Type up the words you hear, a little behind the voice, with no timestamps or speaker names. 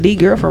D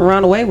girl from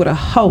Runaway with a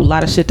whole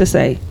lot of shit to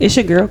say. It's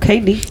your girl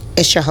KD.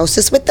 It's your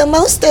hostess with the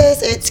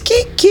mostest. It's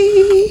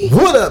Kiki.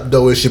 What up,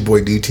 though? It's your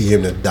boy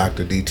DTM, the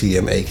Dr.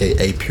 DTM,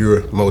 aka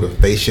Pure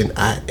Motivation.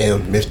 I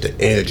am Mr.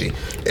 Energy.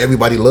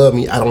 Everybody love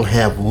me. I don't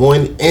have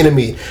one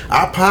enemy.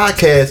 Our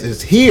podcast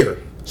is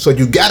here, so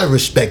you gotta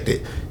respect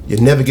it. You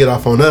never get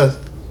off on us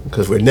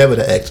because we're never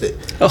the exit.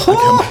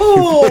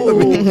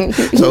 Oh,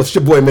 So it's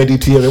your boy man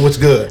DTM. And what's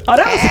good? oh,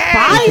 that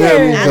was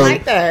fire. I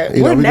like that.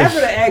 You know, We're we never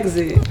just- the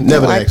exit.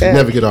 Never like the exit. that.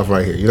 Never get off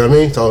right here. You know what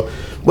I mean? So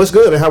what's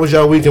good? And how was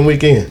y'all week and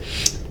weekend?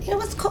 It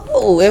was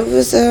cool. It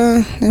was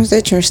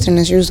interesting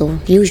as usual.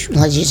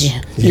 Usual.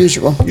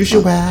 Usual.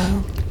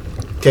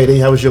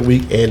 KD, how was your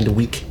week and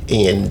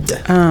weekend?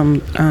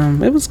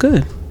 It was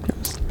good.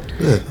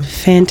 Good.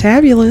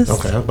 Fantabulous.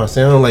 Okay, I was about to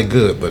say I don't like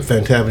good, but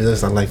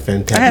fantabulous. I like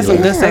fantabulous. I had some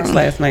good sex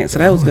last night, so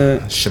that was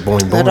good. Shaboing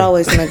boing. That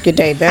always make your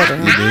day better.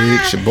 You dig?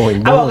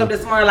 Shaboing boing. I woke up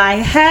this morning like,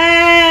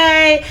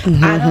 hey,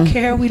 I don't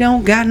care, we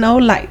don't got no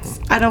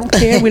lights. I don't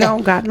care, we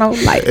don't got no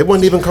lights. It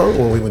wasn't even cold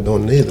when we were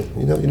doing it either.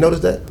 You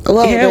noticed that?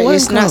 Well, Yeah, it but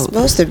it's wasn't not cold.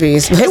 supposed to be.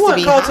 It's supposed It to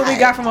wasn't be cold till we hot.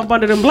 got from up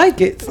under them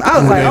blankets. I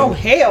was like, oh,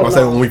 hell I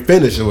said no. when we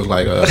finished, it was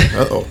like,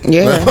 uh-oh.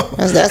 Yeah,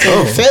 that's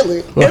when you feel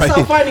it. It's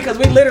so funny because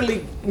we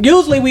literally,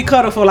 usually we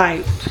cuddle for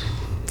like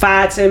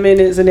 5-10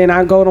 minutes and then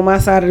I go to my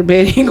side of the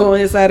bed, he go on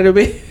his side of the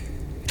bed.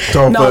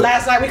 So No, for,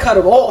 last night we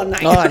cuddled all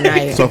night. All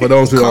night. so for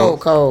those who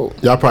Cold.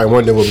 y'all probably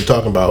wondering what we're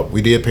talking about.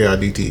 We did pay our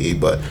DTE,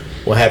 but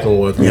what happened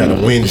was we had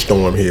a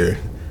windstorm here,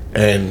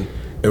 and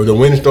the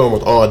windstorm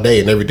was all day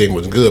and everything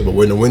was good. But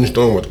when the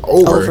windstorm was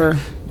over.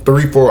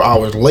 3-4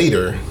 hours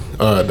later,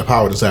 the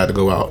power decided to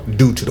go out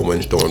due to the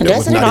windstorm. That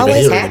was Doesn't it not even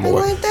always here happen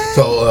anymore. like that?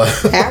 So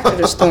After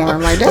the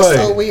storm, like that's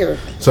so Right. weird.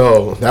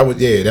 So that was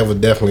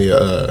definitely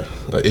a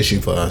issue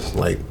for us.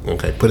 Like,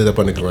 okay, put it up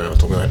on the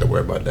ground, so we don't have to worry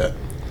about that.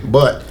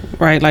 But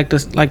Right, like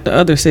the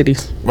other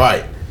cities.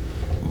 right,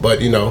 but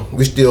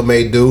we still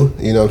made do.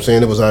 You know what I'm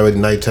saying? It was already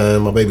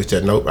nighttime. My baby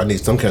said, "Nope, I need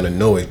some kind of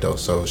noise though."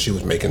 So she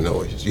was making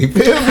noise. You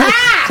feel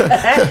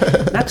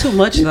me? Not too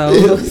much though.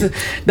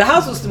 The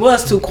house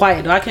was too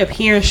quiet though. I kept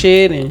hearing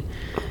shit, and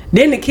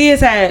then the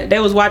kids they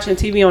was watching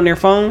TV on their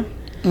phone,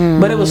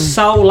 but it was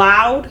so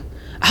loud.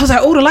 I was like,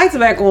 "Oh, the lights are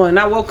back on." And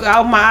I woke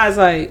out my eyes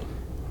like,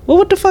 "Well,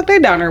 what the fuck they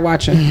down there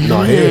watching?"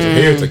 No,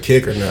 here's a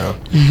kicker now.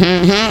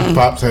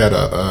 Pops had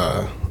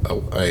a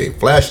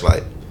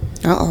flashlight.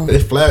 Uh-oh.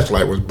 This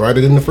flashlight was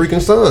brighter than the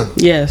freaking sun.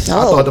 Yes.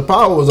 I thought the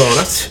power was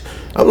on.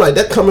 I'm like,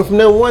 that coming from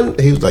that one?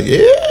 He was like,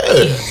 yeah,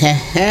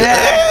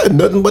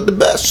 nothing but the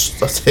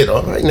best. I said,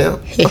 all right now.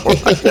 You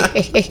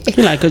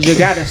like, cause you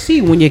gotta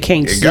see when you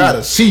can't see. You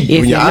gotta see If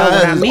when your you know what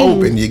eyes I is mean.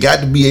 open. You got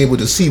to be able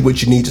to see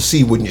what you need to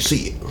see when you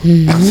see it.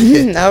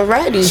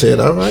 Alrighty. I said,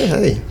 all right,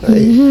 hey.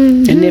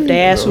 And if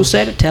they ask who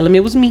said it, tell them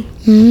it was me.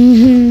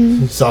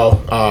 So,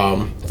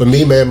 for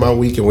me, man, my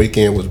week and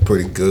weekend was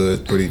pretty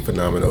good, pretty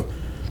phenomenal.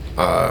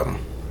 I'm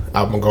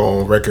gonna go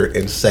on record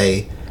and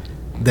say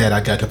that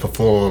I got to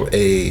perform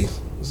a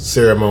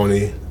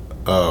ceremony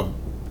of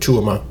two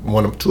of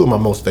my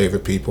most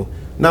favorite people.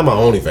 Not my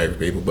only favorite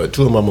people, but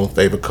two of my most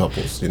favorite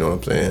couples. You know what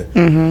I'm saying?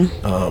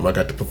 Mm-hmm. I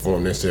got to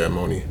perform their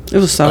ceremony. It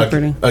was so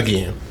pretty.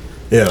 Again.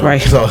 Yeah.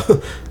 Right.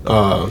 So,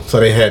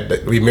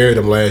 we married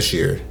them last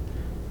year,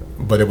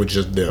 but it was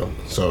just them.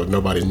 So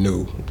nobody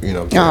knew. You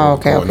know what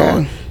I'm saying? What was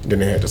going on. Then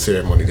they had the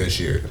ceremony this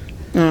year.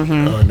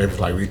 And they was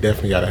like, we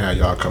definitely got to have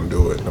y'all come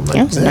do it. And I'm like,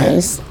 That was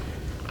nice.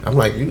 I'm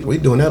like, we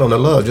doing that on the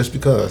love just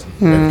because.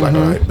 They was like,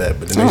 all right, bet.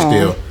 But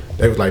then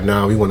they was like,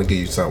 nah, we want to give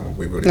you something.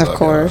 We really Of love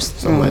course. y'all.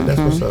 So I'm like, that's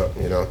what's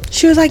up,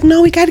 She was like,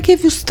 "No, we gotta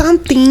give you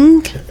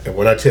something." And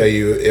when I tell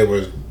you, it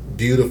was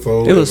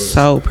beautiful. It was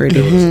so pretty.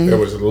 It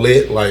was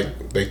lit. Like,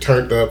 they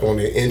turned up on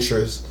the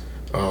entrance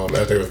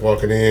as they was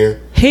walking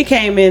in. He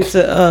came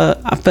into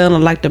I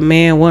feeling like the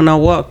man when I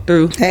walked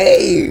through.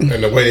 Hey.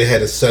 And the way they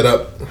had it set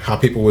up, how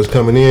people was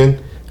coming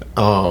in,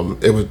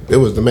 it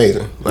was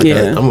amazing. Like,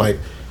 Yeah. I'm like,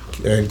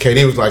 and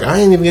Katie was like, I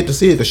didn't even get to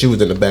see it because she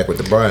was in the back with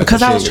the bride.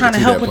 Because so I she was didn't trying get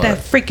to see help with that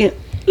part. freaking.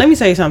 Let me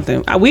tell you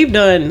something. We've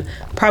done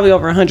probably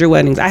over 100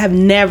 weddings. I have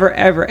never,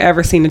 ever,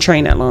 ever seen a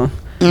train that long.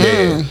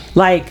 Yeah.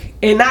 Like,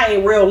 and not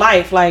in real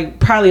life, like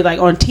probably like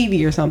on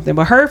TV or something.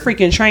 But her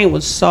freaking train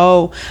was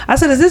so. I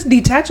said, "Is this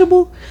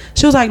detachable?"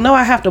 She was like, "No,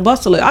 I have to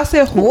bustle it." I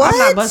said, I'm What?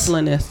 not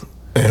bustling this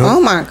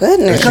Oh my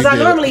goodness. because I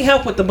did. normally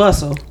help with the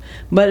bustle,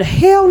 but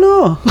hell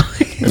no."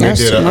 And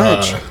That's too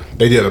much.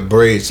 they did a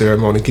braid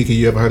ceremony. Kiki,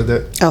 you ever heard of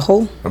that? A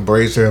who? A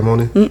braid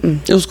ceremony?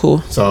 It was cool.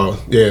 So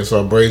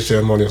a braid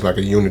ceremony is like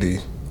a unity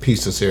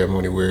piece of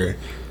ceremony where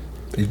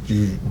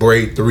you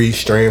braid 3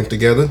 strands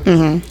together,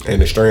 and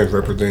the strands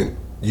represent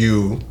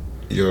you,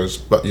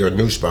 your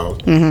new spouse,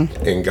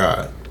 and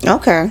God.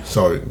 Okay.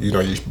 So you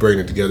braid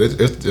it together.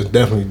 It's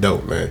definitely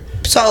dope, man.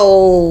 So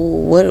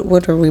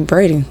what are we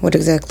braiding? What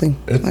exactly?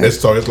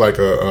 It's like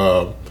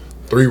a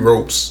 3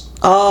 ropes.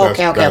 Oh,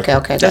 okay.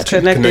 That's Gotcha.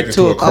 connected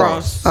to a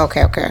cross.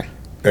 Okay.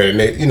 And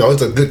they,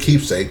 it's a good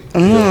keepsake.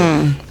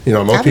 Most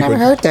I've people. never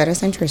heard that.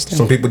 That's interesting.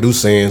 Some people do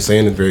sand.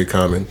 Sand is very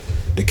common.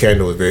 The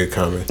candle is very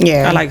common.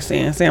 Yeah. I like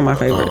sand. Sand my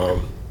favorite.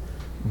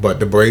 But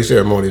the braid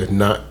ceremony is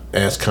not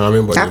as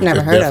common, but I've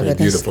never heard of it.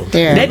 Beautiful.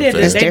 Yeah. They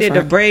did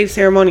the braid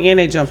ceremony and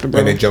they jumped the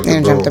broom. And they jumped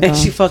the broom. And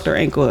she fucked her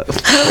ankle up.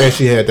 And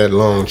she had that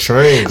long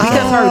train. Because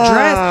her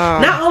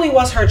dress, not only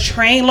was her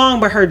train long,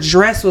 but her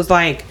dress was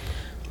like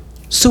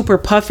super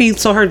puffy.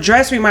 So her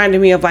dress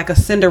reminded me of like a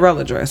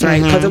Cinderella dress,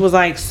 right? Because it was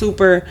like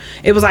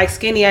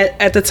skinny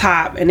at the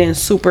top and then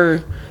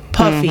super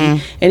puffy.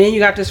 And then you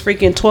got this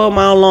freaking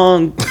 12-mile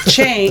long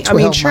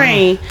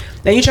train.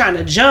 Then you trying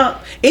to jump.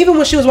 Even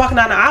when she was walking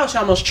down the aisle, she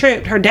almost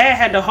tripped. Her dad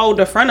had to hold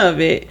the front of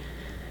it.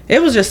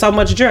 It was just so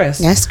much dress.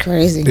 That's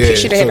crazy. Yeah, She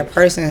should have had a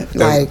person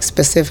like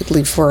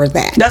specifically for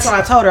that. That's what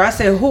I told her. I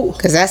said, "Who?"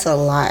 Because that's a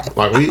lot.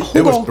 Like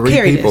it was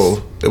 3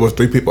 people. It was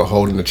 3 people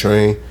holding the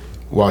train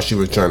while she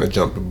was trying to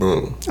jump the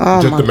broom,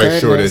 Oh, just my to make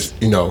sure goodness.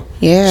 that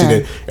Yeah. She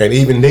didn't. And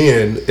even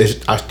then,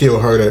 I still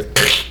heard it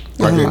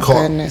like it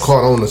goodness.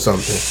 caught on to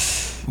something.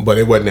 But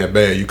it wasn't that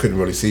bad. You couldn't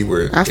really see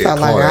where it I felt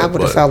like I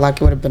would have felt like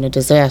it would have been a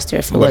disaster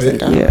if it wasn't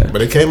done. Yeah.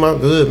 But it came out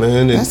good,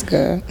 man. That's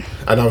good.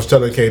 And I was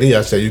telling KD,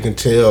 I said you can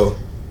tell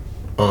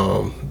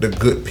the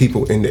good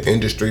people in the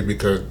industry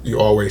because you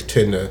always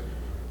tend to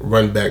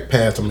run back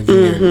past them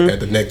again at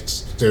the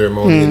next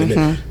ceremony.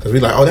 Because we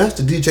like, oh, that's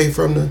the DJ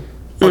from the,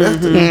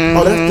 that's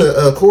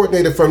the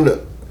coordinator from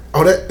the,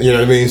 you know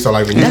what I mean? So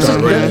like when you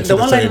start running into The the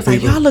one lady same was like,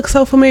 people. "Y'all look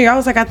so familiar." I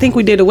was like, "I think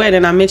we did a wedding."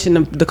 And I mentioned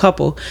the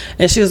couple,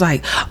 and she was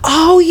like,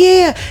 "Oh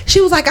yeah." She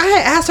was like, "I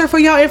had asked her for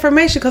y'all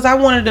information because I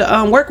wanted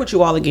to work with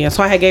you all again."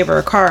 So I had gave her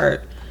a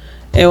card,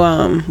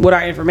 and with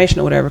our information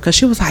or whatever. Because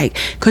she was like,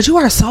 "Cause you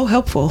are so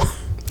helpful."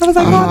 I was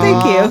like,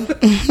 "Oh,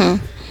 thank you."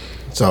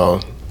 So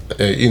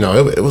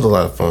it was a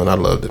lot of fun. I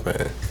loved it,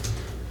 man.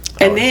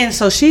 And then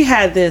so she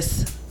had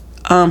this.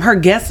 Her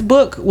guest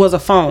book was a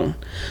phone,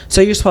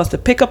 so you're supposed to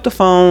pick up the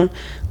phone,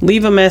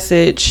 leave a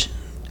message,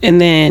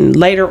 and then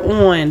later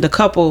on the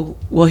couple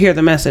will hear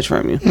the message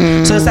from you.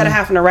 So instead of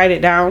having to write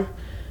it down,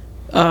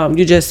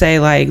 you just say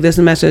like, "This is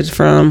a message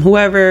from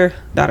whoever."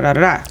 Da da da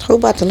da. Who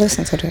about to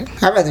listen to that?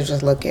 I'd rather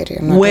just look at it.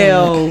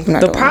 Well,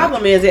 the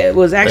problem is it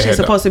was actually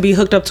supposed to be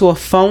hooked up to a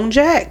phone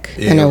jack,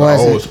 And it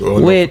wasn't. old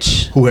school.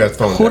 which Who has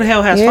phone? who the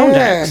hell has phone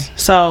Yeah. jacks?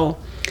 So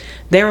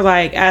they were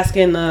like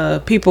asking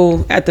the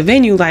people at the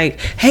venue, like,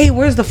 "Hey,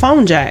 where's the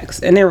phone jacks?"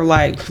 And they were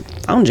like,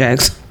 "Phone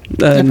jacks? They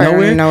probably don't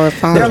Nowhere." even know what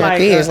phone They're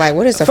jack is. Like,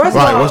 what is the first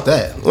phone of Right, all, what's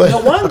that? The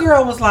one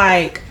girl was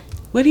like,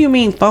 "What do you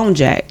mean phone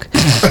jack?"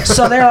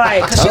 So they're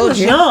like, because she Told was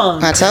you.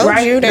 young. I told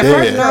right? you that The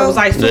first first girl was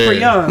like super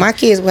young. My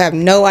kids will have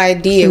no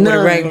idea what a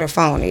None. regular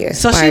phone is.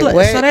 So so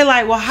they're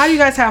like, "Well, how do you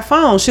guys have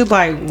phones?" She was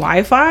like,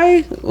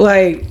 "Wi-Fi,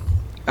 like,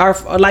 or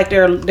like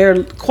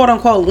their quote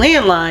unquote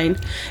landline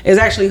is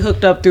actually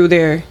hooked up through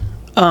their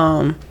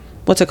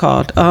what's it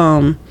called,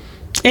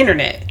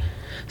 internet."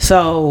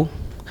 So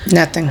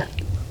nothing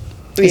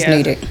is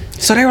needed.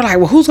 So they were like,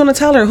 "Well, who's gonna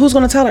tell her? Who's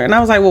gonna tell her?" And I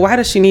was like, "Well, why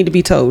does she need to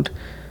be told?"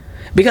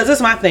 Because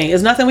it's my thing.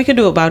 There's nothing we can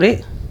do about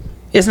it.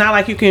 It's not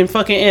like you can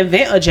fucking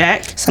invent a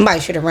jack. Somebody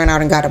should have run out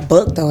and got a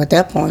book though at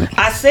that point.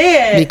 I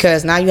said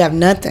Because now you have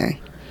nothing.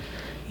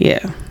 yeah.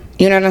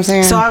 You know what I'm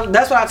saying? So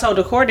that's what I told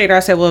the coordinator. I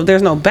said, "Well, if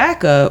there's no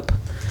backup,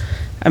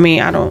 I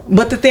mean, I don't."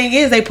 But the thing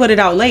is, they put it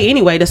out late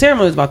anyway. The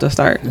ceremony was about to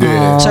start.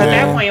 Yeah. So at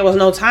that point, it was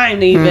no time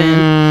to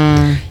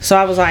even. So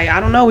I was like, I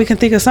don't know. We can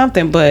think of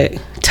something, but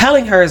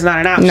telling her is not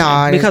an option.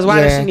 No, because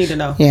why does she need to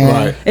know? Yeah.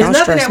 Right. It's Don't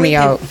nothing stress that we me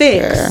can out.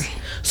 fix. Yeah.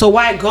 So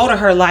why go to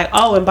her like,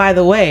 "Oh, and by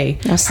the way,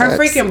 her That sucks.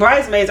 freaking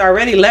bridesmaids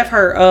already left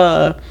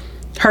her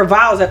her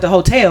vows at the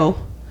hotel."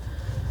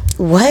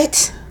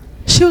 What?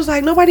 She was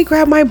like, "Nobody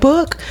grabbed my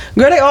book."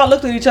 Girl, they all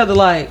looked at each other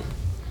like,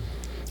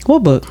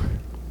 "What book?"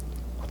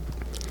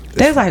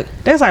 That's like,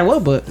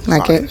 "What book?"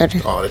 Like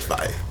it? Oh, it's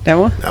fire. That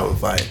one? That one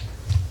fire.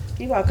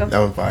 You welcome. That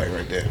one fire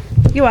right there.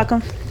 You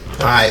welcome.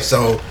 All right,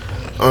 so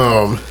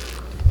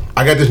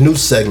I got this new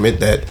segment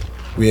that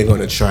we are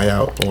going to try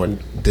out on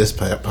this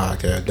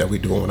podcast that we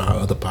do on our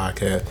other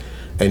podcast.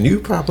 And you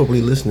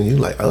probably listening, you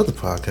like, other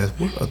podcasts?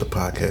 What other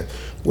podcast?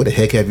 Where the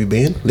heck have you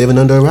been? Living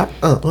under a rock?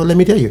 Well, let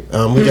me tell you.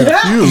 We got a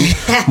few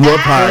more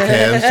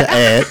podcasts to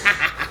add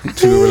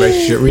to the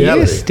relationship reality.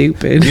 You're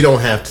stupid. You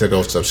don't have to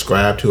go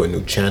subscribe to a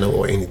new channel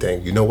or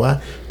anything. You know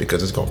why?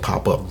 Because it's going to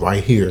pop up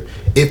right here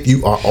if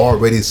you are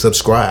already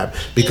subscribed.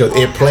 Because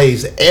it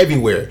plays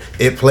everywhere.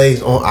 It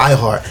plays on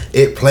iHeart.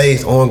 It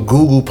plays on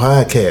Google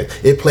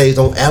Podcast. It plays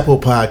on Apple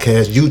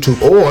Podcast,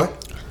 YouTube, or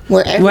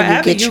Wherever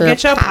Wherever you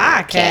get your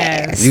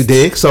podcast. you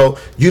dig? So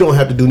you don't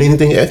have to do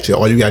anything extra.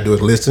 All you got to do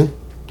is listen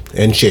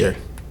and share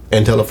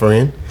and tell a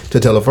friend to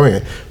tell a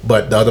friend.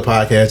 But the other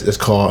podcast is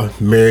called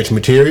Marriage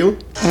Material.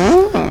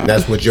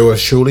 That's with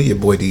yours truly, your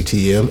boy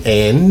DTM,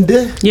 and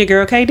Your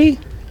girl KD.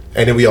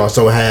 then we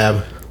also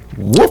have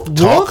Whoop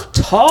Talk.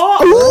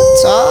 Talk.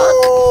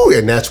 Ooh,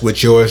 and that's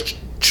with yours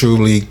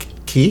truly,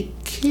 Kiki,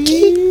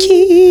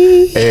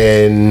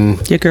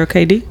 and Your girl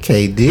KD.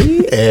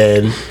 KD,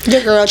 and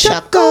Your girl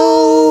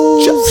Choco.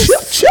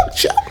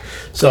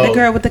 So The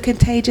girl with the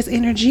contagious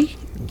energy.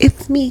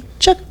 It's me,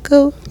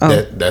 Choco.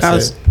 Oh, That's I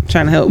was it.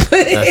 trying to help.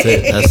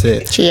 That's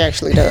it. She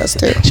actually does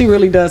too. She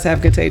really does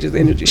have contagious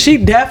energy. She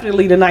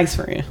definitely the nice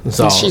friend.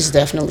 So She's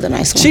definitely the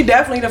nice one. She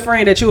definitely the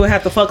friend that you would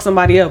have to fuck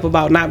somebody up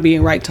about not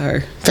being right to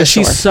her. For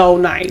She's sure. so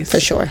nice. For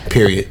sure.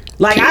 period.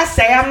 Like I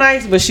say I'm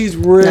nice, but she's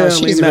really No,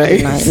 she's nice.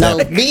 really nice. No,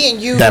 me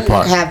and you That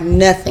part. have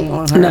nothing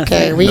on her. Nothing.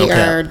 Okay, we No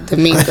cap. are the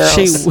mean girls.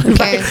 She-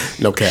 okay,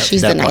 No cap.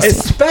 She's That the part.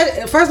 nice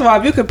one. First of all,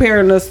 if you're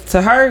comparing us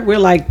to her, we're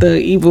like the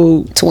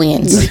evil.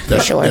 Twins for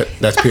sure.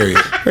 That's period.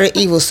 We're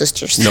evil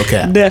sisters. No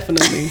cap.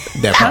 Definitely.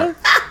 That part.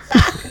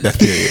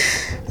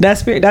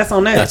 That's period. That's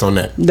on that. That's on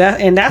that.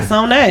 That's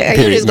on that. You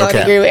Period. just No gonna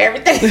cap. agree with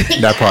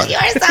everything. That part. You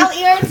are so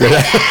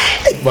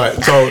irritating.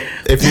 But so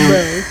if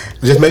you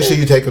just make sure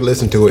you take a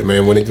listen to it,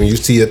 man. When you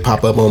see it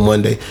pop up on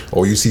Monday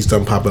or you see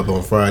something pop up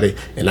on Friday,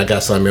 and I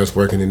got something else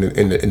working in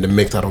the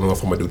mix. I don't know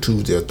if I'm gonna do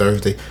Tuesday or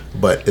Thursday,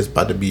 but it's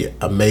about to be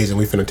amazing.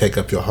 We finna take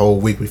up your whole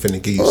week. We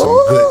finna give you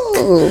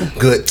some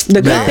good. The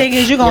good man. thing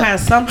is you're gonna have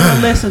something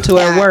to listen to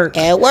at work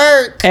At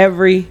work.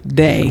 every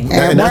day.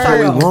 And that's what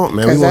we want,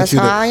 man. We 'Cause want that's you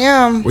to. how I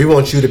am. We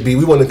want you to be.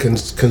 We want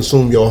to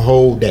consume your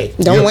whole day.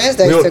 Them We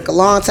Wednesdays don't- took a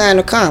long time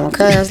to come.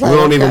 Okay, it's We like,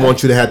 don't even okay.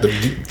 want you to have to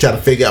try to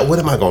figure out what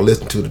am I gonna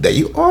listen to today.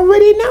 You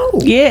already know.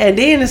 Yeah, and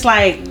then it's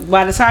like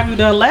by the time you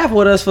done laugh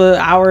with us for an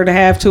hour and a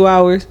half, 2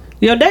 hours,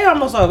 your day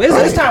almost over.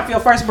 It's time for your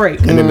first break.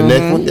 And then the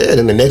next one,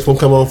 then the next one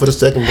come on for the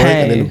second break,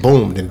 and Hey. then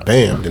boom, then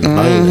bam, then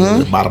bang,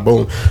 and then bada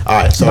boom. All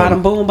right, so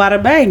Bada boom,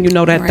 bada bang. You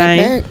know that Right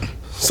thing. back.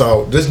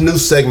 so this new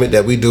segment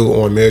that we do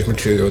on Marriage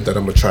Material that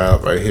I'm gonna try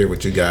out right here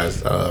with you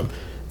guys,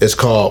 it's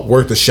called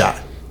Worth a Shot.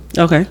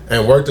 Okay.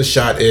 And Worth a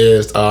Shot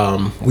is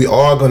we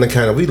are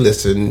gonna we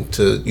listen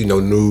to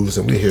news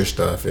and we hear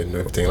stuff and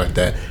everything like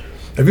that.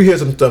 If you hear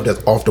some stuff that's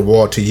off the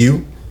wall to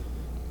you,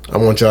 I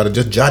want y'all to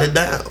just jot it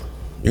down.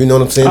 You know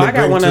what I'm saying? Oh, And I got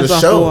bring it one to that's the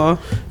off the show. wall.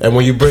 And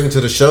when you bring it to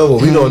the show,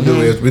 what we're gonna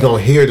do is we're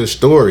gonna hear the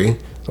story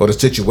or the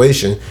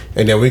situation,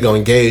 and then we're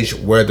gonna gauge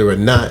whether or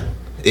not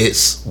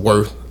it's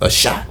worth a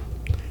shot.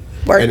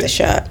 Worth And- the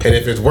shot. And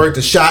if it's worth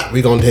the shot,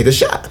 we're gonna take a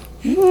shot.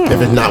 If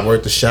it's not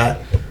worth the shot,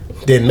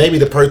 then maybe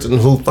the person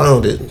who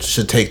found it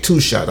should take 2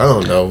 shots. I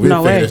don't know. We'll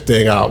No figure way. this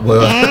thing out.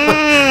 Well,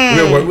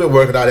 we'll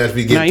work it out as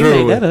we get No, you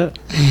through. make that up.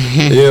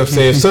 You know what I'm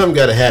saying? Something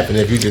got to happen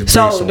if you just bring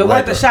So some the right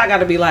worth the up. shot got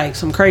to be like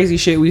some crazy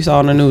shit we saw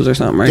on the news or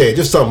something, right? Yeah,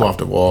 just something off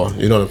the wall.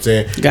 You know what I'm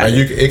saying? Got And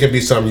it. it could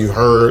be something you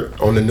heard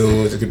on the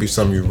news. It could be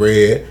something you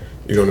read.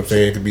 You know what I'm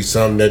saying? It could be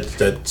something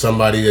that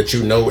somebody that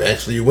you know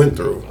actually went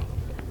through.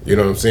 You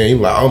know what I'm saying? You're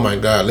like, oh my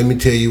God, let me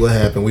tell you what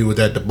happened. We was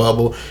at the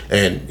bubble,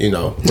 and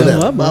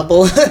whatever.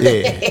 Bubble.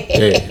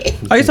 Yeah.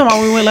 Are you talking about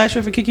when we went last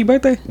year for Kiki's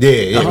birthday?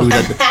 Yeah. We was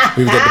at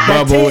the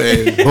bubble,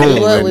 and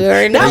boom. Well, and we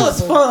already That know. was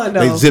fun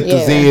they though. zipped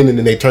us Yeah. in, and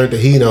then they turned the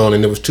heat on,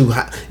 and it was too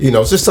hot.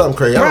 It's just something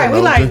crazy. I Right, don't we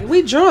know. like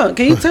we drunk.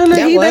 Can you turn the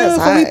That heat was down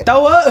before we hot.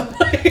 throw up?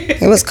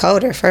 It was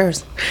cold at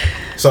first.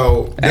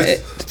 So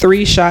this,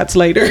 3 shots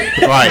later.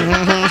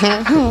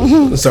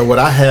 right. So what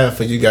I have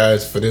for you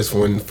guys for this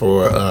one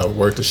for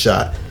Worth a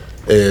Shot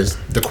is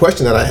the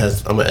question that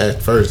I'm gonna ask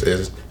first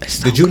is,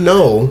 did you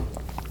know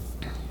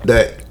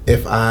that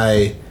if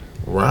I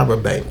rob a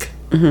bank,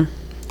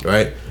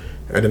 right,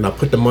 and then I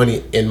put the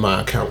money in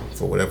my account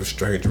for whatever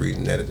strange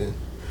reason that it is,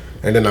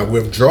 and then I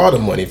withdraw the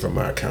money from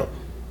my account,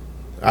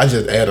 I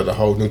just added a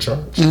whole new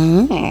charge.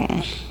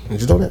 Did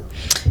you know that?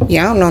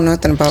 Yeah, I don't know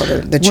nothing about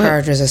the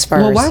charges as far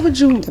Well, as why would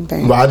you? the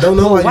bank. Well, I don't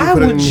know why, Why you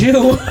put it would in-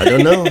 you? I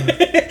don't know.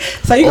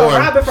 So you Or- gonna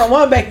rob it from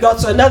one bank, go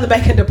to another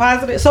bank and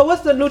deposit it? So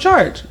what's the new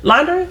charge?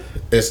 Laundering?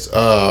 It's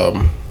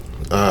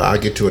I'll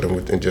get to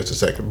it in just a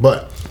second.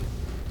 But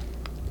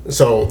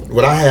so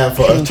what I have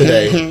for us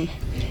today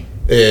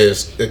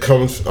is it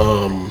comes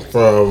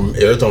from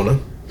Arizona,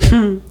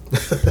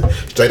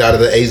 straight out of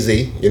the AZ.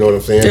 You know what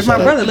I'm saying? If my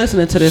Shout out- brother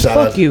listening to this, shout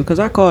fuck out- you, because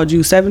I called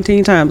you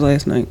 17 times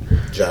last night.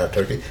 Jive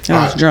Turkey. I was All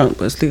right, drunk,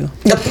 but still.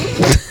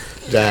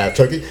 Jive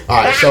Turkey.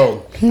 All right,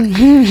 so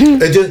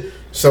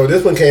so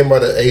this one came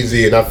out of AZ,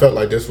 and I felt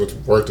like this was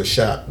worth a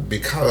shot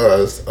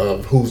because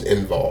of who's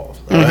involved.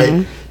 All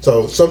right.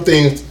 So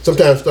sometimes stuff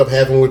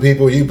happen with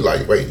people. You be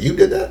like, wait, you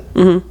did that?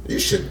 You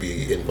should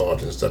be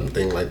involved in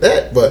something like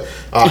that. But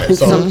all right,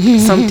 so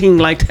Something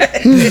like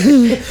that.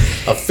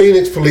 a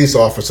Phoenix police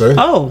officer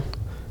Oh.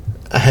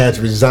 has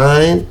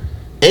resigned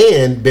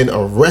and been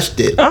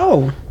arrested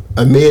Oh.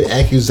 amid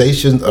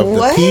accusations of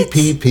What? the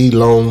PPP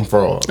loan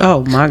fraud.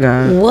 Oh my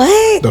God.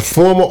 What? The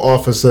former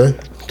officer,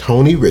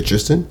 Tony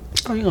Richardson,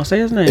 Oh, you gonna say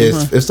his name?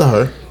 it's a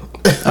her,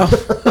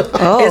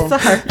 Oh, It's a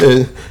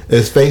her.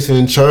 is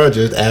facing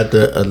charges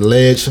after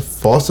alleged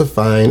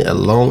falsifying a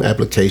loan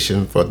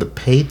application for the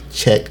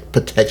Paycheck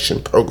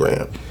Protection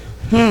Program.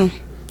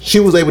 She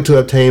was able to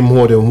obtain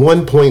more than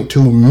 $1.2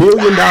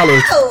 million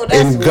Wow, that's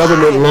in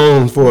government wild.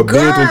 loans for a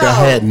business that Girl.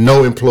 had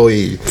no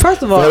employees.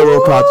 First of all, Federal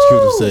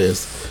prosecutor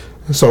says.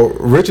 So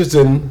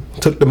Richardson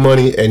took the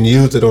money and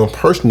used it on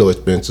personal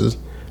expenses,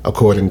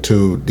 according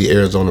to the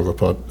Arizona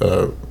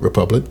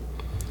Republic.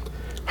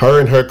 Her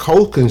and her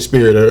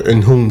co-conspirator,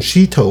 in whom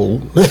she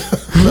told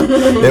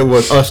it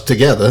was us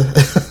together,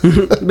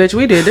 bitch,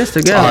 we did this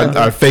together.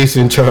 are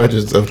facing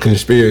charges of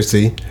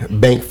conspiracy,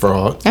 bank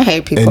fraud, I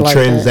hate people and like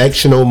that.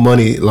 transactional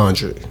money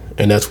laundering.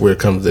 and that's where it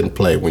comes into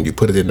play when you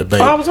put it in the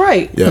bank. Oh, I was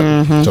right.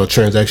 Yeah. So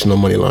transactional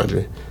money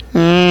laundering.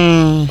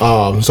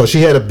 So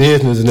she had a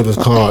business, and it was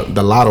called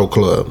the Lotto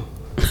Club,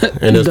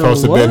 and it's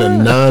supposed to be a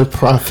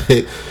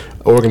nonprofit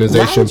Why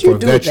organization would you for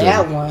do veterans.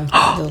 that one?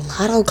 The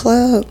Lotto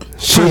Club.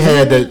 She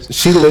had that.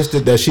 She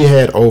listed that she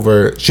had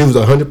over. She was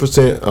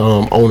 100%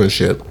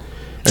 ownership,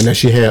 and that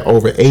she had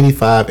over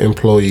 85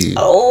 employees.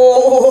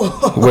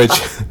 Oh. Which,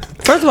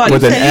 First of all, you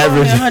with an said you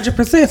only average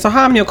 100%. So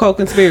how am you a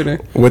co-conspirator?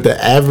 with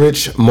the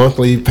average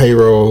monthly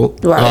payroll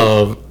Right.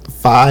 of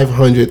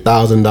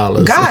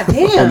 $500,000. God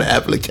damn. On the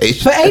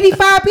application For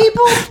 85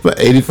 people? for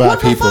 85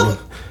 What the people. fuck?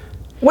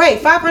 Wait,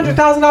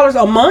 $500,000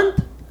 a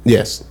month?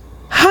 Yes.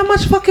 How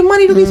much fucking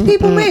money do these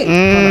people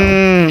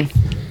make?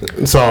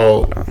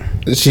 So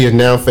she is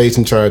now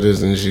facing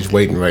charges, and she's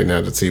waiting right now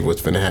to see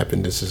what's going to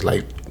happen. This is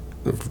like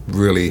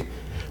really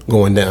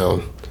going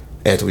down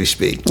as we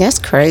speak. That's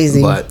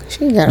crazy. But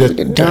She gotta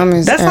be the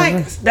dumbest That's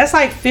ever. that's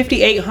like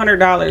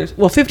 $5,800.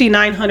 Well,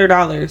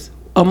 $5,900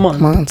 a month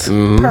Month.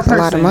 per That's person. a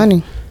lot of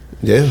money.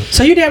 Yeah,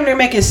 So you damn near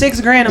making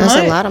 $6,000 a That's a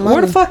month. lot of Where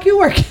the money. fuck you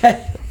work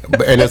at?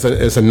 and it's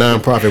a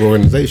nonprofit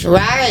organization,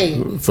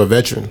 Right. for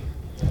veterans.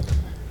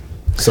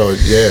 So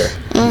yeah.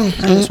 I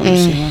just want to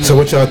see one. So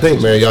what y'all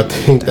think, man? Y'all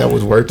think that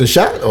was worth the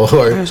shot, or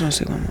I just want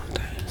to see one more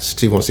thing.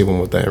 she want to see one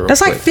more thing? Real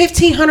That's like quick.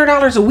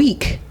 $1,500 a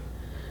week.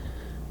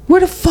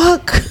 Where the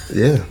fuck?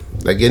 Yeah,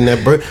 they getting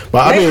that bread.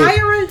 But They I mean,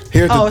 hiring?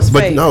 here's Oh, the, it's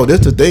but fake. no, this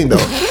the thing though.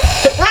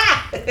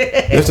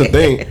 That's the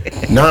thing.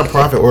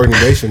 Nonprofit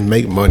organizations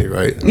make money,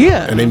 right?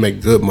 Yeah. and they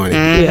make good money.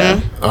 Yeah.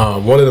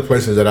 One of the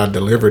places that I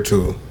deliver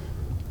to,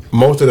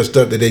 most of the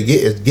stuff that they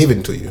get is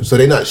given to you, so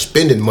they're not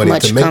spending money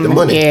Much to make the coming,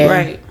 money. yeah.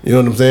 Right. You know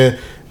what I'm saying?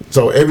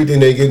 So everything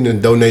they getting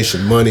in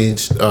donation money,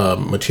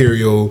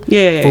 material,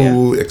 Yeah.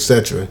 food,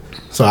 etc.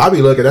 So I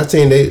be looking. I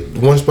seen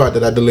one spot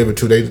that I delivered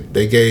to.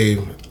 They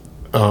gave.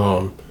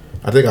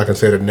 I think I can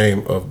say the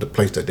name of the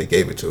place that they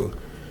gave it to.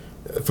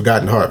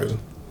 Forgotten Harvest.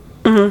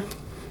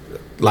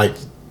 Like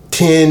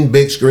 10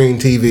 big screen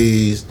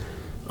TVs.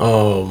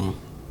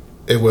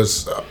 It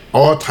was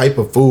all type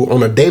of food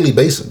on a daily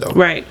basis though.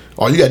 Right.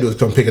 All you gotta do is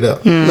come pick it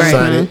up, Right.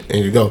 sign it,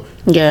 and you go.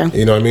 Yeah.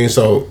 You know what I mean?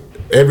 So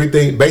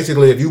everything,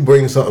 basically, if you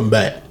bring something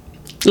back,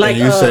 Like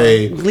and you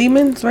say,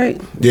 Lehman's,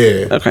 right?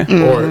 yeah, Okay.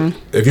 or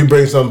if you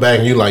bring something back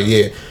and you like,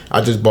 yeah,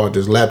 I just bought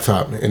this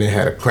laptop and it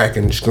had a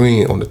cracking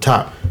screen on the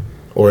top,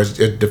 or it's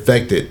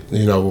defected,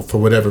 you know, for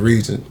whatever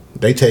reason,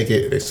 they take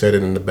it, they set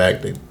it in the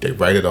back, they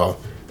write it off,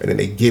 and then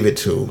they give it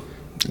to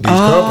these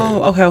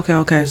companies. Oh,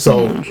 okay.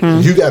 So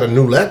you got a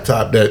new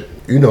laptop that,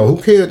 you know,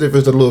 who cares if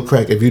it's a little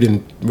crack if you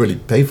didn't really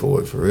pay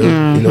for it for real?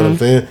 You know what I'm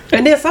saying?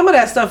 And then some of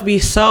that stuff be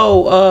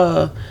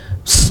so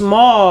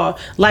small,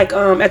 like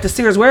at the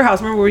Sears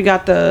warehouse. Remember we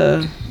got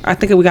I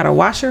think we got a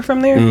washer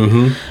from there,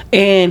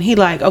 and he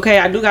like, okay,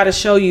 I do got to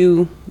show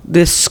you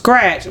this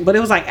scratch, but it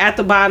was like at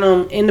the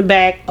bottom, in the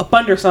back, up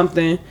under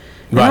something.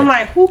 And I'm Right.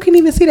 like, who can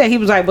even see that? He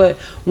was like, but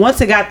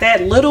once it got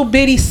that little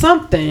bitty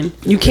something,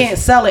 you can't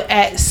sell it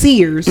at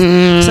Sears, so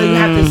you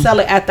have to sell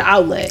it at the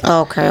outlet.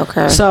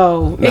 Okay.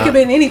 So it could have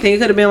been anything. It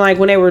could have been like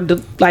when they were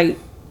like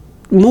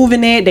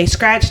moving it, they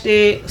scratched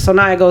it, so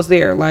now it goes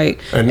there like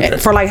And-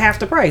 for like half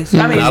the price.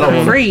 I mean, I it's don't not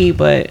wanna- free,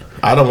 but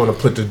I don't want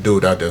to put this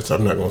dude out there, so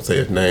I'm not going to say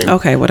his name.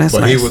 Okay, well, that's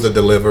But he nice. was a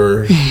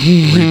delivery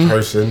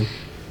person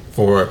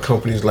for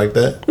companies like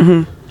that.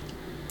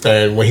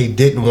 And when he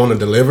didn't want to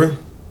deliver,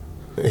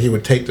 he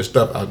would take the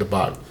stuff out the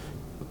box,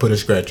 put a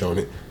scratch on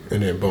it,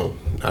 and then boom,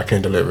 I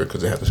can't deliver it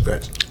because it has a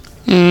scratch.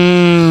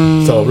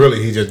 So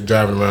really, he's just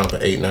driving around for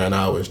 8-9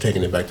 hours,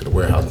 taking it back to the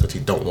warehouse because he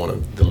don't want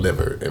to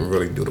deliver and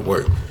really do the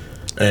work.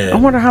 I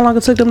And wonder how long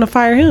it took them to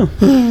fire him.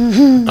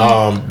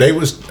 they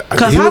was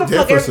Because he how was the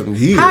there fuck for some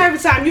years. how every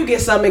time you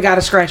get something, it got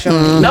a scratch on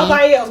it.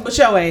 Nobody else but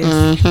your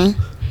ass.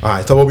 All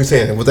right, so what we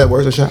saying? Was that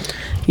worth a shot?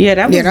 Yeah,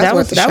 that was Yeah, that's that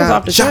was worth the that was shot.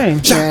 off the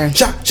chain. Shot,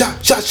 shot,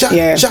 shot, shot, shot,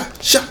 Yeah. shot,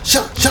 shot,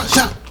 shot, shot,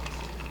 shot.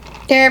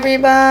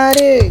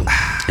 Everybody.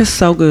 It's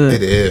so good.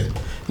 It is.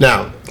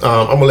 Now,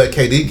 I'm gonna let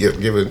KD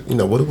give it. You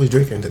know, what are we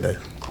drinking today?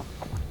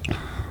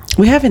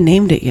 We haven't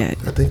named it yet.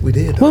 I think we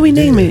did. What we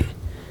name it?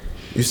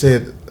 You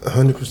said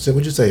 100%.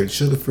 What'd you say?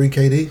 Sugar free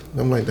KD?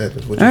 Something like that.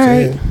 That's what you All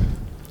said.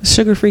 right.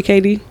 Sugar free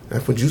KD.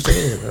 That's what you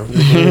said. I'm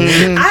just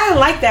saying. I don't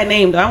like that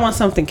name though. I want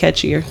something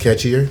catchier.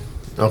 Catchier.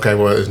 Okay,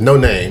 well, it's no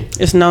name,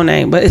 It's no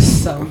name, but it's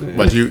so good.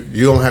 but you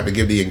don't have to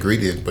give the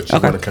ingredients, but you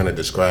Okay. want to kind of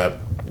describe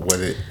what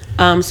it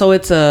So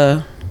it's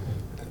a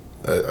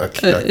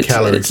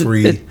calorie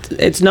free.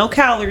 It's no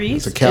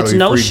calories. It's a calorie-free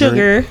no drink.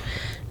 sugar,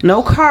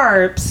 no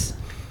carbs.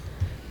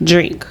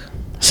 Drink.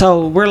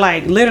 So we're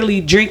like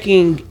literally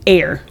drinking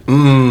air,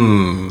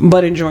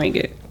 but enjoying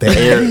it. the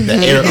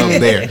air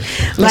up there.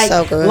 Like,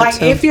 so good, like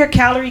too. if you're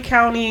calorie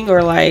counting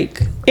or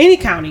like any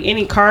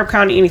carb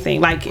counting, anything.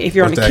 Like if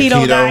you're What's on a that,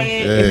 keto keto?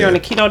 diet, Yeah, if you're on a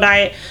keto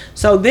diet.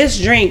 So this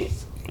drink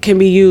can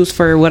be used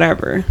for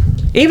whatever.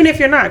 Even if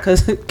you're not,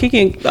 because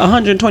kicking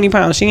 120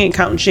 pounds, she ain't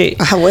counting shit.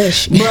 I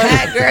wish. Girl,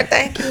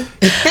 thank you.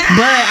 But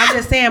I'm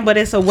just saying, but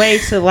it's a way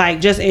to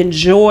like just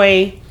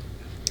enjoy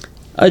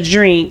a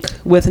drink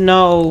with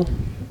no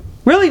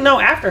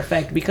after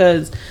effect,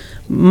 because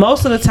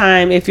most of the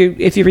time, if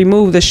you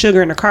remove the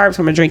sugar and the carbs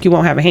from a drink, you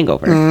won't have a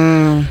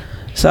hangover.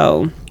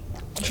 So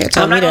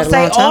I'm not gonna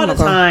say all the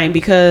time,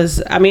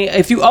 because I mean,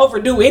 if you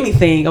overdo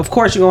anything, of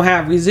course you're gonna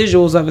have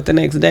residuals of it the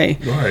next day.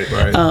 Right.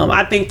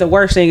 I think the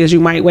worst thing is you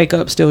might wake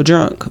up still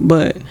drunk,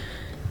 but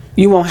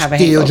you won't have a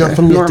hangover. Drunk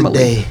from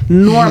normally,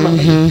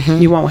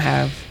 you won't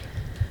have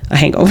a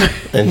hangover.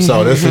 And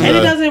so this is, and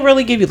it doesn't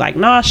really give you like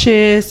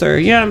nauseous, or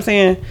you know what I'm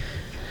saying.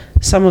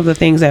 Some of the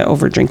things that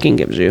over drinking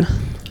gives you.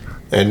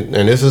 And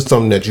this is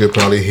something that you'll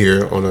probably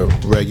hear on a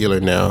regular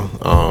now.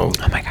 Oh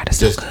my God, it's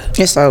so good.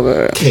 It's so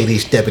good. Katie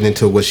stepping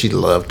into what she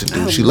loved to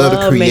do. She love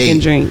loved to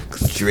create making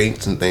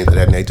drinks and things of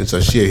that nature. So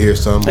she'll hear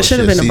some. I should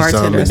have been a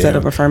bartender instead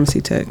of a pharmacy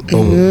tech.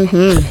 Boom.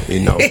 You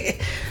know.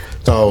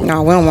 So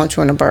no, we don't want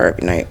you in the bar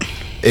every night.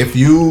 If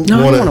you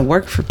I want to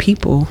work for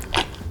people.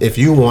 If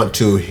you want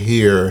to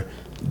hear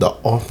the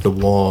off the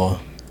wall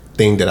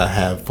thing that I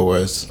have for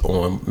us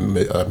on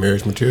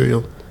Marriage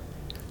Material,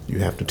 you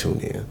have to tune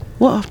in.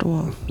 What off the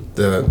wall?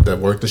 The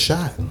Worth the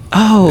Shot.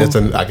 Oh,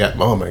 I got.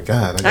 Oh my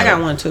God, I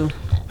got one too.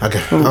 I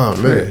got. Oh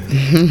man.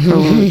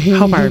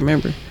 Hope I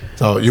remember.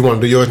 So you want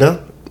to do yours now?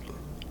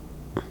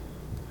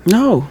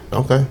 No.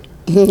 Okay.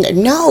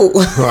 No.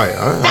 Right.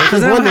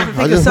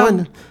 I just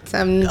wonder.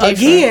 Something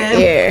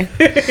again.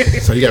 Yeah.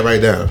 So you got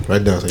write down.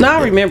 So No,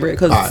 I remember it,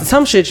 because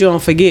some shit you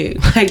don't forget.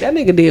 Like, that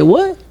nigga did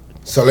what?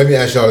 So let me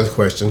ask y'all this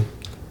question.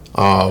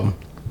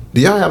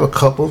 Do y'all have a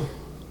couple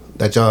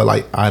that y'all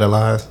like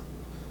idolize,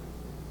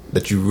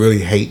 that you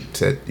really hate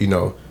to,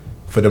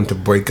 for them to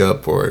break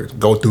up or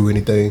go through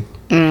anything?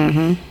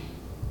 Mm-hmm.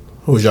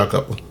 Who's y'all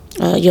couple?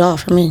 Y'all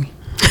for me.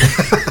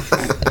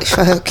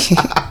 Fuck.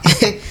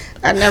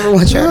 I never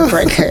want y'all to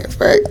break up.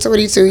 For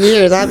 22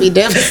 years, I'd be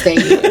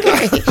devastated.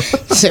 Okay?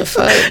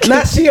 Fuck.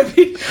 Not she.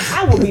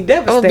 I will be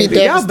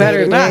devastated. Y'all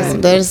better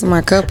not. That's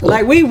my couple.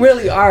 Like, we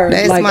really are.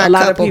 That's like my a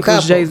lot couple, of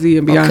people's Jay-Z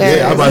and Beyonce. Okay.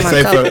 Yeah, I was about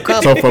to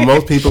say, so for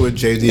most people with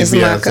Jay-Z and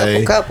Beyonce,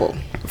 my couple.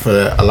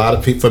 For a lot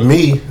of people, for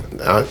me,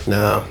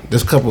 now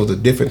this couple is a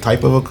different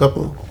type of a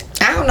couple.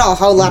 I don't know a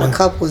whole lot of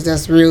couples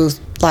that's real,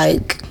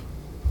 like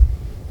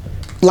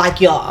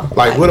y'all.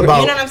 Like what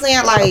about? You know what I'm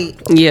saying?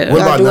 Like, yeah.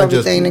 Y'all do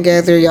everything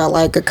together. Y'all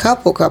like a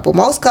couple.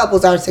 Most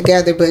couples are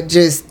together, but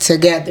just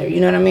together.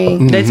 You know what I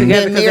mean? They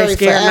together because they're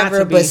scared forever, not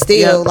to be. but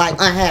still like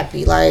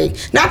unhappy. Like,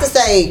 not to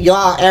say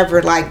y'all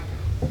ever like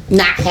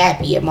not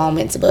happy at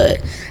moments,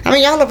 but I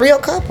mean y'all a real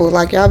couple.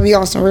 Like, y'all be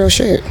on some real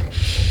shit.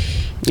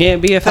 Yeah,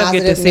 BFF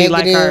Positive, get to see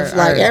negative,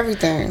 our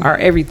everything. Our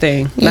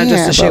everything, not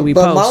just the shit we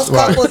post.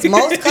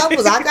 Most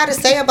couples, I gotta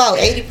say about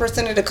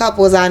 80% of the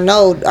couples I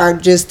know are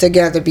just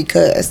together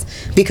because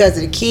of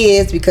the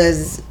kids,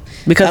 because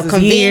of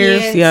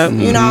convenience. Yep.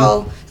 You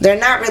know, they're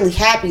not really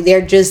happy.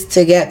 They're just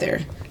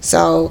together.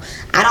 So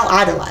I don't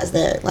idolize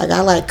that. Like, I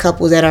like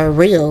couples that are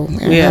real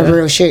and have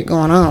real shit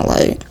going on.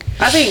 Like,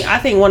 I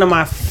think one of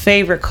my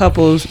favorite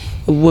couples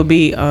would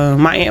be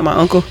my aunt and my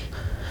uncle,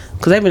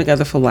 because they've been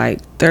together for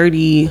like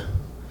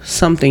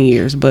 30-something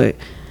years, but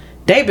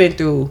they've been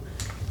through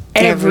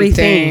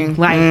everything.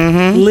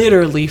 Like,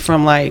 literally,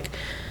 from like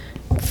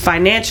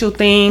financial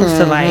things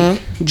to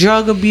like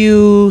drug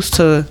abuse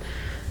to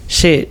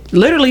shit,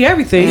 literally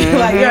everything.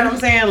 Like, you know what I'm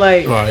saying?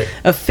 Like,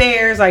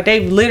 affairs. Like,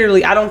 they've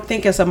literally, I don't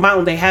think it's a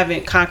mountain they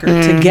haven't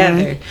conquered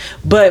together.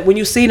 But when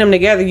you see them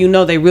together, you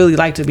know they really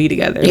like to be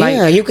together.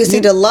 Yeah, like, you can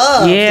see the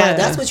love. Yeah. Like,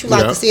 that's what you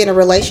like to see in a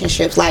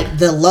relationship. Like,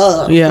 the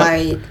love. Yeah.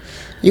 Like,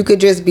 you could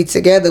just be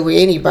together with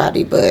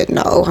anybody, but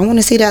no, I want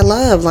to see that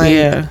love. Like,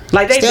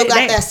 like they still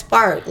got that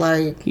spark.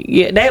 Like,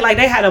 yeah,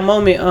 they had a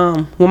moment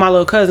when my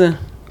little cousin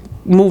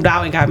moved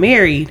out and got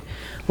married,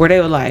 where they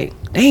were like,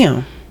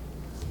 damn,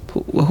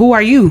 who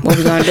are you? What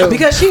we gonna do?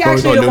 Because she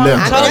actually the one who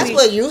told me. That's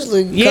what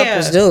usually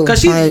couples do. Because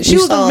she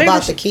was all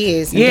about the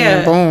kids. And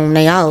then boom,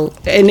 they out.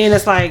 And then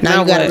it's like,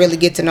 now you gotta really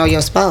get to know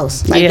your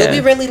spouse. Like, do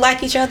we really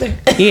like each other?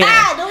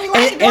 Yeah. Do we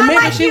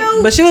like you?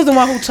 But she was the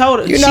one who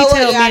told her. You she know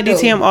tells me and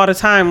DTM all the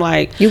time,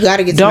 like, you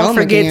gotta get to know don't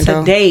forget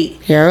to date.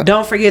 Yep.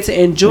 Don't forget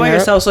to enjoy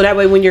yourself, so that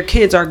way when your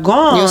kids are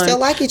gone, you still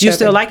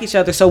like each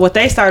other. So what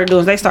they started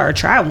doing is they started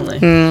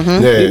traveling.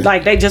 Yeah.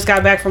 Like, they just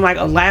got back from like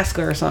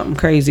Alaska or something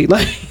crazy.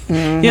 Like,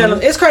 you know,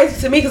 it's crazy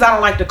to me because I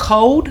don't like the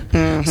cold.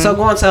 So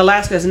going to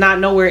Alaska is not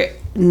nowhere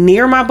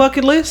near my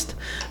bucket list.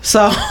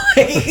 So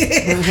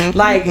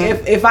like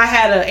if I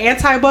had an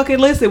anti-bucket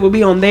list, it would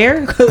be on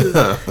there because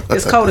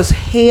it's cold as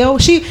hell.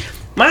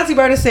 My auntie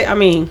Berta said, I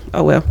mean,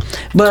 oh well,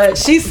 but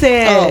she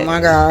said, oh my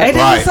god, ain't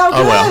that so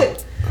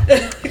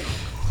good?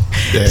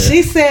 Yeah.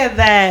 She said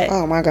that,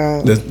 oh my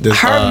god,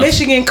 her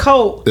Michigan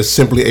coat, the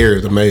Simply Air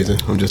is amazing.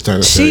 I'm just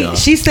trying to say y'all.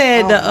 She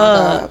said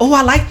I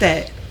like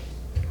that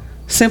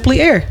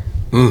Simply Air.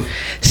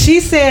 She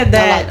said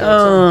that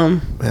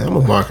man, I'm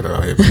a marketer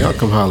out here, but y'all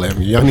come holler at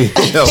me. Y'all need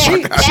help.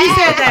 She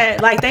said that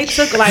like they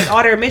took like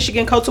all their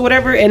Michigan coats or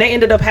whatever, and they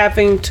ended up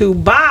having to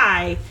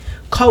buy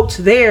coats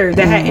there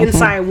that had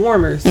inside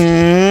warmers.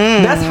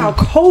 That's how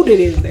cold it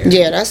is there.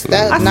 Yeah, that's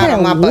not said,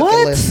 on my bucket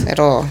what? list at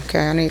all. Okay,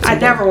 I need to. I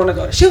never want to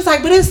go. She was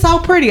like, but it's so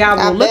pretty.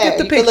 I will look at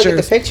the pictures. Look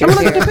at the pictures. I'm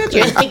gonna look at the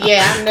pictures.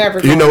 Yeah, I'm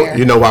never going there.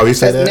 You know why we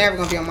say That's that? never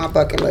going to be on my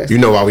bucket list. You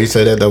know why we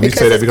say that though? We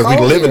say that because we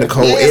live in a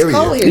cold it's area.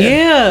 cold here.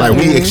 Yeah. Like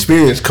we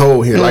experience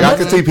cold here. Like I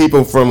can see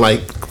people from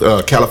like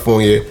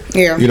California.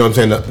 Yeah. You know what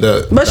I'm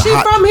saying? But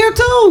she's from here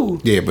too.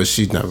 Yeah, but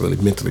she's not really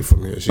mentally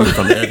from here. She's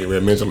from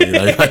everywhere mentally.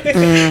 Like,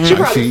 She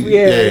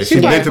probably,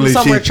 she mentally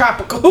somewhere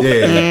tropical.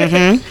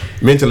 Yeah.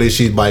 Mentally,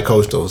 she's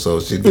bi-coastal, so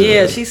she.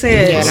 Yeah, she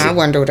said. Yeah, no, I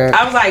wouldn't do that.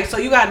 I was like, so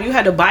you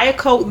had to buy a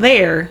coat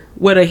there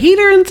with a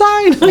heater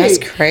inside? That's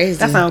crazy.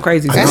 That sounds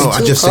crazy. I know.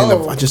 That's too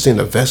cold. I just seen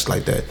a vest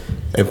like that,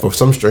 and for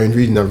some strange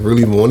reason, I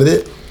really wanted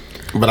it.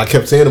 But I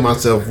kept saying to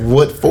myself,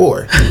 "What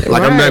for?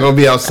 Like I'm not gonna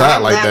be outside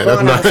like that.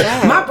 That's not."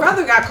 outside. My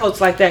brother got coats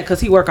like that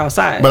because he work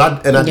outside.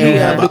 But I do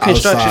have do an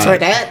construction. outside. For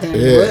that, then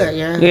you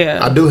would,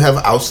 yeah. I do have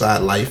outside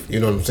life. You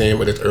know what I'm saying?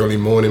 But it's early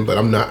morning. But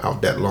I'm not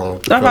out that long. I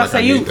was about to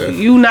say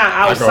you not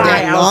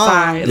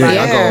outside. Yeah,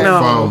 I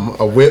go from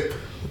a whip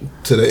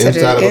to the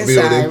inside of a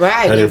building,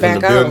 right, and then from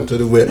back the building out. to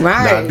the whip.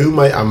 Right.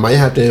 Now, I might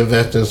have to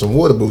invest in some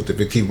water boots if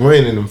it keep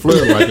raining and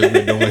flooding like it's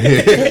been doing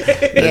here.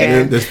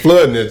 Yeah. This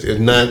flooding is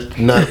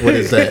not where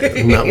it's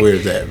at. Not where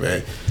it's at,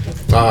 man.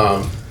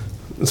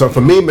 So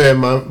for me, man,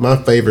 my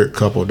favorite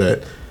couple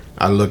that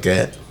I look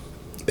at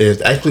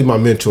is actually my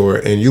mentor,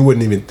 and you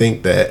wouldn't even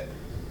think that.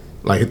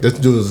 Like this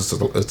dude is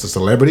a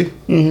celebrity,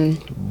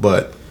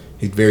 but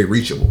he's very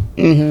reachable.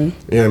 You know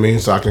what I mean?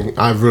 So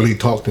I really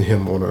talk to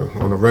him on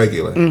a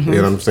regular. You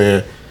know what I'm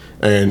saying?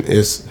 And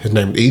his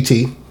name is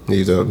E.T.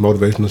 He's a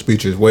motivational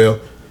speaker as well.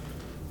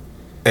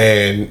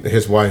 And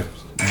his wife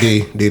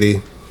Dee.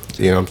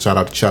 You know, shout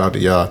out to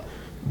y'all.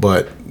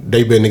 But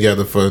they've been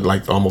together for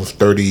like almost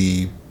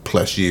 30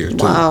 plus years.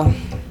 Too. Wow.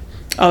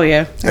 Oh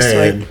yeah, That's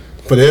And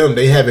for them,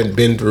 they haven't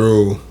been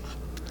through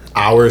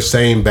our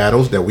same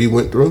battles that we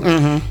went through,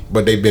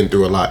 but they've been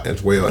through a lot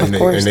as well, and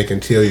they can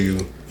tell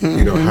you,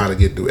 you know, how to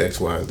get through X,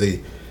 Y, and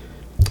Z.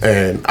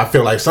 And I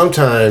feel like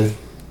sometimes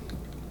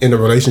in a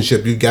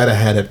relationship, you gotta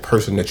have that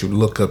person that you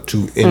look up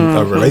to in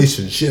a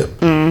relationship,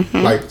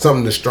 like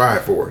something to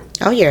strive for.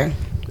 Oh yeah.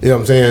 You know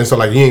what I'm saying? So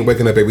like you ain't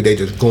waking up every day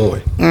just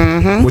going.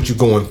 What you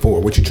going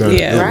for? What you trying to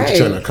do? What you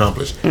trying to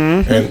accomplish?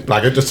 And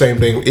like it's the same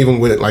thing, even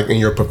with it, like in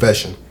your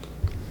profession.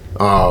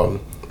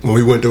 When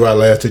we went through our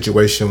last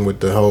situation with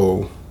the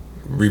whole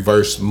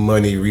reverse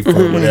money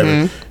refund,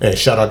 whatever, and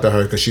shout out to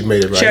her because she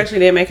made it right. She actually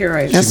did make it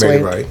right. She made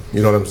it right.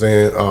 You know what I'm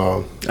saying?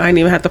 I didn't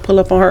even have to pull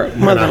up on her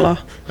mother-in-law.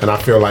 And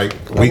I feel like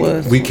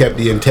we kept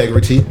the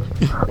integrity.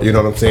 You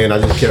know what I'm saying?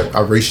 I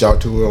reached out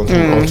to her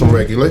on some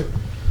regular.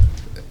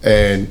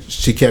 And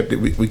she kept it.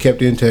 We kept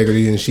the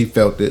integrity, and she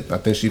felt it. I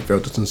think she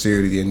felt the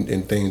sincerity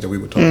in things that we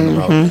were talking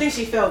about. I think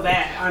she felt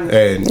that.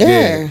 And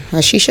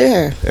Yeah, she should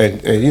have.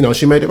 and you know,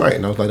 she made it right,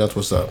 and I was like, that's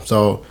what's up.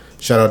 So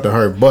shout out to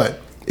her.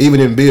 But even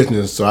in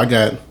business, so I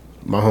got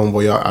my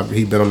homeboy.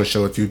 He been on the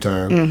show a few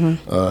times,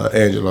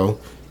 Angelo,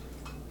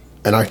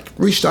 and I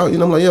reached out. You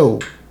know, I'm like,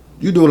 yo,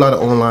 you do a lot of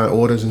online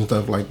orders and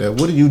stuff like that.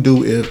 What do you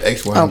do if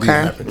X, Y, and Z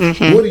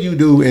happen? What do you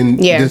do in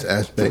this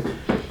aspect?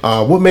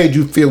 What made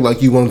you feel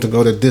like you wanted to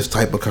go to this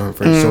type of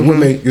conference? So what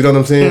made, you know what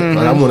I'm saying?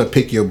 Like I want to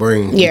pick your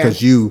brain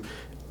because you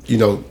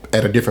know,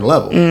 at a different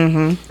level.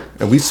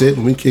 And we sit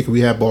and we kick,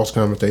 we have boss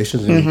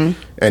conversations,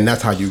 and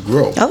that's how you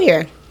grow. Oh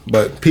yeah.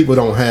 But people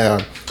don't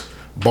have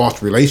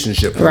boss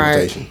relationship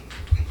conversation.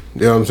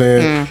 You know what I'm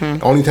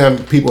saying? Only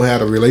time people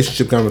have a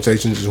relationship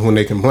conversation is when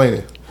they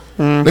complaining.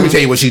 Let me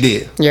tell you what she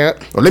did.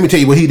 Yep. Or let me tell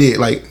you what he did.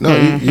 Like, no,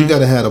 you got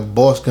to have a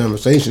boss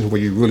conversation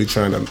where you're really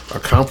trying to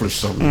accomplish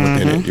something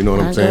within it. You know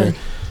what I'm saying?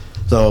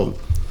 So,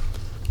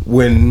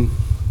 when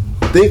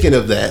thinking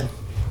of that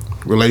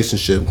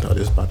relationship, this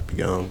is about to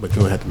be gone, but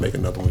you don't have to make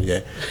another one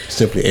yet.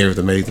 Simply Air is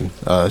amazing.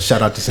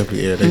 Shout out to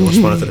Simply Air. They're going to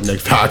sponsor the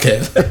next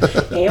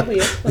podcast. Yeah, we.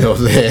 You know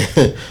what I'm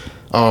saying?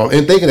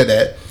 And thinking of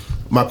that,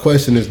 my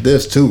question is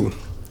this too.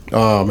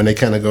 And they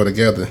kind of go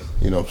together.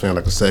 You know what I'm saying?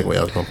 Like a segue.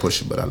 I was going to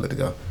push it, but I let it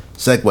go.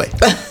 Segue. Listen.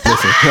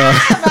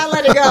 I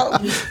let it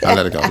go. I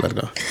let it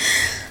go.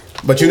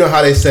 But you know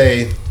how they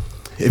say,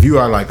 if you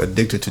are like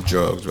addicted to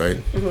drugs, right?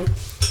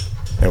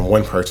 And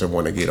one person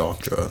want to get off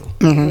drugs,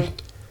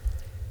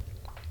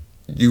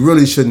 you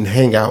really shouldn't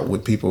hang out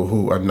with people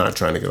who are not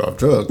trying to get off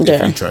drugs if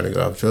you're trying to get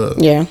off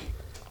drugs. Yeah.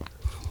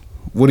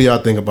 What do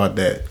y'all think about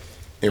that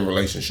in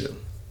relationship?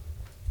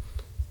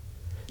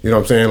 You know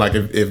what I'm saying? Like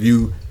if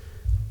you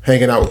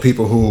hanging out with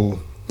people who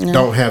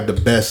don't have the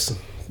best,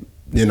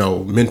 you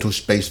know, mental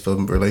space for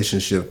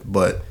relationship,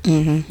 but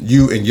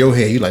you in your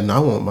head, you're like, no, I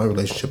want my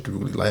relationship to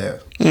really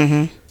last.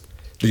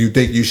 Do you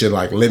think you should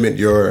like limit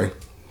your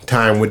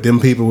time with them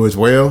people as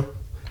well?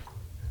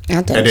 I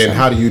think And then so.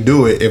 how do you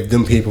do it if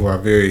them people are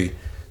very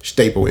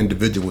staple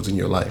individuals in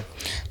your life?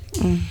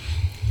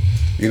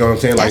 You know what I'm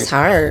saying? That's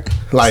hard.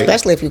 like-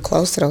 Especially if you're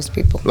close to those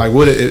people. Like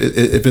what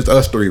if it's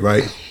us three,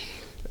 right?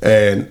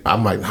 And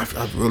I'm like,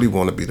 I really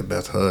want to be the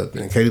best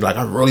husband. And Katie like,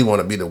 I really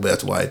want to be the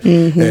best wife.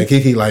 And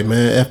Kiki like,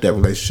 man, F that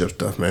relationship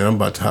stuff, man. I'm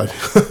about to tell you.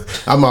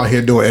 I'm out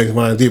here doing X,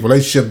 Y, and Z.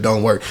 Relationship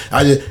don't work.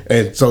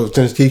 And so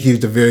since Kiki's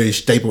the very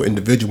staple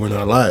individual in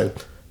our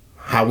life,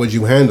 how would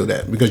you handle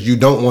that? Because you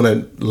don't want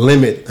to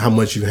limit how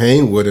much you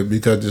hang with her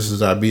because this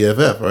is our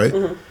BFF,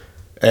 right?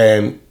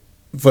 And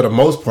for the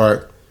most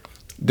part,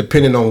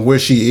 depending on where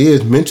she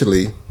is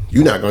mentally,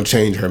 you're not going to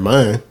change her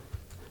mind.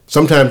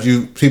 Sometimes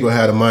people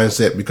had a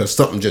mindset because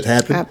something just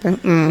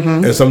happened.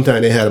 And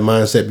sometimes they had a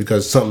mindset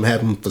because something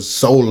happened for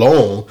so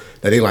long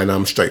that they like, nah,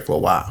 I'm straight for a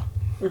while.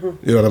 You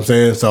know what I'm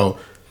saying? So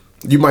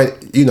you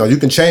might, you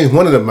can change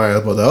one of the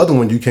minds, but the other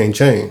one you can't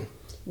change.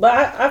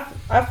 But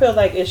I feel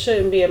like it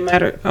shouldn't be a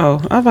matter. Oh,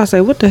 I was about to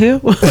say, what the hell?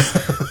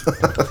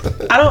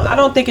 I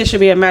don't think it should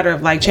be a matter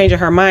of like changing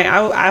her mind.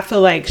 I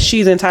feel like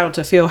she's entitled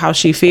to feel how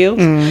she feels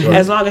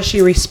as long as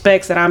she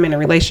respects that I'm in a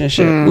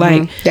relationship.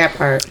 Like that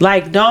part.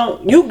 Like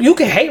you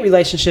can hate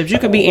relationships. You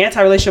can be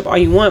anti-relationship all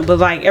you want, but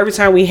like every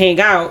time we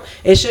hang out,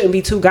 it shouldn't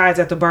be two guys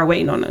at the bar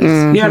waiting on us.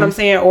 You know what I'm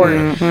saying?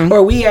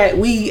 Or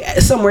we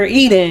somewhere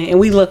eating and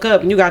we look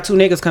up and you got two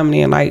niggas coming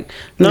in. Like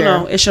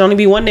no, it should only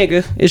be one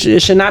nigga.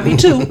 It should not be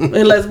two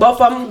unless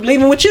both of them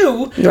leaving with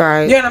you.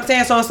 Right. You know what I'm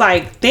saying? So it's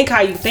like, think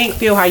how you think,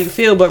 feel how you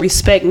feel, but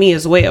respect me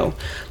as well.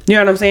 You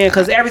know what I'm saying?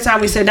 Because every time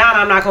we sit down,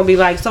 I'm not going to be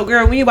like, so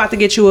girl, when you about to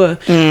get you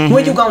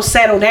when you going to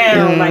settle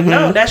down? Like,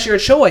 no, that's your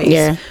choice.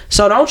 Yeah.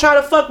 So don't try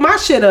to fuck my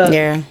shit up.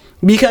 Yeah.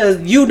 Because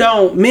you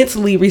don't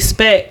mentally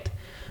respect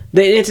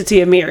the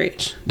entity of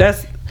marriage.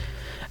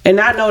 And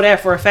I know that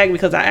for a fact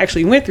because I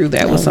actually went through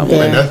that with someone.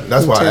 And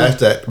that's why I asked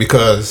that,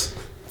 because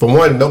for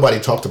one, nobody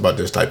talks about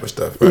this type of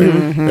stuff, right?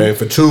 And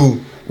for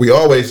two, we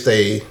always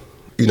say,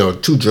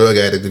 two drug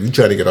addicts, if you're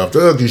trying to get off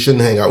drugs, you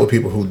shouldn't hang out with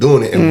people who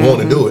doing it and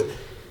want to do it.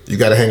 You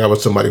got to hang out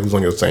with somebody who's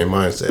on your same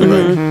mindset,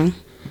 right?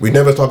 We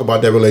never talk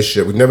about that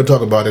relationship. We never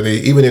talk about it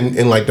even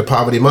in like the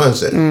poverty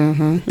mindset.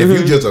 If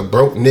you just a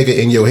broke nigga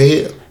in your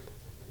head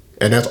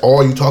and that's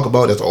all you talk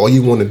about, that's all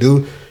you want to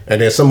do, and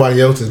then somebody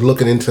else is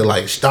looking into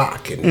like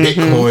stock and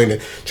Bitcoin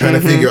and trying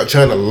to figure out,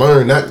 trying to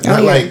learn, not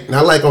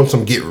like on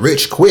some get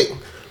rich quick,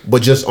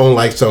 but just on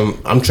like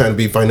some, I'm trying to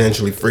be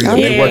financially free. And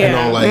they're working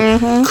on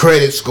like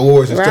credit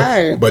scores and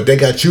stuff. But they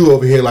got you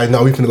over here like,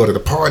 no, we finna go to the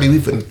party. We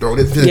finna throw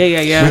this.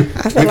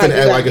 I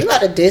feel like you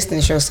gotta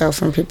distance yourself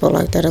from people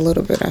like that a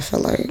little bit. I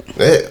feel like.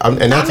 Yeah,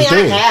 and that's the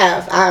thing.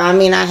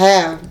 I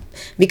have.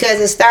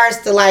 Because it starts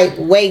to like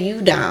weigh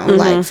you down,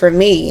 like for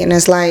me. And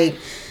it's like,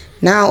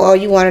 now all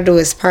you want to do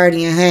is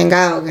party and hang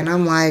out, and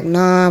I'm like,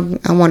 nah,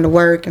 I want to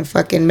work and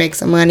fucking make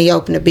some money,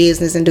 open a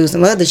business, and do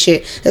some other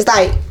shit. It's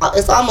like,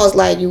 it's almost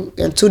like you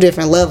in two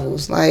different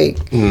levels, like,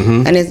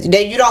 and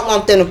you don't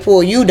want them to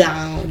pull you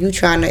down. You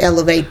trying to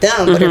elevate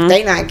them, but if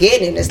they not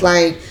getting it, it's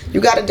like you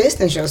got to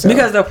distance yourself.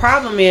 Because the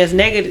problem is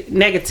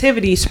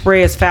negativity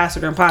spreads faster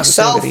than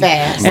positivity. So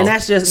fast, and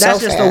that's just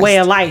the way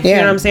of life. You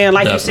know what I'm saying?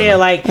 Like Definitely. You said,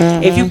 like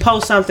if you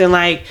post something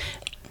like,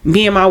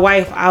 me and my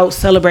wife out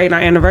celebrating our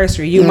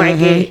anniversary, you might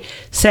get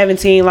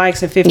 17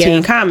 likes and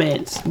 15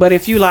 comments. But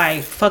if you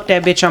like, fuck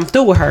that bitch, I'm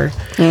through with her,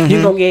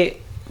 you're gonna get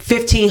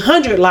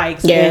 1,500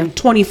 likes and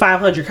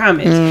 2,500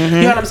 comments.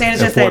 You know what I'm saying?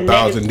 It's just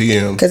 4,000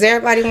 DMs. Because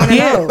everybody want to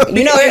know.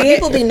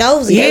 People be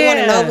nosy. They want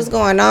to know what's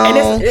going on.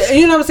 And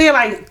you know what I'm saying?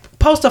 Like,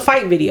 post a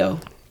fight video.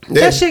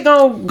 That shit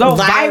gonna go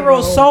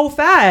viral so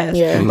fast.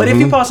 But if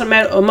you post a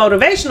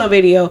motivational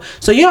video,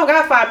 so you don't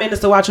got 5 minutes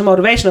to watch a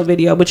motivational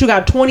video, but you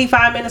got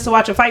 25 minutes to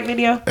watch a fight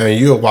video, and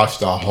you'll watch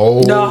the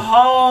whole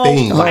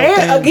thing.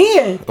 And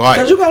again,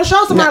 because you're gonna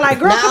show somebody like,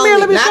 girl, come here,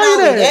 let me show you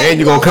this. And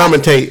you're gonna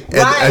commentate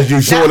as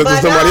you showing it to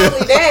somebody else.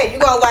 Not only that,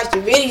 you're gonna watch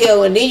the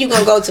video, and then you're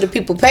gonna go to the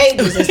people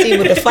pages and see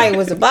what the fight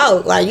was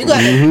about. Like, you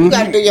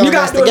gotta do your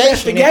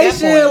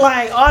investigation,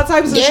 like all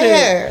types of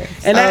shit.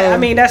 And that, I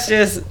mean, that's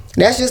just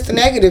the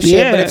negative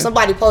shit. But if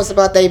somebody posts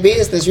about their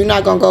business, you're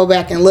not gonna go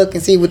back and look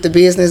and see what the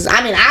business.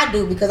 I mean, I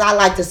do, because I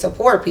like to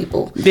support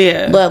people.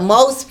 But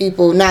most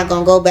people not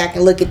gonna go back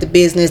and look at the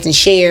business and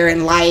share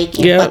and like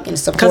and fucking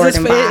support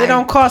and buy. It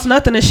don't cost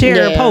nothing to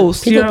share a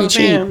post. People be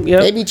cheap.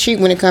 They be cheap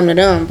when it come to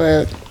them,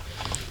 but.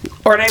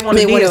 Or they want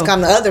a deal. When it's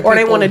come to other people. Or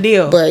they want a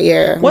deal. But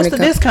what's the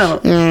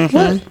discount?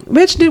 What,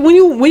 bitch? When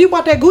you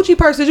bought that Gucci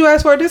purse, did you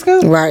ask for a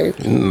discount? Right.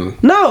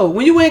 No.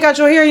 When you ain't got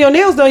your hair and your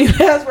nails done, you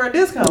asked for a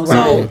discount.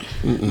 Right.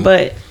 So,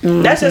 but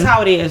that's just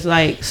how it is.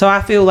 Like, so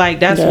I feel like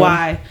that's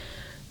why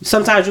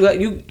sometimes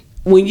you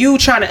when you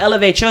trying to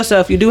elevate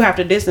yourself, you do have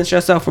to distance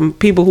yourself from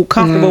people who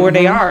comfortable where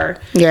they are.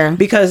 Yeah.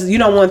 Because you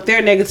don't want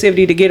their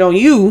negativity to get on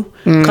you.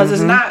 Because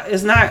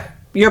it's not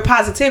your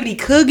positivity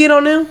could get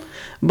on them,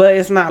 but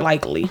it's not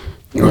likely.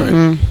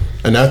 Right,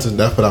 and that's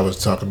what I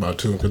was talking about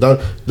too.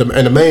 Because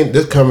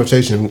this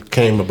conversation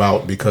came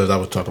about because I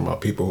was talking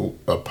about people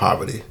of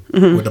poverty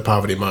with the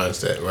poverty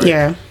mindset, right?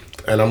 Yeah.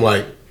 And I'm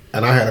like,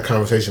 and I had a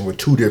conversation with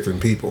two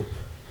different people.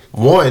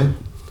 One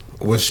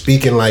was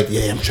speaking like,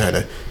 I'm trying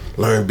to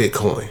learn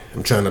Bitcoin.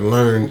 I'm trying to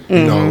learn,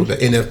 the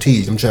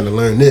NFTs. I'm trying to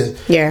learn this,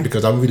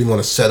 because I really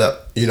want to set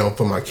up,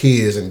 for my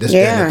kids and this,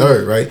 that, and the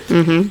third, right?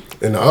 And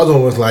the other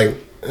one was like,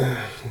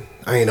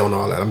 I ain't on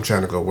all that. I'm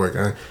trying to go work.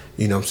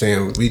 You know what I'm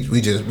saying?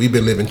 We've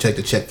been living check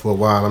to check for a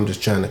while. I'm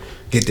just trying to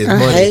get this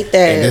money. I hate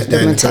that.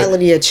 The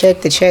mentality of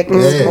check to check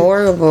is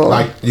horrible.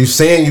 Like you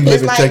saying you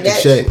live in check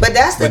to check. But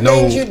that's the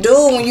things you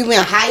do when you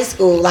in high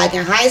school. Like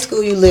in high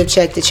school you live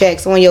check to check.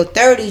 So in your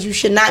 30s you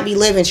should not be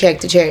living check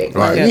to check.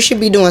 Right. You should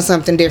be doing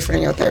something different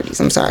in your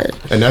 30s. I'm sorry.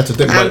 And that's the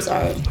thing. I'm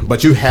sorry.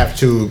 But you have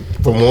to,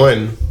 for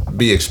one,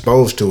 be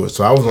exposed to it.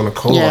 So I was on a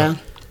call. Yeah.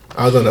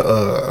 I was on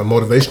a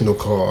motivational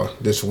call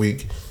this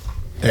week,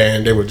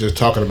 and they were just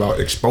talking about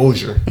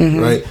exposure,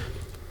 right?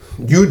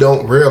 You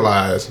don't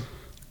realize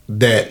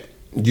that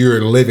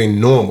you're living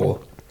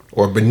normal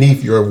or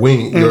beneath your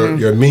wing,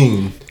 your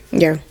mean,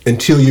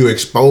 until you're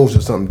exposed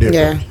to something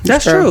different. Yeah,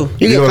 that's true.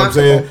 You know what I'm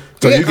saying?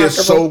 So you get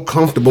so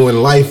comfortable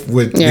in life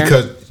with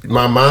because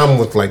my mom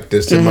was like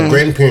this, and my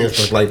grandparents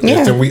was like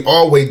this, and we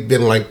always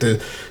been like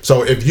this.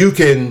 So if you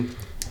can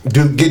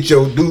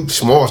do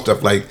small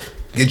stuff like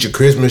get your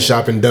Christmas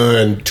shopping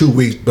done 2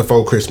 weeks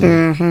before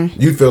Christmas,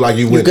 you feel like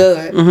you win.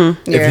 Good.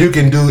 If you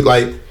can do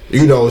like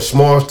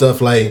small stuff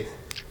like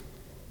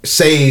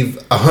save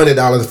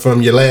 $100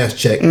 from your last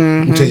check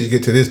until you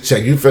get to this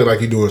check, you feel like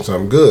you're doing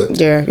something good.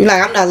 Yeah, you're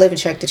like, I'm not living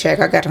check to check.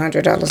 I got $100.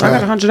 I got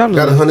 $100.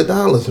 Got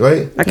 $100,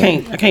 right? I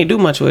can't do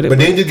much with it. But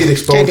then you get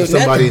exposed to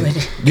somebody.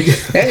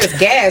 That's just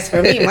gas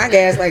for me. My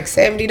gas like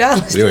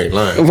 $70. You ain't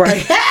lying,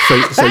 right?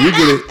 So you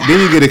get it. Then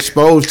you get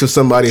exposed to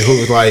somebody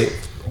who's like,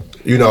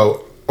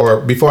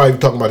 or before I even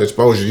talk about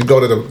exposure, you go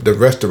to the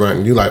restaurant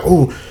and you're like,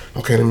 oh,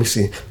 okay, let me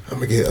see. I'm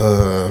gonna get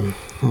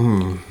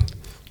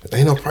there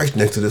ain't no price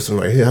next to this one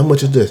right here. How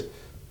much is this?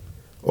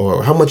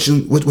 Or how much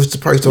what's the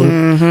price on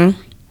it?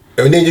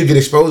 And then you get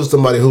exposed to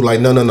somebody who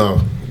like,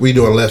 no, we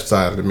doing left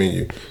side of the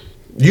menu.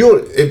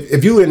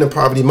 If you in the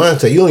poverty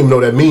mindset, you don't even know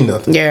that mean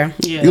nothing. Yeah.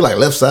 You like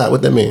left side,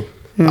 what that mean?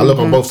 I look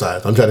on both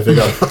sides. I'm trying to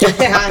figure out. I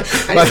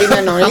didn't see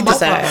nothing on either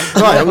side.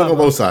 Right, I look on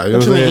both sides. You know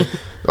what I'm saying?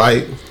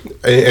 Like,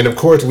 and of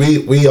course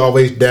we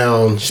always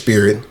down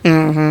Spirit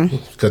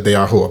because they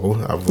are horrible.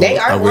 They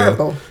are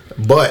horrible.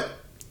 But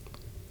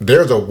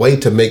there's a way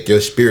to make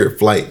your Spirit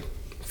flight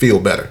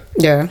feel better.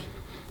 Yeah.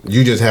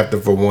 You just have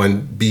to, for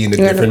one, be in a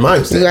different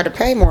mindset. You got to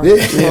pay more. Yeah. You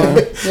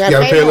got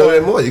to pay a little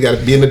bit more. You got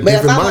to be in a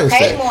different mindset. But if I'm going to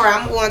pay more,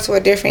 I'm going to a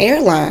different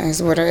airlines.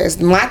 It's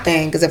my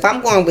thing. Because if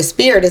I'm going with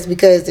Spirit, it's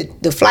because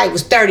the flight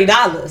was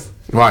 $30.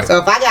 Right. So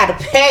if I got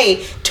to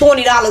pay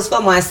 $20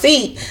 for my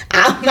seat,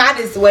 I might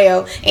as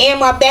well, and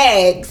my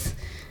bags,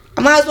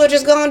 I might as well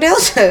just go on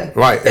Delta.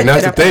 Right, and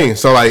that's the thing.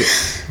 So like,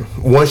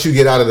 once you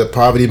get out of the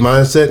poverty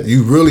mindset,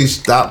 you really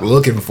stop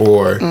looking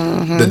for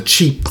the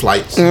cheap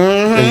flights,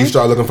 and you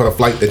start looking for the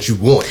flight that you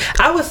want.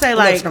 I would say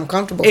like some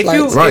comfortable if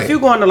flights. if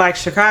you're going to like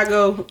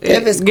Chicago,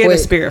 if it's get quick. a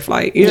Spirit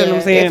flight. You know what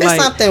I'm saying? If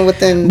it's something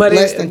within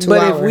less than 2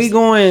 hours. But if we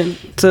going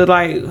to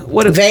like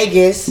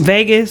Vegas,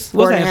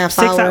 what's that?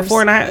 6 hours,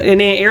 4.5,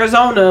 and then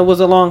Arizona was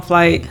a long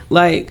flight.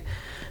 Like,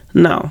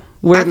 no,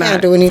 we're not. I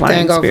can't do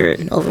anything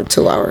over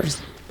 2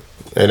 hours.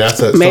 And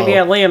that's maybe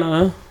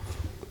Atlanta.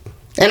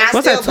 And I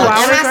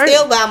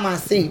still buy my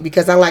seat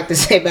because I like to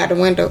sit by the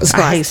window. So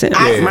I hate sitting.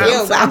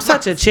 I'm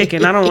such a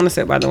chicken. I don't want to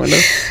sit by the window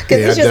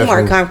because it's just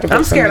more comfortable.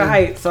 I'm scared of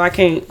heights, so I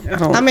can't.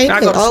 I mean, you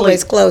can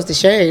always close the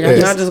shade. I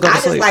just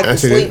like to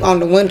sleep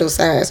on the window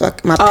side, so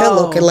my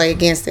pillow can lay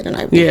against it, and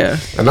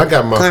And I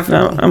got my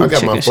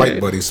flight shade.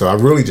 buddy, so I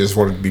really just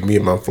wanted to be me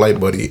and my flight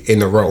buddy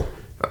in a row.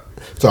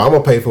 So I'm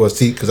gonna pay for a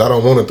seat because I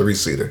don't want a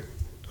 3-seater.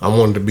 I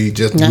wanted to be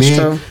just me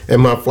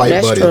and my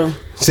flight buddy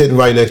sitting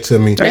right next to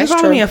me. Are you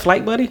calling me a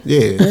flight buddy?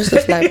 Yeah. Who's the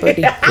flight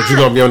buddy? Because you're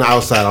going to be on the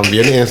outside. I'm going to be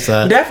on the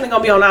inside. Definitely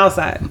going to be on the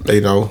outside.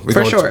 We're going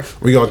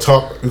to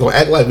talk. We're going to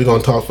act like we're going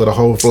to talk for the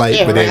whole flight.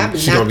 Yeah, but then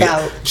she's going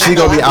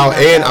to be out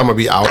and I'm going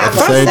to be out at the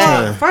same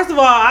time. First of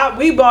all,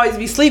 we always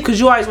be asleep because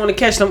you always want to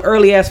catch them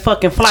early ass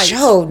fucking flights.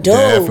 Yo, dude.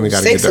 Definitely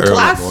got to get the early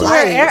I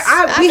swear,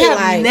 we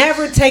have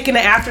never taken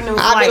an afternoon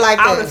flight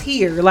out of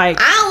here. Like,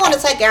 I don't want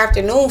to take an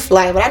afternoon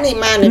flight, but I need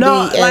mine to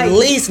be at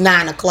least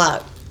 9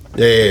 o'clock.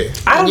 Yeah.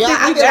 I don't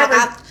think we've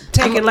ever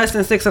taken less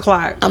than 6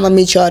 o'clock. I'm gonna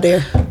meet y'all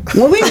there.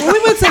 When we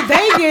went to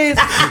Vegas,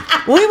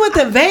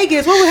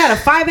 when we had a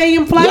 5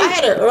 a.m. flight. I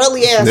had an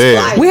early ass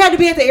flight. We had to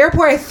be at the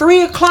airport at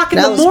 3 o'clock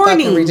in the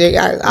morning. Fucking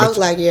ridiculous. I was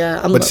like,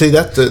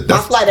 that's my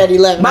flight at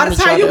 11. By the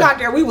time you got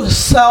there, we were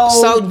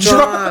so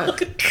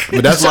drunk.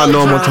 But that's my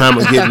normal time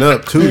of getting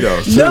up too,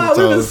 though. No,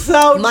 we were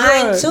so drunk.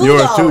 Mine too,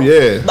 yours too,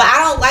 yeah. But I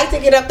don't like to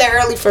get up there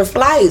early for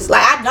flights.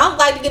 Like I don't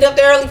like to get up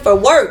there early for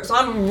work. So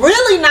I'm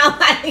really not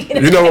like to get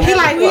up there. He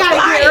like, we gotta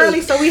get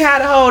early, so we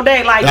had a whole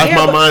day. Like, that's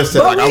my mindset.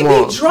 But like,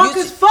 we be drunk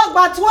as fuck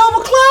by 12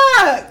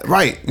 o'clock.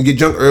 Right. You get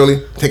drunk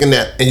early, take a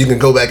nap, and you can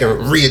go back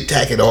and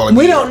re-attack it all again.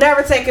 We don't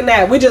never take a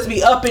nap. We just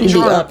be up and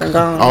drunk. Be up and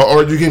gone.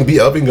 Or you can be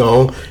up and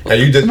gone, and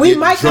you just we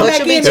might come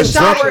back in the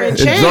shower and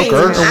change.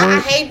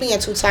 I hate being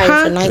too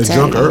tired for nighttime. Is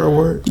drunker a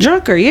word?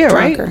 Drunker, yeah,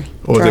 right?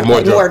 Or is it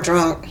more drunk? More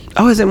drunk.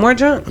 Oh, is it more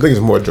drunk? I think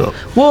it's more drunk.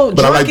 Well,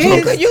 but I like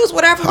you could use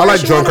whatever. I like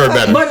drunker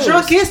better. But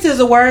drunkest is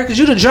a word because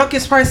you're the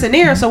drunkest person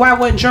there. So why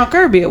wouldn't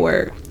drunker be a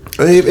word?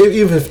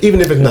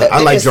 Even if it's not,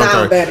 I like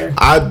drunker. Better.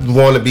 I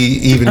want to be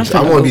even.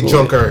 I want to be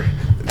drunker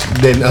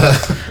than.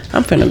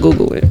 I'm finna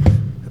Google it.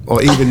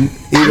 or even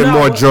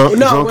more drunker, when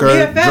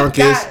BFF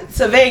drunkest. got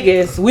to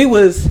Vegas, we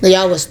was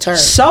Y'all was turned.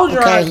 so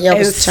drunk y'all and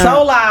was so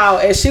turned.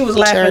 loud, and she was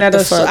laughing Turned at the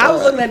us. fuck I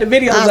was up. looking at the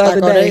videos I was the like,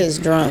 other oh, day. they is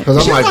drunk. Because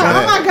I'm She was like, like,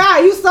 "Oh my man, god,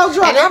 you so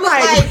drunk!" And it I'm was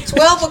like, like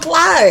 12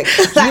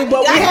 o'clock. Like,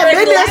 but we had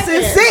been there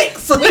since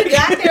 6. We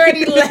got there at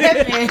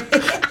 11.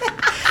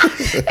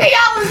 And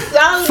y'all was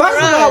so First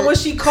of all, drunk. when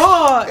she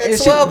called, At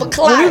and 12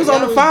 o'clock, when we was on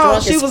y'all the phone,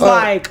 drunk she as was fuck.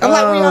 like, I'm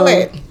like, where y'all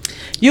at?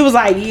 You was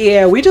like,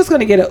 "Yeah, we just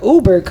gonna get an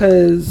Uber,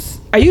 cause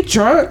are you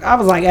drunk?" I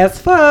was like, "As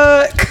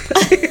fuck."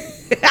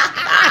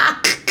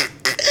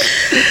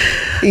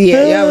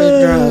 Yeah, y'all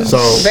was drunk.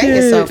 So-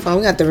 Vegas so fun.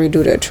 We got to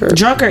redo that trip.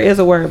 Drunker is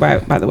a word, by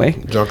the way.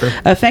 drunker.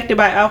 Affected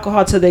by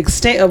alcohol to the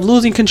extent of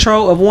losing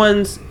control of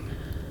one's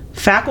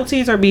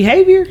faculties or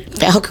behavior.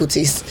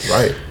 Faculties.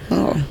 Right.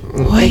 Oh,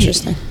 Wait.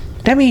 interesting.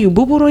 That mean you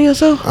boo-booed on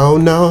yourself? Oh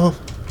no.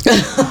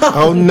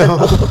 Oh no.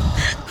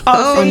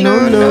 Oh, see, no,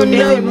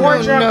 is it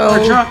more drunk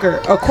or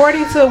drunker?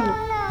 According to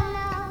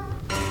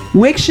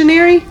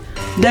Wiktionary,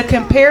 the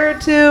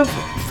comparative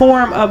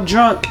form of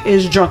drunk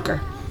is drunker.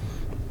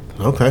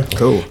 Okay,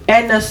 cool.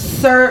 And the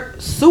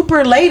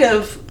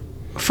superlative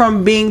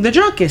from being the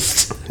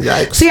drunkest.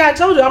 Yikes. See, I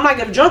told you, I'm like,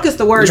 if drunk is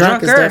the word,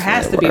 Drunk is drunker definitely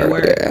has to be a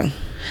word. Yeah.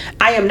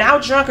 I am now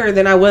drunker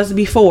than I was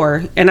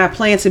before, and I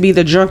plan to be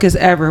the drunkest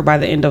ever by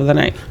the end of the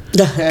night.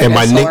 And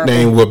my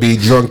nickname will be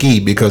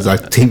Drunky because I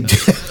think.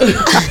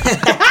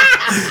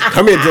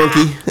 Come here,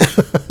 Drunky.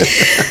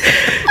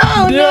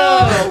 Oh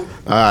no.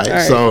 All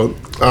right, so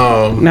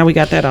Now we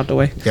got that out the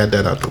way. got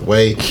that out the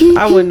way.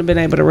 I wouldn't have been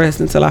able to rest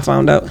until I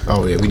found out.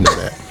 Oh yeah, we know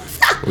that.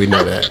 We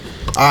know that.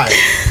 All right.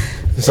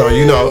 So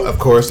of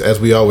course, as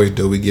we always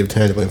do, we give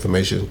tangible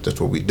information. That's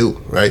what we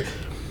do, right?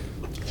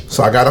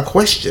 So I got a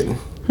question.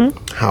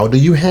 How do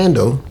you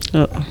handle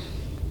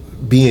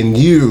being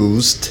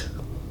used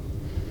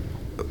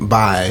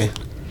by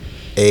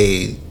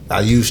I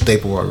used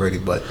staple already,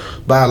 but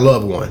by a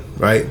loved one,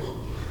 right?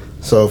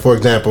 So, for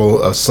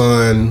example, a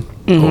son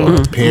or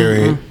a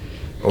parent,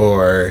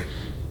 or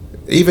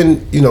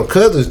even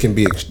cousins can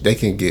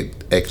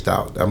get X'd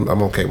out.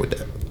 I'm okay with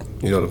that.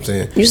 You know what I'm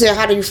saying? You said,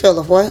 how do you feel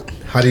of what?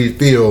 How do you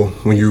feel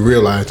when you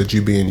realize that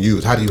you're being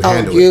used? How do you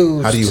handle it?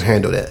 used. How do you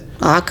handle that?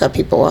 Oh, I cut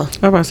people off.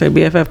 I'm about to say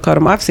BFF cut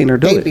him. I've seen her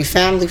do They it be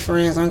family,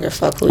 friends. I don't give a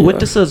fuck who you with are.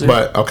 the scissors.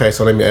 But okay,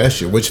 so let me ask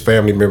you, which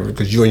family member?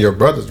 Because you and your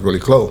brother's really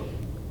close.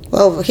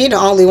 Well, he the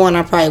only one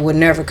I probably would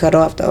never cut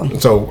off though.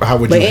 So how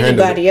would But you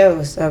handle anybody it?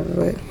 else, I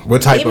would.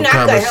 What type Even of I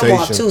cut him off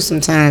conversation? too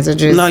sometimes. It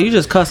just No, you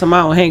just cuss him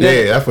out and hang up.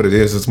 Yeah, that's what it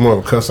is. It's more of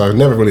a cuss out. It's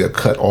never really a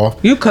cut off.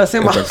 You cuss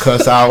him It's a off.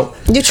 cuss out.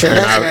 You true. And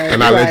That's I, right.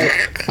 and I, You let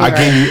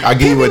right. you, I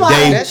give you a People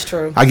day. lie. That's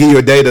true. I give you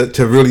a day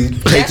to really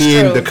take That's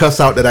in true. the cuss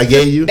out that I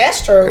gave you.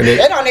 That's true. And then-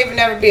 It don't even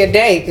never be a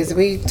day because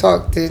we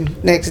talk the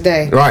next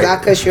day. Right.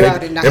 I cuss you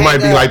out and I It might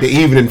hang be up like the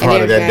evening and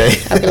part of that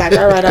everything. day. I'll be like,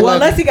 all right, I Well,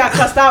 love unless he got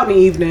cussed out in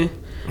the evening,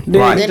 then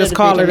Right. you Then just it'll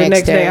call be her the the next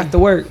next day day. after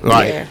work.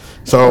 Right. Yeah.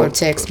 So Or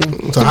text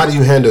me. So how do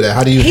you handle that?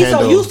 How do you He's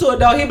handle? so used to it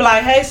though. He be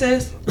like, "Hey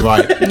sis."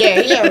 Right. Yeah,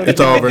 yeah. It's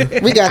over.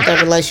 We got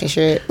that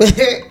relationship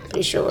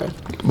for sure.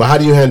 But how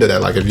do you handle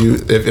that? Like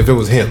if it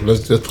was him,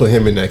 let's just put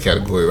him in that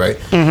category, right?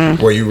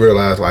 Mm-hmm. Where you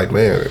realize, like,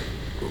 man,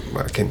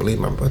 I can't believe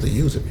my brother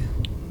using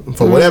me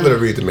for whatever the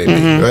reason may be,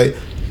 Mm-hmm. right?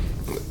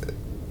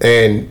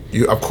 And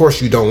you, of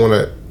course, you don't want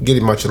to get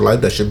him out your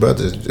life. That's your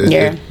brother.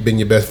 Yeah. It's been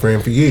your best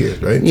friend for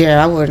years, right?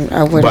 Yeah, I wouldn't.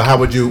 But how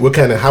would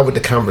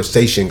the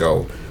conversation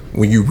go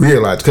when you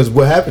realize? Because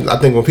what happens, I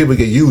think, when people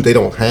get used, they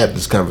don't have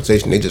this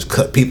conversation. They just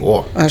cut people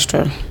off. That's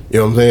true. You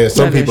know what I'm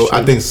saying? That is true.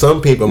 I think some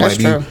people That's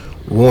might be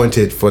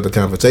wanted for the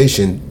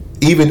conversation,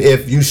 even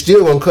if you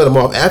still gonna cut them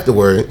off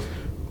afterward.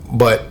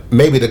 But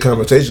maybe the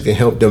conversation can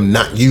help them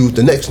not use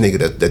the next nigga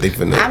that they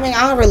finna. I mean,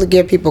 I don't really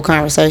give people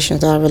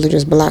conversations. I really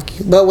just block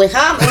you. But with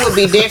him, it would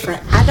be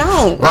different. I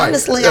don't. Right.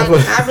 Honestly, That's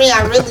what-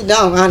 I really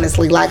don't.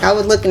 Honestly, like I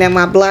was looking at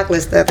my block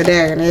list the other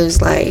day, and it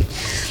was like,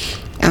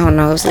 I don't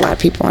know, it was a lot of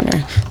people on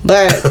there.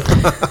 But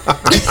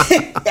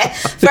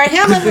for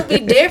him, it would be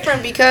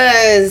different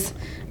because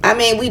I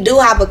mean, we do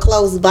have a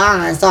close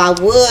bond. So I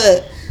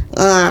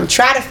would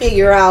try to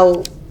figure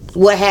out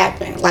what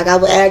happened. Like I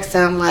would ask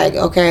him, like,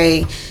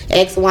 okay,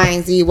 X, Y,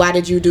 and Z, why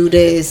did you do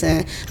this?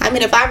 And I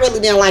mean, if I really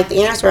didn't like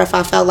the answer, if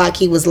I felt like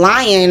he was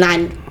lying, and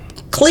I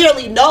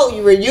clearly know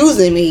you were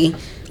using me,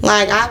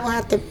 like I would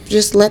have to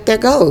just let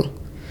that go.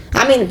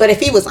 I mean, but if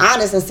he was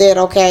honest and said,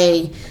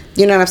 okay,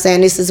 you know what I'm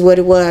saying, this is what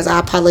it was, I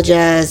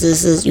apologize,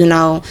 this is,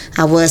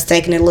 I was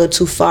taking it a little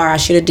too far, I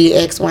should have did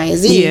X, Y, and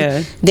Z,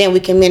 Yeah. then we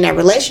can mend that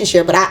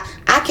relationship. But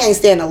I can't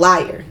stand a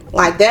liar.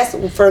 Like that's,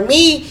 for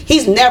me,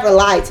 he's never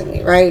lied to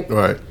me, right?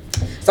 Right.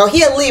 So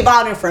he'll leave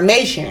out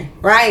information,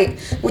 right?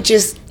 Which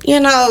is,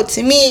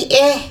 to me,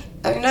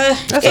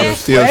 That's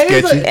still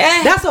sketchy.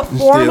 That's a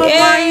form of Still-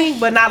 lying,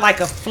 but not like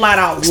a flat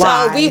out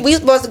lie. So we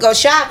supposed to go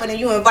shopping and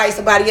you invite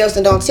somebody else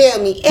and don't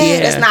tell me, Yeah.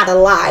 that's not a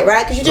lie,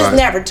 right? Because you just Right.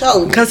 never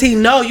told me. Cause he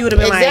know you would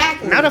have been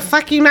Exactly. like, "No, the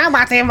fuck you not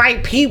about to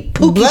invite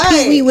Pookie Right.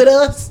 Pee Wee with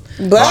us."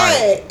 But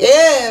Right.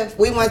 if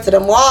we went to the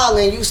mall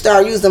and you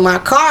start using my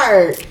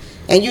card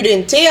and you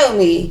didn't tell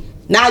me,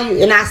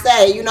 and I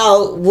say,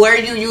 were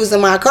you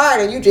using my card?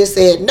 And you just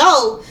said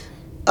no,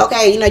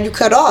 okay, you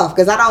cut off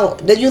because I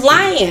don't. You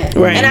lying,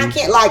 Right. and I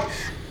can't like.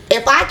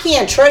 If I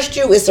can't trust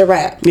you, it's a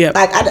wrap. Yep.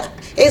 Like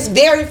it's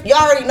very. You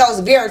already know it's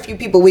very few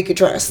people we could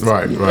trust.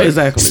 Right.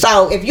 Exactly.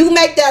 So if you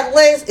make that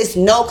list, it's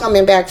no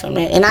coming back from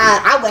it. And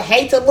I would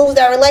hate to lose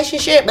that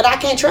relationship, but I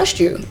can't trust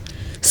you.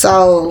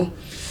 So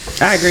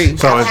I agree.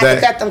 So I is have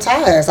to cut that? them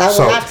ties. I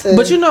So- would have to.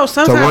 But sometimes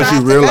So once I you have to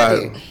cut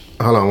realize,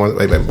 hold on,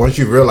 wait. Once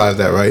you realize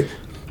that, right?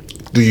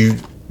 Do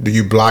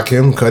you block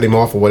him, cut him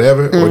off, or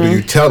whatever, or do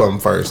you tell him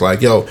first,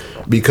 like, yo,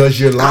 because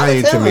you're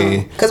lying to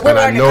me, because we and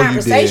were I in a know you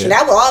conversation. did.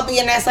 That would all be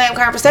in that same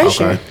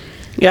conversation. Okay.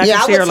 yeah, I Yeah,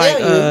 can I see would her like,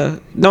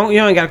 tell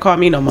you ain't gotta call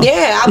me no more.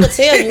 Yeah, I would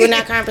tell you in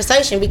that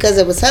conversation because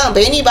it was him.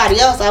 But anybody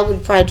else, I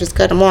would probably just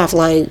cut him off.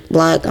 Like,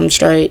 block, I'm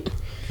straight.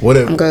 What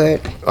if? I'm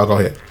good. Oh, go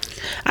ahead.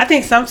 I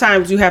think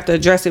sometimes you have to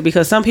address it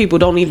because some people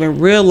don't even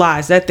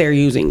realize that they're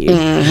using you.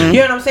 Mm-hmm. You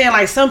know what I'm saying?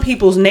 Like some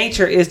people's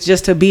nature is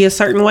just to be a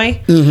certain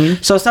way.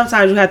 Mm-hmm. So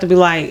sometimes you have to be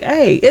like,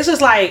 hey, it's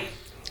just like,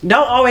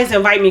 don't always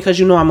invite me because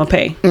you know I'm gonna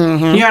pay.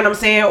 Mm-hmm. You know what I'm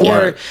saying?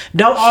 Or Right.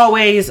 don't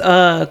always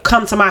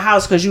come to my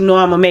house because you know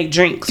I'm gonna make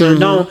drinks. Or Mm-hmm.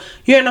 don't,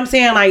 you know what I'm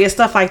saying? Like it's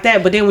stuff like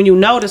that. But then when you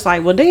notice,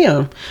 like, well,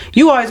 damn,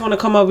 you always want to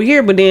come over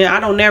here, but then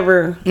I don't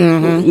never.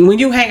 When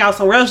you hang out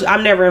somewhere else,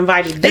 I'm never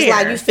invited there. It's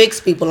like you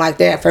fix people like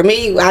that. For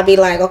me, I'd be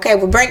like, okay,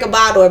 well, bring a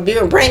bottle or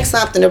beer, bring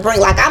something to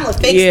bring. Like, I'm going to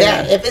fix Yeah.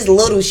 that. If it's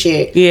little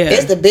shit, Yeah.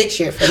 it's the big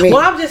shit for me.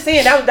 Well, I'm just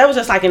saying that was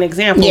just like an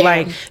example. Yeah.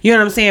 Like, you know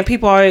what I'm saying?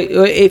 People are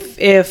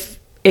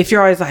if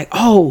you're always like,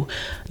 oh,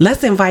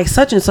 let's invite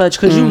such and such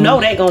because you know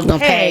they gonna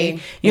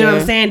pay. You know what I'm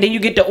Yeah. saying? Then you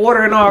get to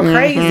ordering all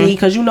crazy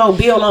because you know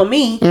bill on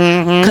me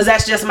because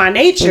that's just my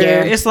nature.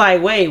 Yeah. It's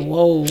like, wait,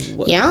 whoa.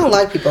 What? Yeah, I don't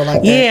like people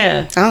like that.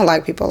 Yeah. I don't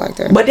like people like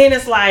that. But then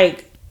it's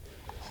like,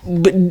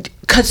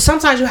 because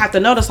sometimes you have to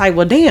notice, like,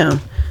 well,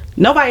 damn,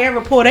 nobody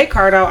ever pulled their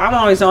card out. I'm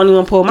always the only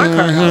one pull my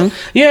card out.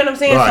 You know what I'm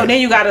saying? So Right.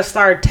 then you got to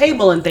start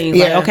tabling things.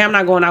 Yeah. Like, okay, I'm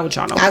not going out with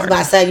y'all no I was more.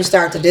 about to say, you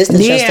start to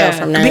distance yourself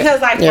from that.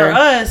 Because like for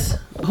us,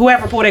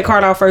 whoever pulled their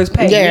card out first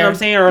pay. You know Yeah. what I'm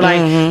saying? Or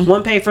like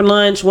one pay for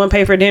lunch, one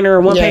pay for dinner,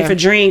 one pay Yeah. for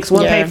drinks,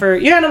 one pay Yeah. for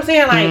you know what I'm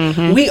saying?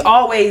 Like we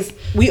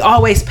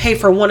always pay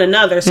for one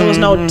another. So it's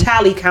no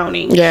tally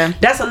counting. Yeah.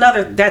 That's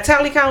another that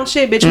tally count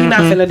shit, bitch, we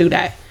not finna do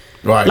that.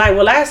 Right. Like,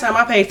 well, last time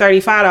I paid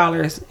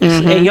 $35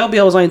 and your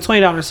bill was only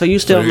 $20, so you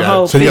still the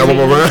whole. So you got one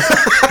more run.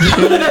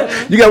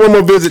 You got one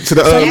more visit to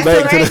the That's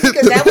bank. crazy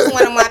because that was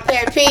one of my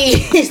pet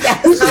peeves.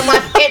 That was on my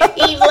pet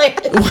peeve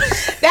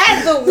list.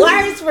 That's the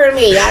worst for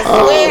me. I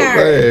Oh, swear.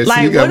 man. So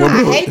Like, you got what one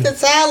I more. hate the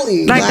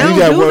tally. Like, Like, don't You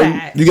got do one.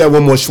 that. You got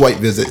one more swipe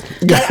visit.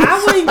 Like,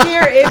 I wouldn't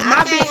care if I my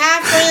can't bill.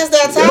 have friends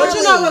that tally. But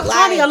you know what's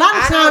funny? A lot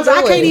of times don't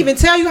I do can't it. even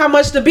tell you how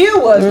much the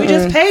bill was. We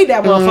just paid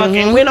that motherfucker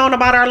and went on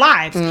about our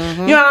lives. You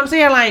know what I'm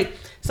saying? Like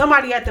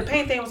somebody at the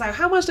paint thing was like,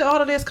 "How much did all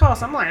of this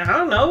cost?" I'm like, "I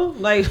don't know.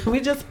 Like we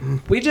just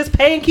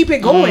pay and keep it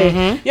going."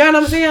 You know what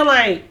I'm saying?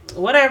 Like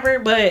whatever.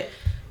 But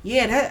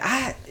yeah,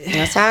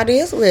 That's how it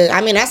is with.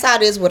 I mean, that's how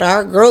it is with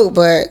our group.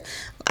 But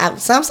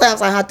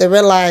sometimes I have to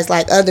realize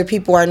like other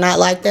people are not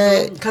like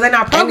that, because they're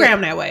not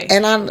programmed that way.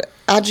 and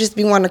I just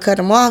be wanting to cut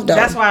them off though.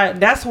 That's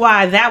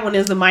why that one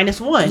is the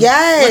 -1.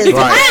 Yes, Right.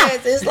 yes.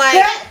 It's like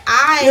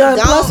I Yeah,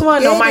 don't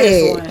 +1, no get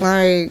it. -1.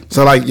 Like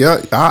So like, yeah,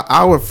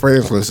 our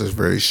friends list is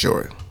very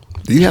short.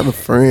 Do you have a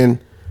friend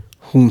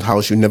whose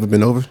house you've never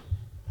been over?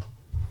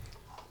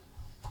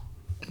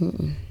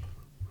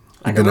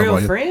 Like Been a over real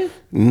on you. friend.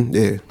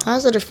 Yeah.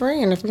 how's it a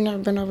friend if you've never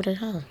been over their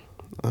house?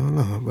 I don't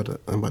know.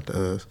 I'm about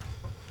to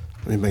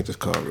let me make this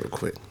call real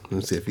quick. Let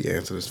me see if he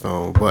answers his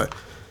phone. But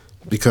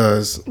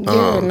because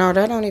Yeah, no,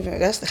 that don't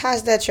even.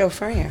 How's that your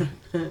friend?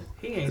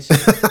 He ain't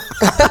shit.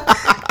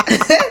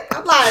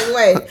 I'm like,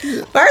 wait.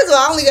 First of all,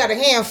 I only got a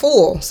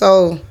handful,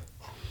 so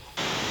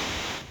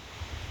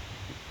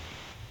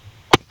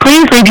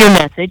Please leave your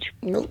message.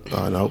 nope.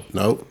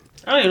 nope.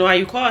 I don't even know why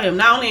you call him.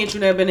 Not only ain't you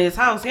never been in his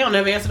house, he don't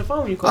never answer the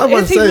phone when you I call.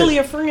 was Is he about to say- really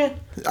a friend?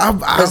 I'm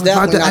It's about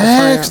definitely to not a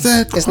ask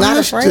friend. that It's not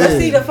a friend. question.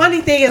 See, the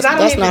funny thing is, I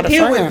That's don't not even a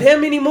deal with friend.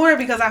 them anymore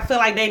because I feel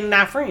like they're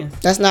not friends.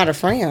 That's not a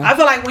friend. I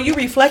feel like when you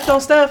reflect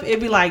on stuff, it'd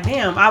be like,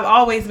 damn, I've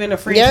always been a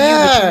friend to you, but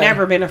Yeah. you've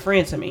never been a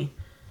friend to me.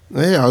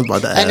 Yeah, I was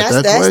about to ask And that's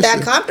that question.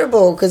 that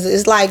comfortable because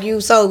it's like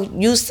you so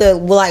used to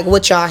like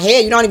what y'all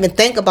had. You don't even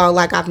think about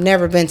like I've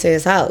never been to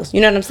his house.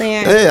 You know what I'm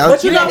saying? Yeah,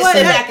 But you know have to what?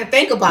 sit That- back and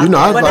think about. You know,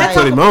 I was that. about to that's,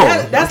 put him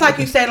on. that's like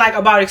you said, like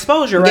about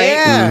exposure, right?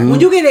 Yeah. When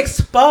you get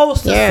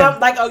exposed to Yeah.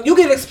 something, like you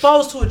get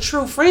exposed to a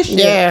true friendship,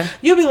 Yeah.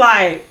 you be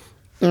like,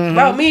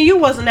 bro, me and you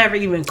wasn't ever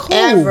even cool.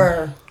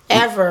 ever.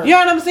 You know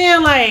what I'm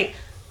saying? Like,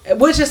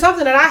 which is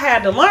something that I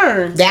had to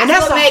learn. That's, and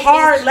that's what a make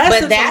hard me, lesson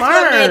but that's to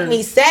what learn. make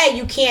me say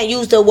you can't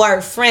use the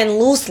word friend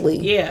loosely.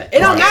 Yeah, it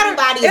don't matter.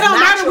 Everybody's It don't not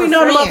matter. We your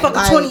know the friend. motherfucker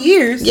Like, 20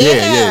 years.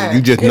 yeah.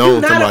 You just If know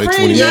you're not somebody a friend,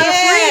 20 you're years. not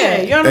a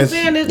friend. You know what I'm Yeah.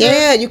 saying? It's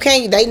Yeah, you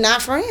can't. They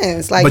not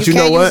friends. Like But you you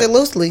know can't what? use it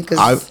loosely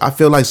because I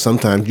feel like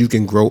sometimes you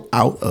can grow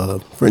out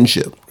of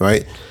friendship,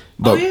 right?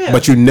 But yeah.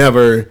 but you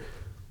never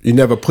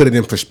put it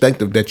in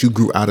perspective that you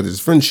grew out of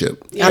this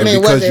friendship. I And mean,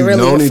 because was it you've known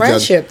really a each other-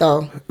 friendship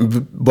though?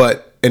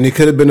 But and it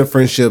could have been a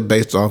friendship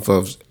based off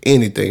of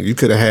anything. You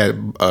could have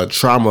had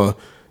trauma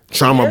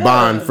trauma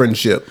bond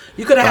friendship.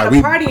 You could have had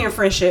Like, a partying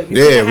friendship. You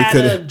Yeah, could we have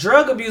could had a have.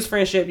 drug abuse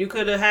friendship. You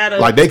could have had a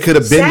Like they could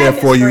have been there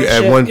for you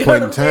at one You know point what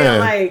in I'm saying? time.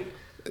 Like,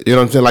 You know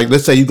what I'm saying? Like,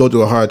 let's say you go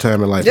through a hard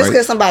time in life, Just right?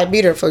 because somebody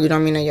beat her for you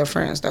don't mean they're your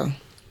friends, though.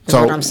 That's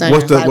So, what I'm saying.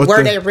 what's the- Like, what's were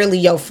the- they really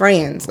your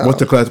friends? Though? What's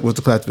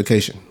the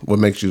classification? What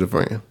makes you the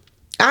friend?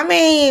 I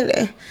mean,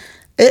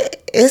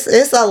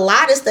 it's a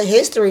lot. It's the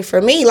history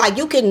for me. Like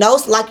you can know,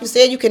 like you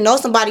said, you can know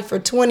somebody for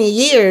 20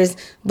 years,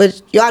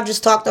 but y'all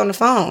just talked on the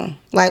phone,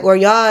 like, or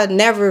y'all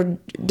never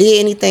did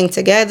anything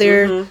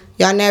together.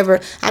 Y'all never.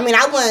 I mean,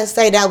 I wouldn't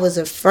say that was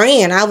a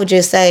friend. I would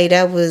just say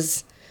that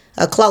was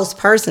a close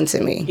person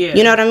to me. Yeah.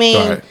 You know what I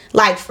mean? Right.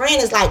 Like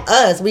friend is like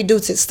us. We do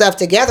stuff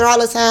together all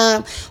the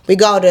time. We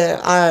go to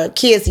our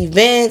kids'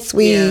 events.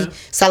 We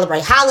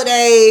celebrate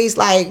holidays.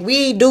 Like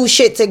we do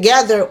shit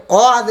together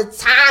all the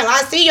time.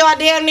 I see y'all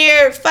down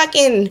there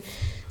fucking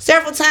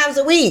several times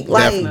a week.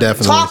 Like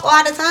Definitely. talk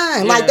all the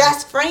time. Like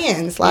that's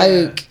friends.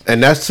 Like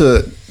And that's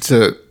to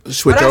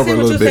switch but I over see a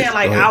what little you're bit. saying,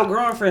 like Go ahead.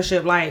 outgrowing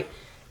friendship, like,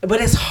 but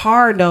it's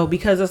hard though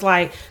because it's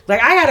like I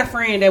got a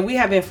friend that we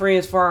have been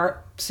friends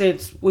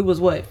since we was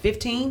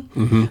 15,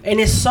 and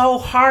it's so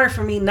hard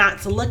for me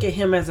not to look at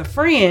him as a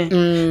friend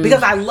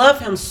because I love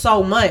him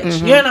so much.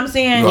 You know what I'm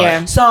saying? Right.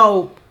 Yeah.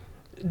 So,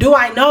 do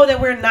I know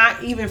that we're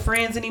not even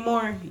friends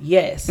anymore?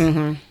 Yes.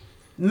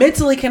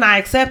 Mentally, can I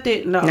accept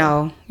it? No.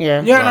 no.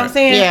 Yeah. You know what I'm Right.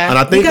 saying? Yeah. And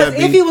I think because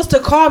that if he was to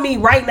call me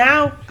right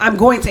now, I'm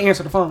going to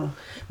answer the phone.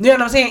 You know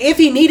what I'm saying? If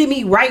he needed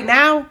me right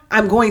now,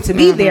 I'm going to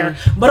be there.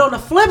 But on the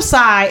flip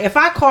side, if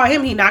I call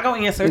him, he not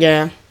going to answer.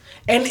 Yeah.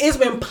 And it's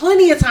been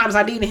plenty of times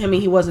I needed him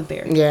and he wasn't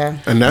there. Yeah.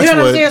 And that's You know what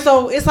I'm what saying?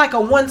 So it's like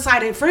a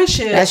one-sided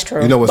friendship. That's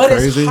true. you know what's But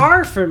crazy. it's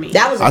hard for me.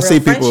 That was a I real see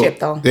people. friendship,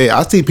 though. Yeah,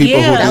 I see people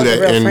Yeah. who That do was a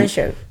that real in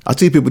friendship. I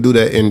see people do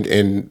that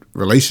in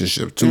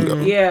relationships too,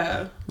 though.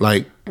 Yeah.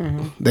 Like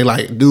they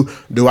like, do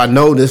I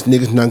know this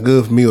nigga's not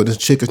good for me or this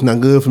chick is not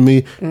good for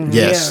me?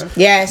 Yes.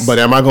 Yeah. Yes. But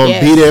am I gonna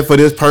Yes. be there for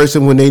this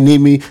person when they need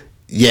me?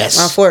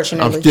 Yes.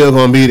 Unfortunately. I'm still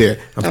gonna be there.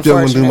 I'm still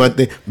gonna do my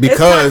thing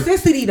because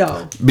It's toxicity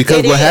though.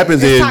 It what is.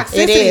 happens It's is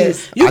toxicity. It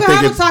is. You I can think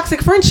have a it's-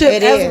 toxic friendship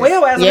It as is.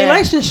 well as a Yeah.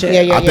 relationship.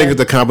 Yeah, yeah. I think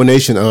it's a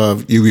combination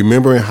of you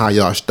remembering how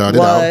y'all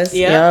started out. Was.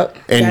 Yeah. Yep.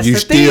 And That's you the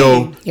still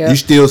thing. Yep. you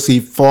still see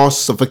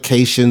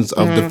falsifications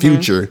of the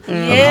future of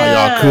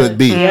how y'all could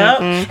be. Yep.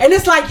 And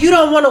it's like you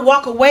don't want to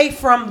walk away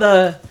from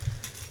the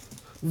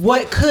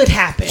what could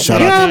happen.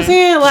 Shout you know out what to I'm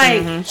saying?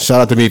 Like,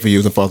 Shout out to me for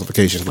using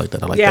falsifications like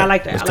that. I like that. yeah, I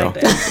like that. Let's I go.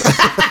 like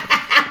that.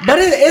 But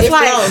it's It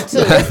like flows,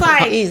 too. it's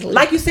like Easily.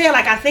 like you said,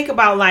 like I think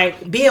about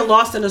like being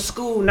lost in a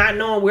school, not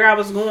knowing where I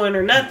was going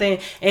or nothing,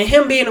 and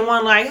him being the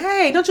one like,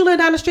 hey, don't you live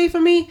down the street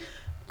from me?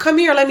 Come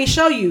here, let me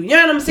show you. You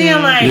know what I'm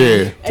saying? Like, Yeah.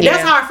 and that's Yeah.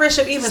 how our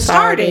friendship even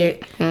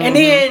started. And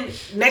then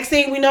next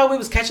thing we know, we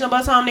was catching a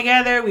bus home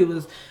together. We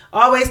was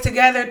always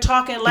together,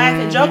 talking,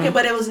 laughing, joking,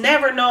 but it was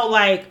never no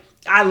like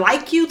I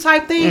like you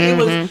type thing. It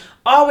was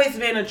always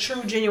been a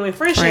true, genuine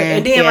friendship. Friend,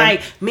 And then yeah.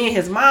 like me and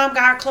his mom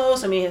got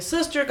close, and me and his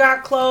sister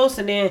got close,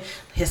 and then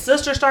his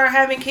sister started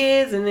having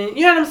kids, and then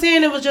you know what I'm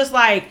saying? It was just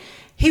like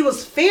he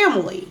was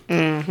family,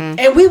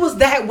 and we was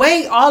that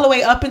way all the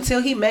way up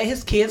until he met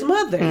his kid's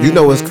mother. You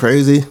know what's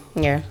crazy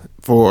Yeah.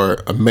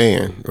 for a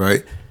man,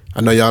 right? I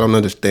know y'all don't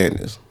understand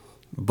this,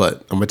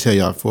 but I'm gonna tell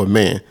y'all for a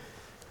man,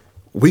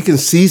 we can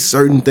see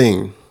certain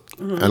things.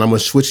 And I'm gonna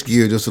switch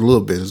gear just a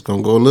little bit. It's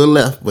gonna go a little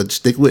left, but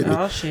stick with me.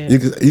 Oh,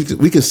 shit.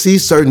 We can see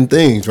certain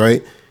things,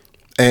 right?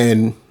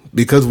 And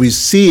because we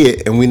see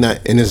it and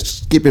and it's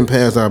skipping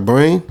past our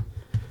brain,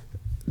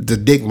 the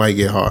dick might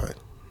get hard.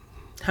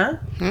 Huh?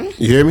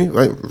 You hear me?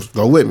 Right?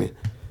 Go with me.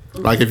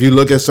 Like if you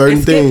look at certain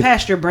It skip things,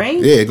 past your brain?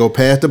 yeah, it go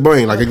past the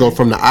brain. Like it go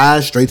from the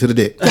eyes straight to the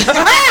dick. It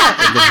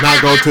does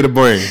not go to the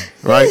brain,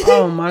 right?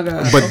 Oh my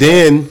god. But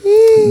then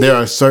there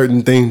are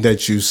certain things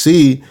that you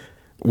see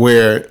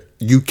where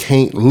you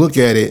can't look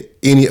at it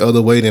any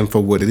other way than for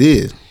what it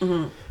is.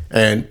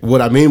 And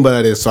what I mean by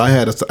that is, so I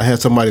had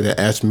somebody that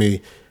asked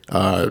me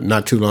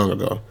not too long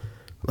ago,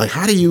 like,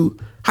 how do you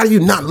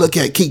not look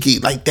at Kiki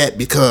like that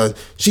because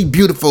she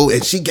beautiful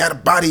and she got a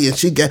body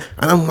and and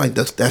I'm like,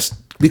 that's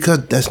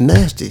because that's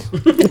nasty.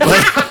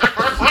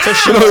 For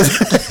sure.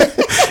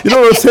 You know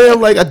what I'm saying?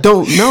 I'm like, I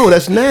don't know.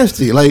 That's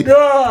nasty. Like,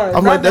 God,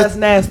 I'm not like, that's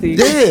nasty.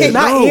 Yeah,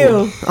 Not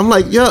no. ew. I'm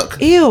like, yuck.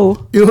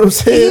 Ew. You know what I'm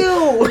saying?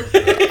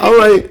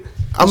 Ew.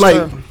 I'm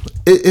like,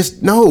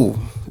 it's no.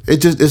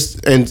 It's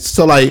and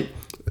so like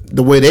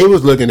the way they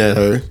was looking at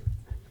her,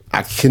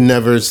 I can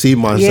never see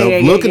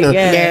myself looking at her.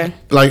 Yeah.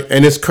 Like,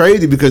 and it's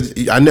crazy because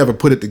I never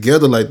put it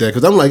together like that.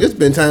 Because I'm like, it's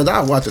been times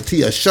I watch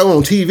a show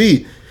on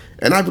TV.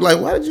 And I'd be like,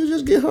 why did you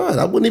just get hard?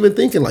 I wasn't even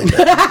thinking like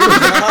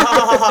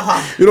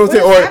that. You know what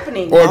I'm What is saying?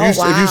 happening? Or Oh, if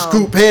you wow.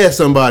 scoot past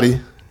somebody,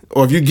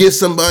 or if you get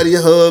somebody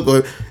a hug,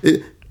 or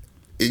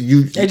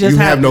you just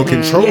have no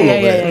happened. control Yeah, over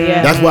yeah, that.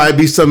 yeah. That's why it'd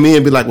be some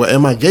men be like, well,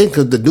 am I gay?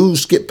 Because the dude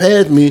skipped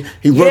past me.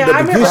 He rubbed Yeah, up I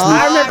against remember- me,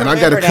 I remember and I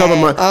got to that. cover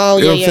my. Oh,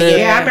 you know what yeah, I'm saying?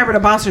 Yeah, I remember the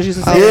bouncers used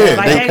to say Yeah, that.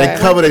 Like, they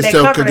cover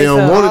themselves because they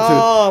don't want it to.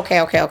 Oh,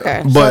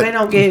 okay. But so they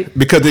don't get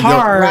because it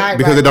hard. don't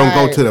because it don't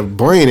go to the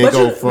brain. It But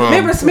go you from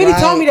remember Smitty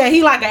told me Right. that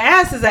he like an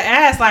ass is an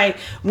ass. Like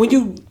when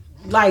you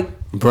like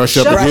brush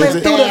up shuffling against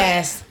it. through the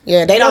Ass.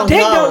 Yeah, they Your don't dick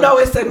know. don't know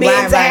it's a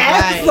man's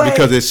ass. Right. Like,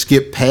 because it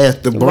skipped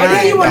past the brain. and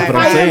then you want to That's what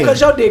I'm fight him saying.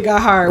 because your dick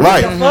got hard.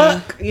 Right. What the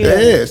fuck?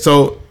 Yeah.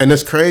 So, and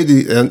it's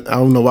crazy, and I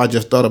don't know why I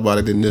just thought about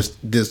it in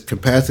this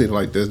capacity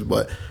like this,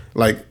 but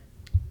like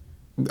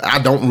I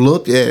don't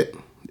look at.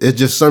 It's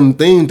just some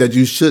things that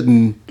you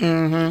shouldn't. You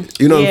know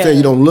what I'm saying?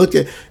 You don't look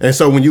at, and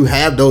so when you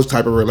have those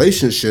type of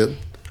relationships,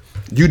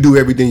 you do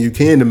everything you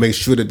can to make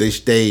sure that they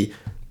stay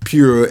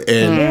pure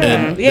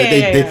and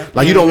they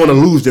like you don't want to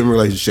lose them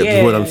relationships.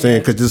 Is what I'm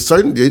saying, because there's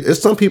certain.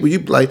 It's some people you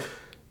like.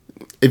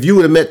 If you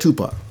would have met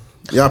Tupac,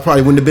 y'all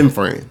probably wouldn't have been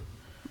friends.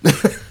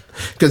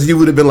 Because you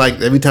would have been like,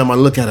 every time I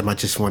look at him, I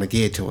just want to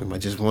get to him. I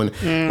just want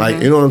to,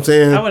 like, you know what I'm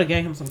saying? I would have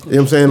gave him some clues. You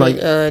know what I'm saying? Like,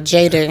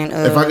 Jada and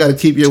if I got to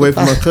keep you away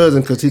from my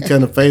cousin because he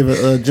kind of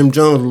favor Jim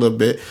Jones a little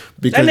bit,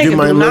 because That nigga you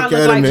might do look not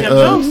at look him like Jim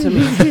Jones to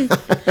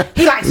me.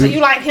 He like, so you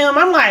like him?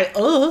 I'm like,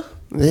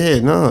 yeah,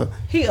 no.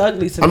 he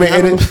ugly to I me.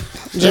 mean, and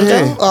Jim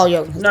Jones. Oh,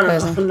 yo, No.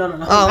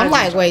 Oh, I'm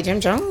like, wait,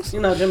 Jim Jones? You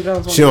know, Jim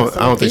Jones. she don't.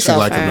 I don't think He's she so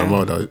like him no fine.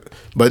 more though.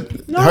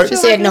 But No, her, She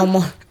Like said him? no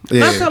more.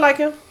 yeah. I still like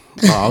him.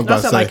 Oh, I was I about to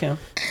still say, like him.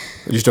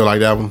 you still like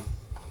that one?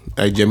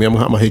 Hey Jimmy, I'm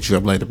gonna hit you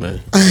up later,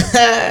 man.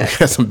 I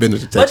got some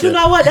business to take. But you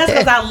know what? That's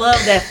because I love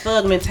that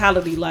thug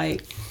mentality.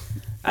 Like,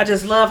 I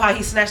just love how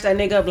he snatched that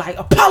nigga up. Like,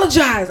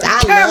 apologize. I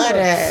love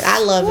that.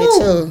 I love it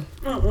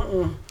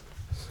too.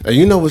 And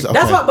you know what's okay.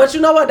 That's why. But you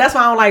know what? That's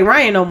why I don't like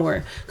Ryan no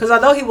more. Because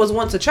although he was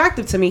once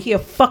attractive to me, he a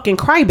fucking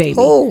crybaby.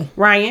 Who?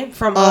 Ryan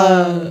from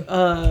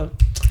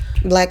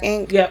Black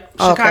Ink. Yep,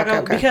 Oh, Chicago.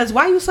 okay. Because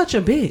why you such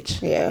a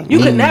bitch? Yeah. You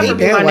could He never be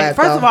been my nigga. whack,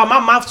 First of though. all, my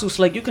mouth's too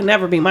slick. You could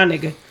never be my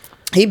nigga.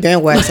 He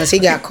been whack since he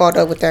got caught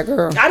up with that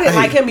girl. I didn't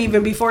like him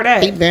even before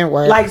that. He been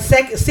whack. Like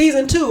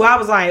season 2, I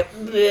was like,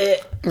 bleh.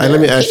 Hey, let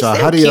me ask He's y'all,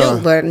 still how do y'all?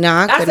 cute, but no,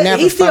 I I could said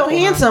never he's still fuck with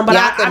him. handsome, but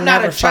Yeah, I could I'm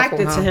not never fuck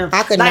attracted with to him.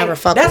 I could Like, never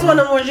fuck that's with one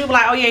him. of the ones you be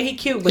like, oh yeah, he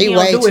cute, but He he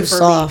way don't do too it for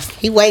soft.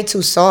 He way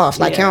too soft.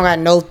 Like he Yeah. don't got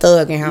no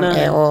thug in him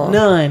at all.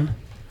 None.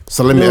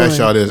 So let me ask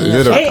y'all this: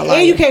 is it a,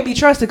 And you can't be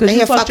trusted because And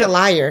you he a fucked fucking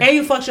liar. And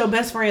you fucked your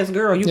best friend's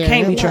girl. You Yeah,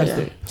 can't he be a liar.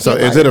 trusted. so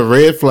is it a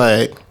red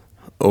flag,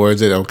 or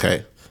is it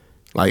okay?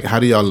 Like, how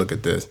do y'all look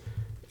at this?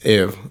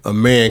 If a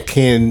man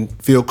can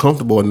feel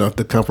comfortable enough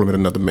to compliment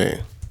another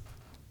man,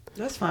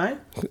 That's fine.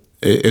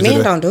 is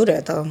Men it? don't do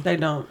that though. They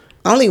don't.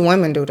 Only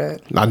women do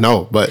that. I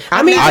know, but I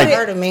mean, mean, I- I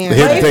heard a man.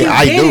 Here's But the if thing, you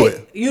I did do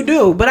it. You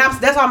do, but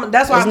that's why I'm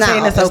It's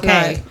saying it's not-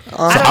 okay.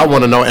 not- So I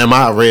want to know, am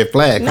I a red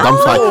flag? Cause I'm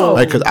No.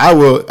 like, cause I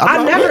will.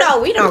 I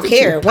never- we don't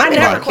care. I Women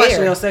never don't question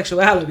care. your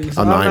sexuality.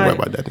 So Oh no, I ain't I'm worried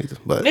like, about that either.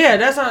 But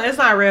yeah, it's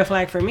not a red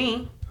flag for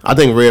me. I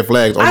think red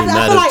flags only I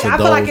matter feel like to I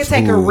those feel like it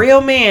take a who-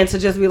 real man to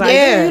just be like,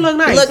 yeah, you look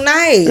nice. You look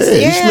nice. Yeah,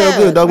 Yeah, you smell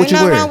good, dog. What Ain't you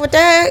nothing wearing? wrong with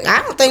that.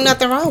 I don't think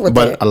nothing wrong with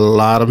But that. a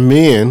lot of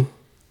men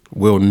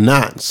will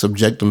not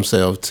subject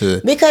themselves to.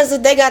 Because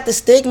they got the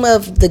stigma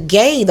of the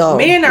gay though.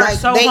 Men are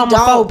so they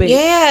homophobic Don't,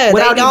 yeah,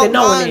 without they don't even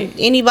knowing want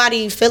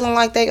anybody feeling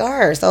like they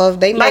are. So if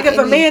they Like make if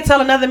a any- man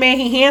tell another man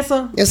he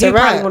handsome, It's he a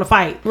probably wrap. want to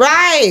fight.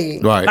 right,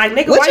 Right. Like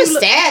nigga, which why you is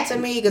look, sad to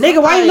me. 'Cause nigga,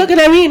 I'm why you like,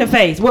 looking at me in the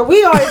face? Where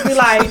we always be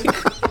like,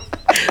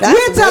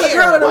 we'll tell a weird.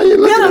 girl in the Why you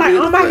looking middle at like, me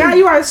in oh the my face? god,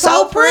 you are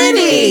so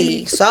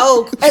pretty,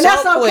 so And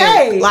that's so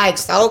okay. quick. Like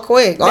so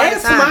quick. All They the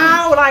time.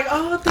 smile like,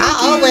 oh, thank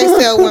I you.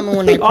 always tell women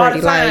when they All the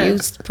pretty, like time. you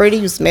pretty,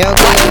 you smell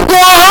good.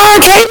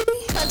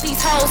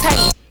 These hoes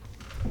hate.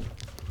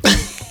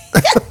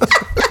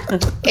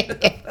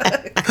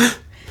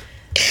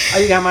 Oh,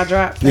 you got my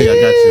drop. Yeah,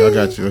 I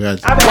got you.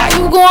 I be like, You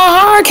going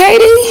hard,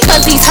 Katie?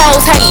 Cause these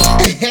hoes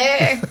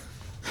hate.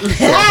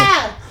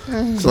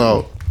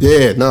 So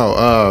yeah,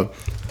 no.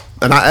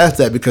 And I asked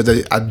that because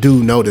I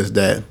do notice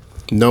that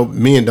no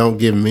men don't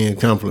give men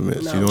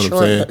compliments. You know what I'm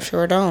saying?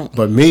 Sure don't.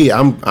 But me,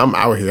 I'm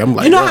out here. I'm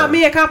like, you know yo, how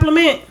me a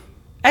compliment?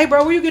 Hey,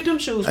 bro, where you get them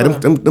shoes hey,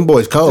 from? them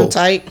boys cold.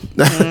 Tight.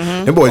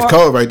 Them boys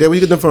cold right there. Where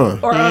you get them from?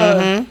 Or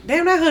damn,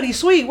 that hoodie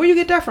sweet. Where you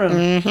get that from?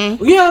 You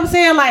know what I'm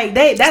saying? Like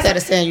that's Instead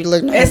of saying you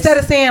look nice. instead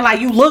of saying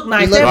like you look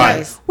nice, look they're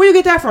nice. like, where you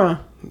get that from?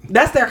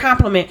 That's their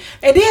compliment.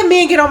 And then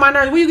men get on my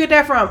nerves. Where you get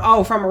that from?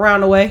 Oh, from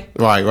around the way.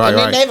 Right. And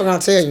they never gonna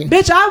tell you.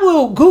 Bitch, I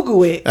will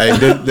Google it. Hey,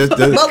 this,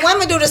 But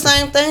women do the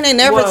same thing. They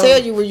never Well, tell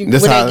you where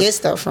this how- they get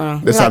stuff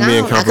from. this how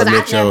men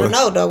compliment Because I never your-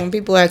 know though. When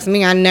people ask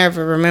me, I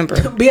never remember.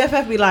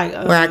 BFF be like,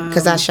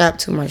 Because I shop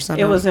too much.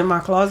 it was in my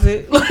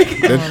closet. Like,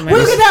 where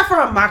you get that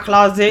from? My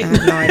closet. I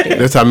have no idea.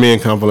 That's how men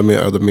compliment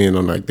other men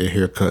on like their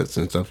haircuts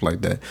and stuff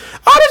like that.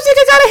 Oh, this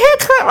nigga got a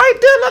haircut right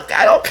there. Look,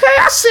 okay,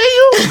 I see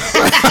you.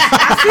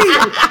 I see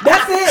you.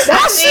 That's it.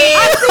 That's it.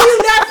 I see you,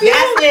 nephew.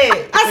 That's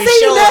it. I For see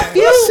you, sure.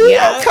 nephew. I see you.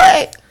 Yeah.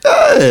 Okay.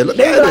 Hey, look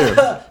They be like,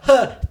 at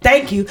him.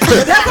 thank you.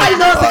 That's how you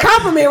know it's a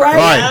compliment, right?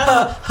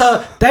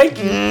 Right.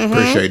 Thank you.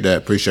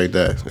 Appreciate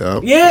that.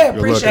 Yep. Yeah, Good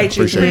appreciate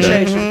you. looking.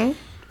 Appreciate that. you.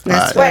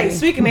 That's Wait, funny.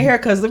 speaking of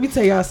haircuts, let me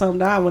tell y'all something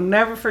that I will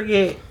never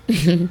forget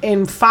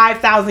in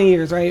 5,000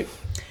 years, right?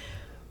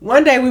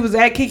 One day we was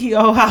at Kiki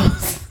old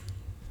house.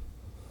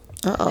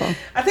 Uh-oh.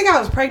 I think I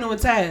was pregnant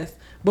with Taz.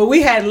 But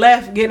we had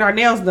left getting our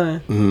nails done.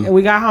 Mm-hmm. And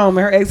we got home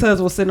and her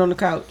ex-husband was sitting on the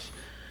couch.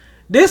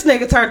 This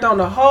nigga turned on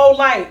the whole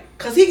light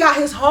because he got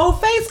his whole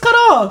face cut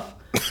off.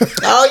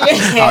 Oh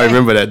yeah. I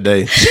remember that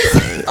day.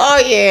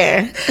 Oh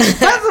yeah.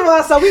 First of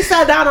all, so we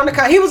sat down on the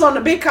couch. He was on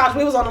the big couch.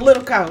 We was on the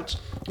little couch.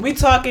 We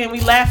talking,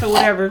 we laughing,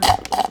 whatever.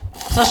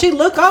 So she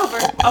look over.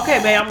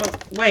 Okay, babe, I'm gonna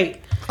wait.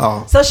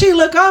 Oh, So she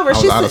look over. I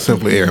was out of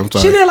Simply Air. I'm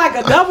sorry. She did like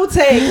a double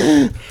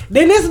take.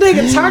 Then this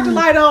nigga turned the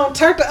light on,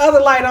 turned the other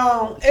light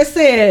on, and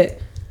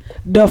said,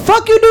 "The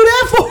fuck you do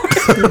that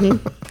for?"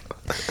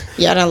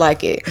 Yeah, I don't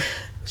like it.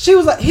 He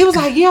was like, "You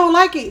don't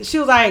like it?" She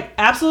was like,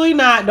 "Absolutely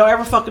not. Don't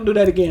ever fucking do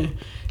that again."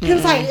 He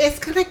was like, "It's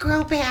gonna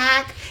grow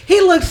back." He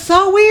looked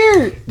so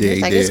weird. Yeah, It's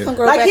he like did. it's gonna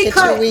grow Like, back he in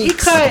cut- 2 he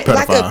weeks. cut-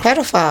 Like a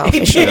pedophile He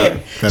for sure.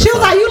 did. She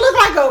was like, "You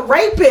look like a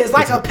rapist,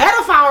 like a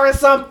pedophile or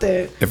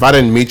something." If I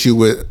didn't meet you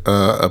with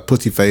a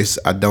pussy face,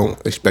 I don't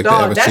expect to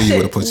Dog, ever that see you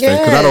with a shit- pussy face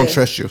because I Yeah. don't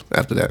trust you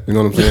after that. You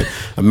know what I'm saying?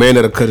 A man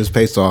that'll cut his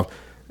face off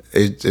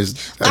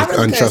is I really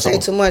couldn't say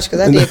untrustable. too much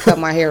because I did cut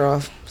my hair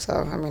off. So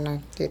I mean, I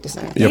did the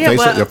same. Your Yeah, face,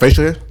 but- your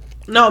facial hair.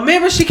 No,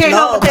 remember she came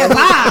home with that but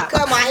I vibe.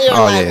 cut my hair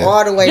Oh, like yeah.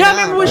 all the way Yeah, down.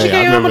 remember when she Yeah,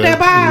 I came home with that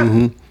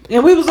remember vibe?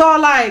 And we was all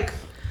like,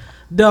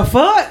 "The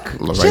fuck?"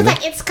 Look She right was now.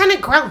 like, "It's gonna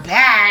grow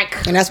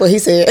back." And that's what he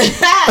said.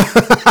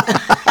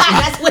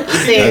 That's what he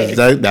said.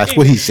 That's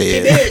what he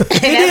said.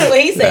 And that's what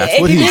he said. That's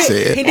what he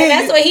said. He And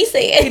that's did. what he He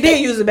said. did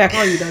use it back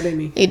on you though, didn't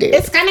he? He did.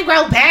 It's gonna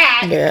grow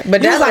back. Yeah,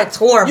 but You that was was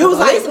horrible. You was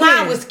At like, least mine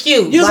when? was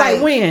cute. You was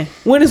like, when?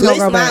 When is At gonna least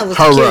grow mine back? was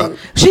Hurrah. cute.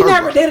 She Hurrah.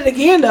 never did it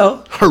again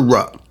though.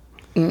 Hurrah.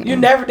 You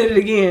never did it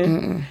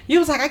again. You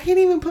was like, I can't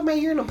even put my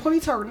hair in a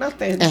ponytail or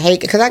nothing. I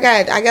hate because I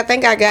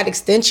think I got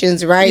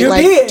extensions right You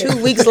like did. 2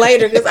 weeks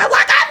later because I'm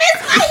like I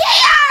miss my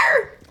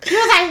hair. You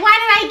was like, why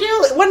did I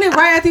do it? Wasn't it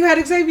right after you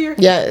had Xavier?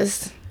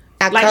 Yes,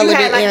 I Like you colored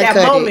had it like and that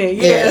cut moment, it.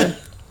 yeah.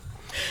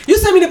 You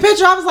sent me the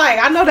picture. I was like,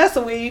 I know that's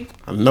a weave.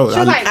 I know. She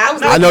was like, I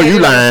was I know looking you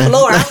at it on the lying.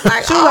 floor. I was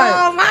like, She was like-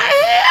 oh my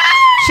hair.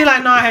 She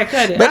like, no, I had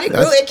cut it. But it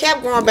grew. It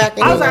kept growing back.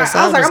 I was anyway, like, so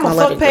I'm just gonna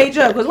let fuck it go. Paige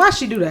up because why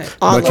she do that?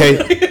 All But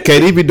of it.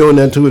 KD be doing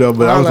that too though.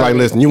 But I was All like, of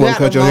it. listen, you want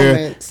to We cut had your hair?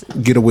 moments.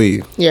 Get a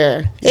weave.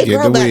 Yeah, it Get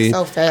grew the back weed.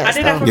 so fast. I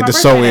did that though. for Get my the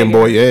birthday sew that in, year.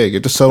 boy. Yeah,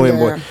 get the sew in,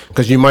 boy. Yeah.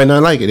 Because you might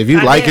not like it. If you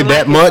I like didn't it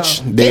that like it,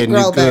 much, though. then It grow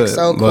you back good.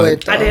 so But,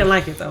 quick. I didn't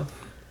like it though.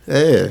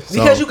 Yeah,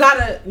 Because you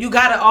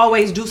gotta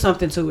always do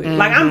something to it.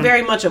 Like I'm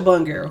very much a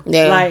bun girl.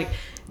 Yeah. Like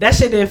that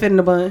shit didn't fit in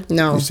the bun.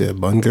 No You said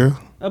bun girl.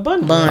 A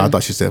bun. Bun. I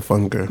thought she said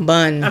fun girl.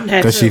 bun. I'm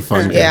that Cause she too.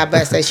 fun girl. Yeah, I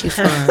better say she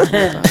fun.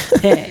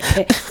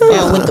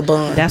 Yeah, with the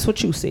bun. That's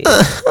what you said.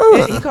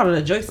 He called it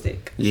a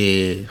joystick.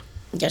 Yeah,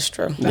 That's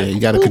true. yeah. You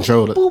gotta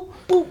control it. Boop,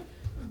 boop,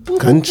 boop.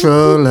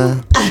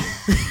 Controller.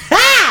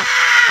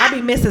 I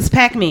be Mrs.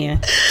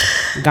 Pac-Man.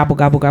 Gobble,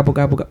 gobble, gobble,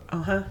 gobble, gobble.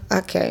 Uh-huh.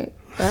 Okay.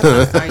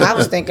 I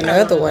was thinking the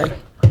other way.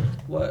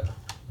 What?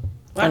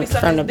 Why be From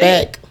sucking the his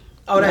dick? back.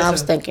 Oh, that's I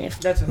was a- thinking it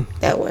That's a,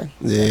 that way.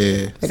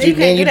 Yeah. But See, you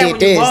can't do that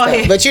when you bald though.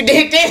 head. But you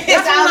did this.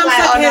 That's I when was I'm like,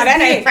 oh sucking no, his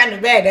that ain't dick. from the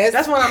back.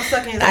 that's when I'm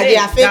sucking his I, dick.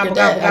 yeah, I figured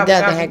that. Gobble,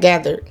 gobble, I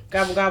gathered.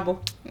 gobble,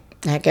 gobble.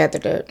 I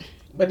gathered that.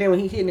 But then when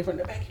he hitting it from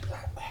the back, he's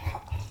like,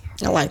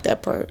 I like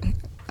that part.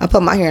 I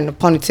put my hair in the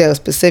ponytail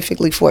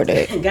specifically for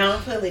that.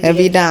 down, pull it. And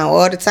be down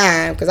all the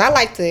time. Because I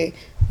like to,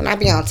 when I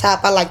be on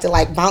top, I like to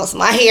like bounce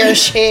my hair and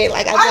shit.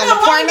 Like I done the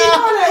porno.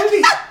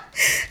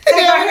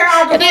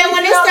 And then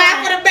when it's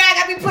time for the back,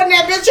 I be putting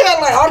that bitch in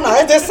like, oh no,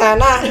 it's this time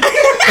now.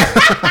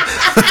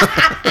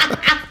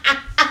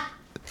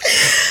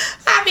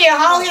 I be a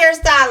whole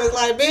hairstylist.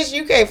 Like, bitch,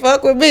 you can't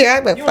fuck with me.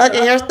 I'm a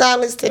fucking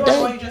hairstylist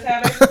today.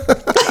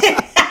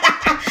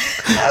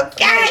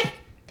 Okay.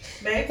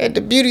 At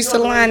the beauty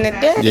salon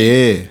today.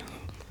 Yeah.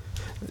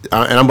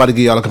 And I'm about to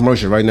give y'all a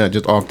commercial right now,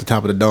 just off the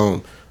top of the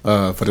dome,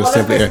 for the let's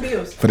Simply pay Air. some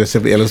bills. For the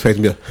Simply Air, let's pay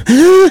some bills.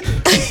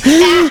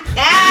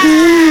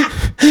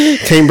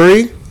 Can't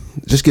breathe?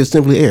 Just get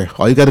Simply Air.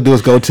 All you got to do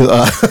is go to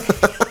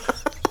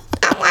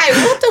I'm like,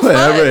 what the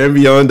fuck?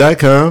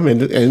 foreverandbeyond.com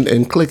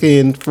and click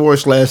in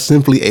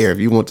 /Simply Air if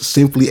you want the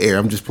Simply Air.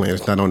 I'm just playing;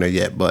 it's not on there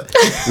yet, but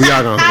we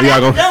are gonna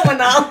Good one,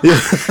 though.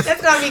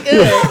 That's gonna be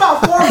good.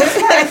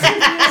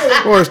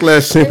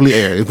 /Simply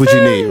Air is what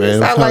you need, man.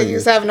 I'm Sound like telling you you.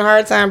 was having a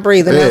hard time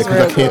breathing. Yeah, That's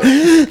 'cause real I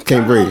good.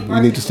 can't breathe.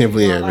 You need the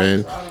Simply Air,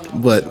 man.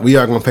 But we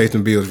are gonna pay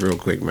some bills real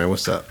quick, man.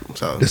 What's up?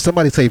 So Did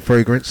somebody say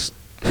fragrance?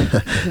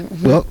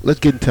 Well, let's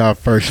get into our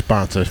first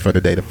sponsor for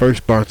the day. The first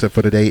sponsor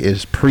for the day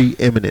is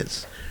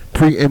Preeminence.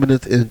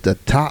 Preeminence is the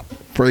top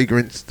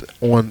fragrance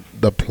on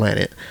the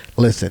planet.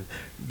 Listen,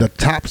 the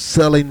top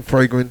selling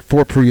fragrance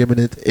for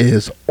Preeminence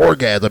is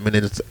Orgasm, and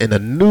it's in a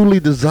newly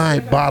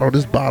designed bottle.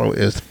 This bottle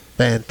is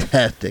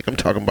fantastic. I'm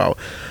talking about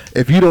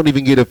if you don't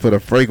even get it for the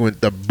fragrance,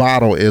 the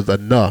bottle is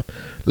enough.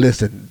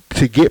 Listen,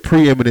 to get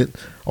Preeminent,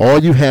 all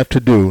you have to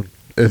do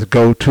is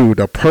go to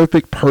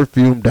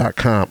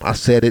theperfectperfume.com. I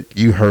said it,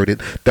 you heard it.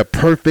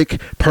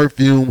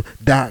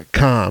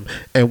 Theperfectperfume.com.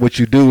 And what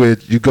you do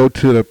is you go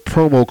to the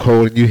promo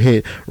code and you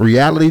hit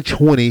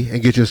reality20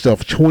 and get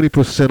yourself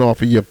 20%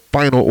 off of your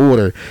final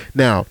order.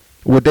 Now,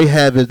 what they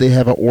have is they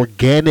have an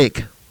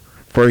organic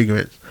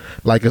fragrance.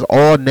 Like it's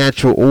all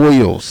natural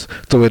oils,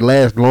 so it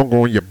lasts longer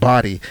on your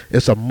body.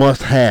 It's a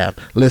must-have.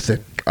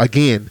 Listen,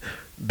 again,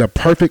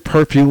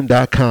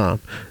 theperfectperfume.com.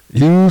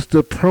 Use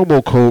the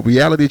promo code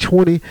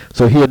Reality20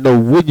 so he'll know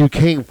where you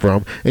came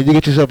from, and you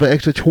get yourself an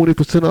extra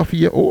 20% off of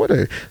your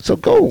order. So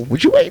go.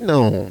 What you waiting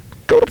on?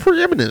 Go to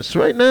Preeminence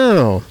right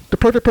now.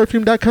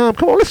 ThePerfectPerfume.com.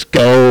 Come on, let's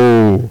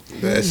go.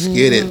 Let's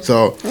get it.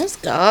 So Let's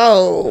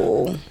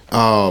go.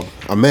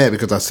 I'm mad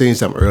because I seen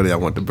something earlier I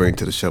wanted to bring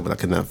to the show, but I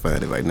could not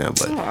find it right now.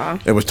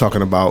 But it was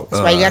talking about.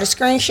 That's why you got to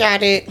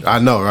screenshot it. I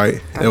know, right?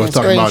 It was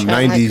been talking about screenshotting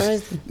like 90s,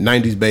 crazy.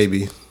 90s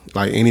baby,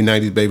 like any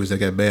 90s babies that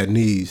got bad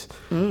knees.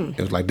 It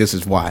was like, this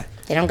is why.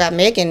 They don't got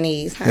Megan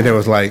knees. Huh? And it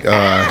was like,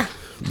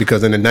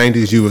 because in the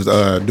 90s you was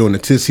doing the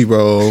Tootsie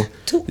Roll,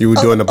 you were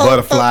doing the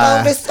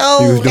butterfly, you was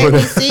Let doing me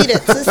see the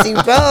Tootsie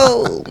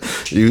Roll.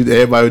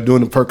 everybody was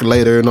doing the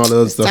percolator and all the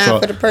other stuff. Time So,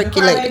 for the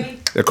percolator.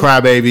 the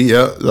crybaby,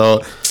 yeah.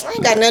 So I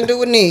ain't got nothing to do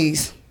with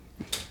knees.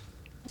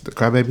 the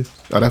crybaby,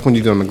 oh, that's when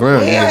you get on the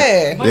ground.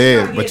 Yeah.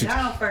 Yeah, but you.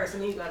 down first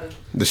and you gotta.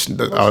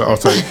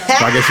 Also, so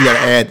I guess you gotta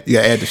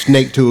add the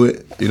snake to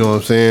it. You know what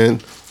I'm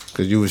saying?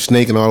 Because you were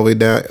snaking all the way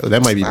down.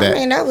 That might be I bad.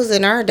 mean, that was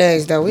in our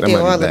days, though. We That did might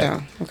be all of back.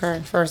 them.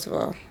 Okay, first of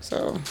all.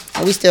 So,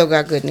 and we still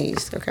got good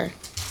knees, okay?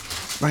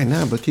 Right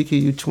now, but Kiki,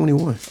 you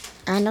 21.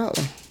 I know.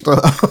 You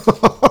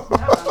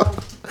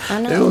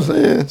I know know. what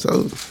I'm saying?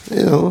 So,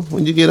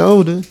 when you get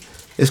older,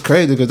 it's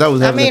crazy because I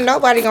was I having. mean,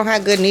 nobody gonna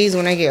have good knees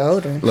when they get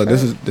older. Look,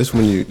 this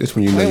when you know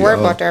We ain't you're worried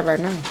old. about that right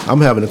now.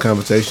 I'm having a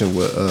conversation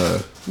with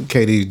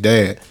KD's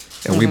dad,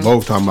 and Mm-hmm. we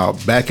both talking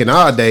about back in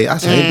our day. I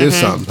said, ain't this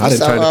something? I You didn't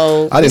so turn.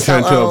 old. I didn't You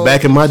turn so to a old.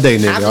 back in my day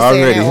nigga I be saying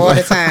already. that all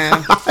the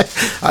time.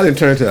 I didn't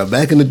turn to a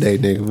back in the day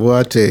nigga. Boy,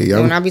 I tell you.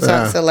 When I be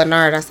talking to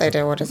Leonard, I say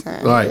that all the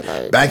time. Right.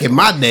 Like, Back in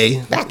my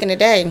day, back in the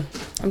day.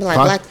 I be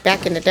like,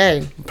 back in the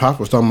day. Pop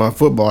was talking about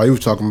football. He was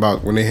talking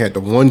about when they had the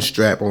one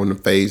strap on the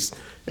face.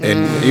 And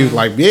Mm. he was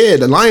like, yeah,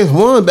 the Lions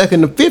won back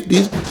in the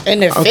 50s. In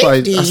the I was like,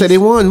 I 50s? said, they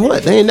won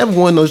what? They ain't never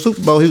won no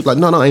Super Bowl. He was like,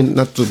 no, ain't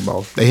not Super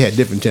Bowl. They had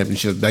different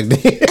championships back then.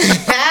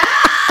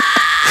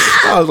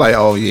 I was like,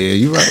 oh, yeah,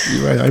 you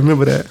right. I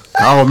remember that.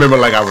 I don't remember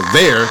like I was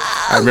there.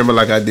 I remember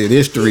like I did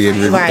history.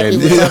 And, Right.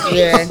 and, He was up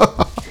here.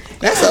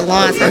 That's a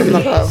long time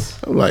ago.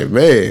 I'm like,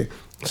 man.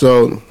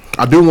 So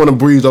I do want to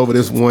breeze over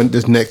this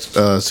next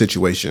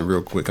situation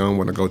real quick. I don't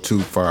want to go too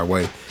far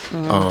away.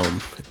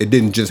 It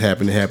didn't just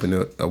happen. It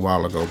happened a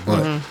while ago.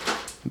 But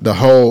the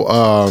whole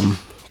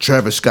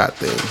Travis Scott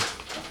thing.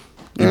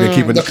 You've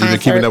been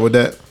keeping up with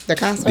that? The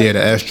concert? Yeah,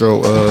 the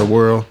Astro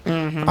World.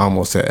 I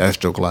almost said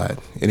Astro Glide.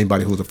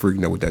 Anybody who's a freak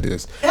know what that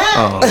is.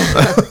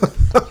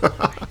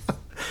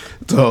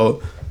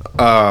 So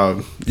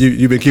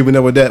you've been keeping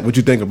up with that. What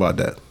you think about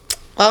that?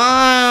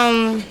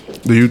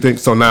 Do you think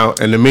so now?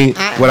 And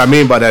what I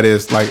mean by that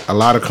is like a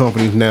lot of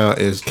companies now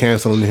is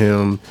canceling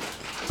him.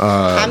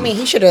 I mean,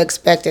 he should have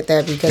expected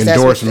that because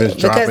Endorsements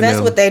dropping that's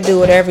them. what they do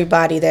with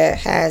everybody that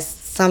has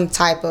some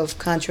type of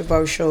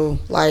controversial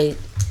like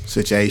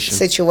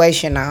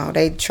Situation. now.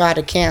 They try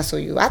to cancel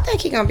you. I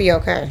think he gonna be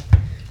okay.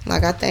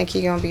 Like, I think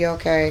he gonna be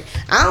okay.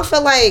 I don't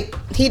feel like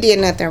he did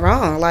nothing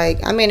wrong.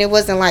 Like, I mean, it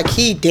wasn't like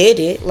he did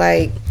it.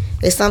 Like,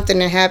 it's something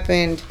that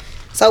happened.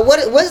 So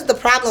what's the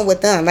problem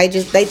with them? They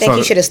think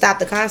he should have stopped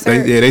the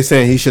concert. They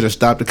saying he should have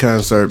stopped the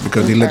concert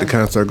because he let the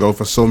concert go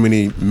for so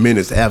many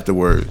minutes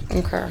afterward.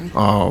 Okay.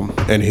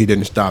 And he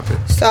didn't stop it.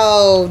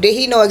 So did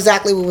he know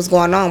exactly what was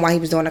going on while he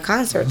was doing the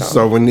concert though?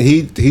 So when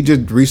he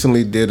just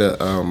recently did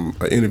a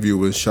interview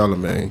with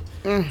Charlemagne,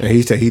 and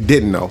he said he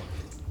didn't know.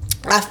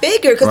 I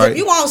figured because Right. if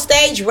you on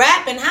stage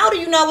rapping, how do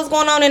you know what's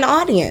going on in the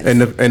audience?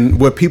 And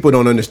what people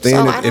don't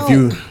understand So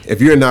is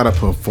if you're not a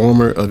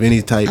performer of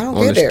any type I don't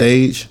on the get it.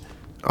 stage,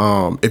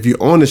 if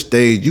you're on the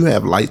stage, you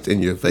have lights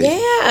in your face.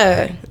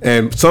 Yeah.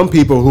 And some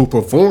people who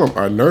perform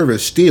are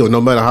nervous still,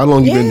 no matter how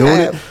long you've been doing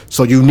it. Yeah.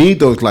 So you need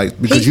those lights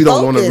because you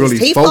don't want to really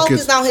He focus.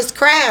 focused on his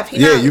craft.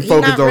 You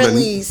focus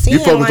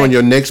on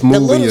your next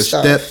move and your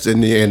steps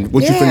and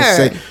what you finna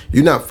say.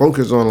 You're not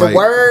focused on The like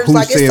words, who's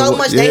like it's saying so what.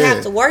 much they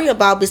have to worry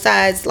about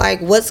besides like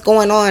what's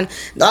going on.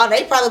 All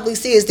they probably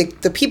see is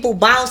the people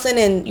bouncing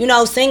and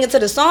singing to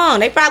the song.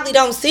 They probably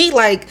don't see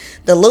like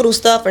the little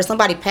stuff or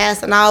somebody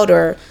passing out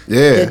or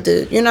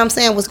the you know what I'm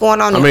saying, what's going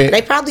on. I mean,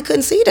 they probably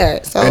couldn't see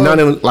that. So and not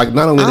only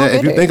that,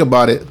 if you get it. think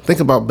about it, think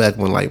about back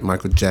when like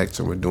Michael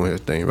Jackson was doing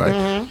his thing, right?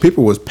 Mm-hmm.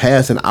 People was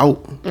passing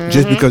out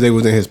just because they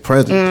was in his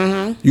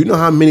presence. You know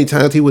how many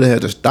times he would have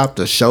had to stop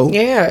the show?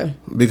 Yeah.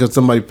 Because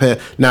somebody passed.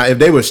 Now, if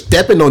they were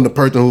stepping on the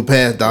person who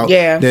passed out,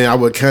 then I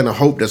would kind of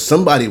hope that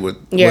somebody would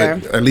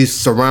at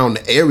least surround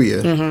the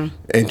area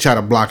and try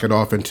to block it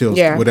off until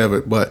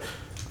whatever. But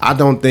I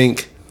don't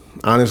think,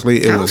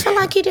 honestly, I don't feel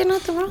like he did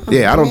nothing wrong.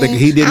 Yeah, I don't think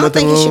he did nothing I don't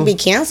think wrong. he should be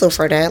canceled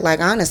for that. Like,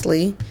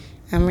 honestly,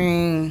 I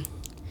mean,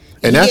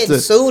 And he that's getting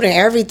sued and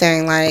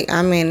everything. Like,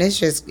 I mean,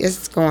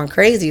 it's going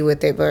crazy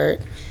with it. But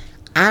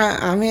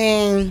I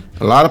mean,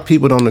 a lot of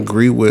people don't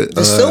agree with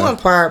the suing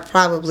part.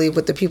 Probably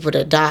with the people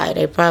that died,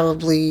 they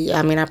probably.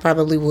 I mean, I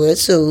probably would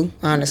sue.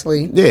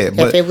 Honestly, Yeah,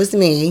 but- if it was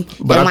me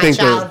but and I my think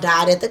child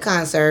died at the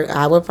concert,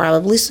 I would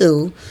probably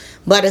sue.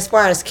 But as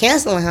far as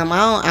canceling him,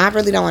 I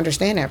really don't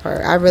understand that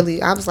part. I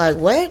was like,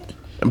 what?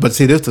 But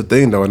see, that's the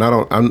thing, though, and I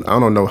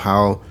don't know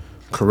how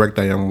correct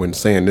I am when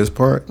saying this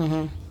part,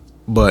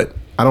 but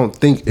I don't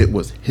think it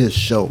was his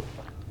show.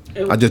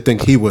 I just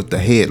think he was the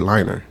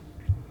headliner.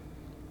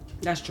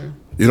 That's true.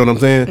 You know what I'm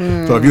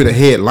saying? So if you're the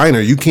headliner,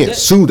 you can't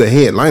sue the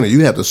headliner.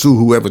 You have to sue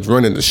whoever's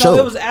running the show. So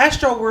it was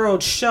Astro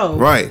World's show,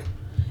 right.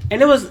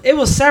 And it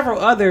was several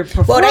other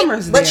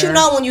performers there. But you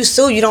know, when you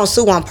sue, you don't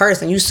sue one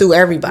person. You sue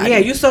everybody. Yeah,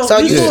 you sue. So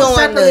you suing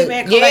separately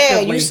and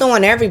collectively. you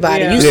suing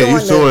everybody. Yeah. You Yeah, you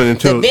suing suing the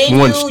until venue.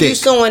 one stick. You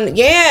suing.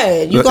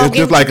 Yeah, you gonna It's get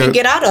just what like you can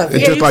get out of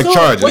It's it. just you like suing-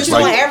 charges. You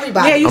suing Like,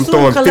 everybody. Yeah, you I'm suing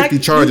throwing 50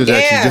 collect- charges at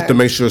you Yeah. just to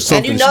make sure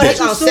something you know they sticks.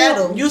 gonna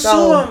settle. You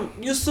So-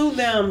 sue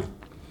them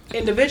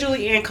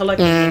individually and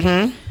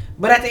collectively.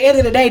 But at the end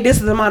of the day, this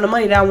is the amount of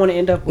money that I want to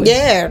end up with.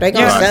 Yeah, they You know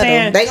gonna what I'm settle.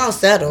 saying? They gonna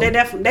settle.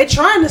 They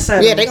trying to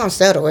settle. Yeah, they gonna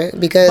settle it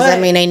because But- I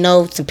mean they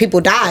know some people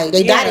died.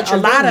 They died at your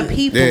a lot of venue.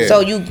 people. Yeah. So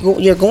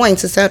you're going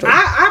to settle.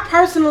 I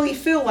personally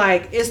feel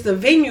like it's the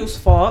venue's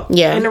fault.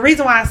 Yeah. And the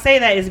reason why I say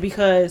that is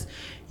because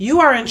you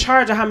are in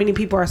charge of how many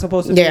people are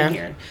supposed to Yeah. be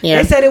here.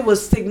 Yeah. They said it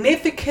was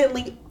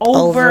significantly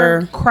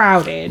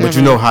overcrowded. But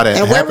you know how that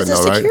and where happened, was the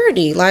though, right?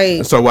 security?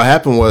 Like So what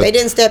happened was they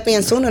didn't step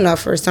in soon enough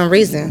for some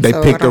reason. they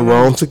So, picked I the don't know.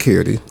 wrong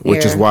security,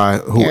 which is Yeah. why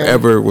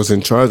whoever was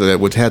in charge of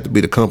that, which had to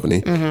be the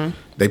company,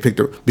 they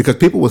picked because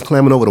people was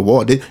clamming over the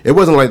wall. It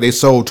wasn't like they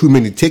sold too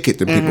many tickets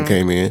and people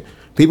came in.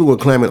 People were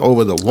climbing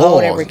over the wall.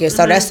 whatever it gets.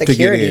 So that's to get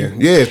security. in.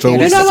 Yeah, so Yeah, it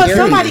You was know what? security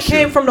Somebody issue.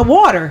 came from the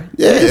water.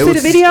 Yeah, Did you it see was-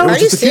 the video? it was Are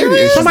you a security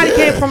serious? issue. Somebody Yeah.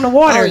 came from the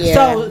water. Oh, yeah.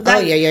 So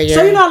Yeah.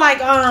 So you know, like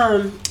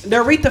the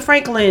Aretha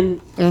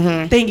Franklin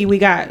thingy we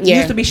got Yeah.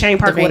 used to be Shane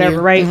Park The or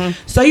whatever, venue. right?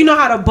 So you know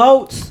how the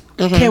boats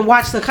can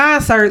watch the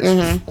concerts.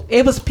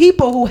 It was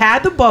people who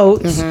had the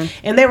boats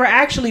and they were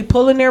actually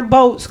pulling their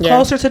boats Yeah.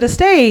 closer to the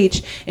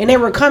stage and they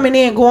were coming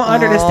in, going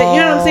under the stage.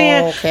 You know what I'm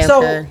saying? Okay, so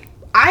okay.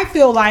 I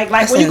feel like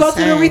That's when you go to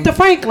the insane. Aretha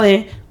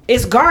Franklin.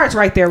 It's guards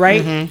right there,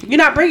 right? You're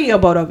not bringing your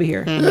boat over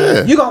here.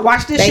 You're gonna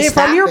watch this They shit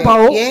from stop your it.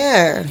 boat.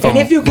 Yeah. And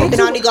if you get can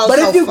too, only go but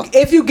so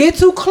if far. you get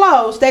too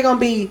close, they're gonna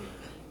be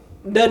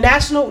the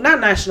not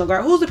National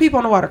Guard. Who's the people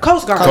on the water?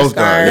 Coast Guard. Coast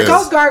Guard, The yes.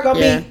 Coast Guard gonna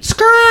Yeah. be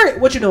skirt.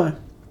 What you doing?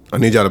 I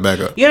need y'all to back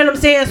up. You know what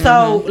I'm saying?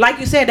 So, like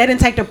you said, they didn't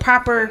take the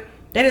proper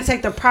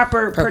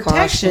Precautions,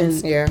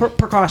 protections, yeah.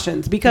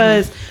 precautions,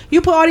 because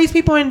you put all these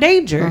people in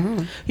danger.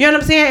 You know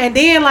what I'm saying? And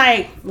then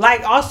like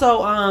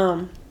also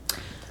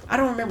I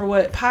don't remember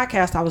what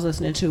podcast I was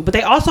listening to, but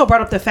they also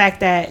brought up the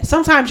fact that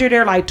sometimes you're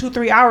there like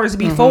 2-3 hours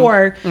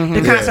before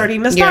the concert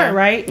even start, Yeah.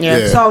 right?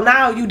 Yeah. So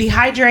now you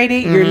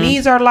dehydrated, your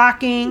knees are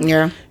locking.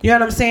 Yeah. You know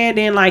what I'm saying?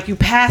 Then like you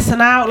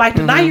passing out. Like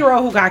the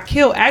 9-year-old who got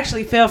killed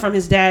actually fell from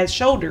his dad's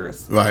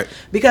shoulders Right.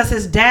 because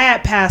his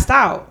dad passed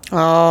out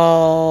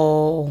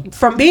Oh,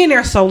 from being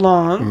there so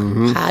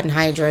long. hot and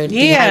hydrated.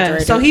 Yeah,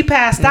 dehydrated. so he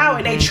passed out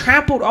and they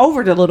trampled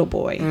over the little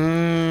boy.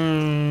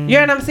 You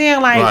know what I'm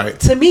saying? Like Right.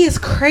 to me, it's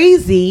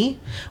crazy.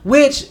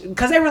 Which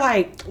because they were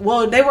like,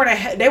 well, they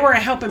weren't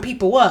helping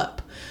people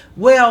up.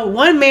 Well,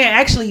 one man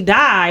actually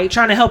died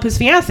trying to help his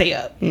fiance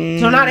up.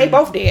 So now they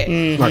both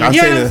dead. Like I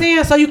You know what I'm said,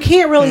 saying? So you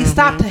can't really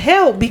stop to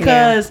help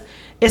because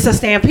it's a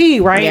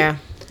stampede, right? Yeah.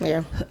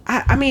 Yeah.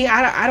 I mean,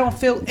 I don't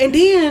feel. And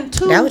then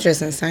too, That was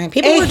just insane.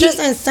 People And were he- just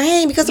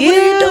insane because what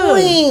are you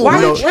doing? Why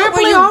are you What were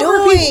trampling you over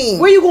doing? people?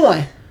 Where you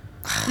going?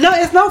 No,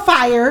 it's no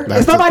fire.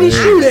 That's It's the nobody thing.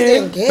 I shooting.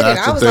 didn't get That's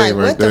it. I the was thing like,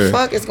 right what the there.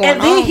 fuck is going And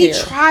on then he here?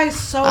 tries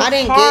so I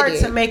didn't hard get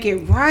it. to make it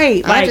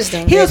right. I Like just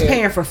didn't he was get it.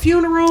 paying for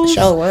funerals.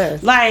 Sure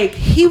was. Like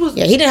he was.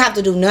 Yeah, he didn't have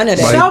to do none of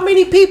that. So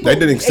many people. They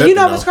didn't accept and you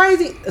know it, what's though.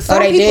 crazy? Some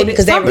they people didn't,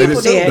 'cause they Some were They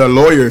people didn't- did. the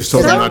lawyers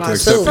told them Some- not to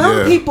accept it. Some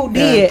Yeah. people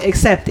did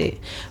accept it,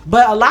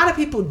 but a lot of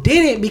people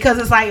didn't because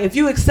it's like if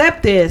you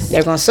accept this,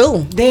 They're gonna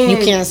sue. then you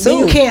can't sue. Then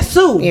you can't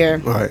sue. Yeah.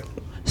 Right.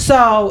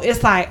 So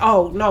it's like,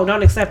 oh no,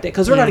 don't accept it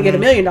because we're gonna get $1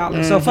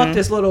 million. So fuck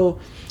this little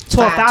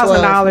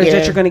 $12,000 yeah.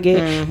 that you're gonna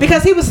get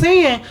because he was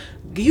saying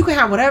you can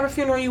have whatever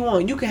funeral you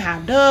want. You can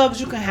have doves.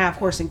 You can have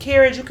horse and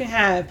carriage. You can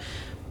have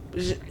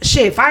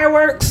shit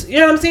fireworks. You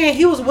know what I'm saying?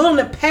 He was willing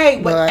to pay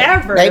But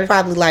whatever. they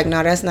probably like,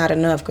 no, that's not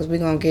enough because we're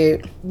gonna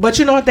get But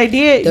you know what they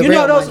did? The You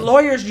know real those money.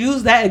 lawyers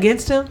used that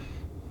against him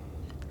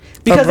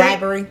for they-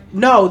 bribery.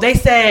 no, they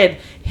said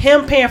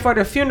him paying for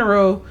the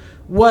funeral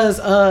was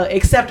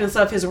acceptance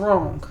of his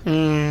wrong.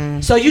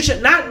 So you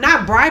should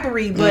not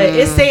bribery, but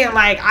it's saying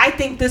like I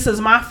think this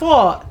is my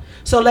fault,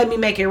 so let me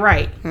make it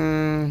right.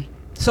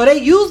 So they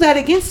used that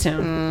against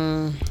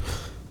him.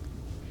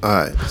 All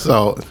right.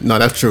 So no,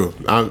 that's true.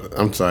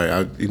 I'm sorry.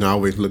 I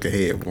always look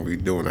ahead when we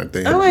doing our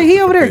thing. I'm like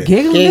he over there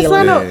giggling. This Giggling.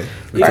 I know. Yeah,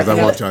 because I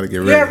want y'all to get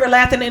You ready ever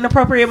laughed in an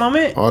inappropriate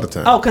moment? all the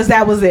time. Oh, cause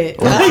that was it.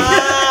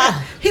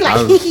 He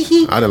like hee hee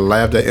hee. I done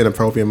laughed at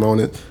inappropriate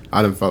moments.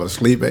 I done fell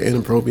asleep at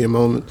inappropriate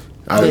moments.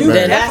 I done you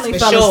man, definitely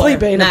fell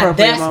asleep at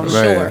inappropriate moments.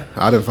 man,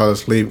 I done fell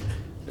asleep.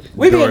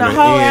 We be in during a the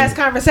whole end ass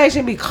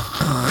conversation. Be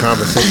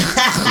conversation.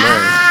 Man,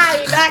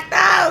 Ah, you knocked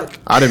out.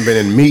 I done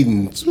been in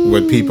meetings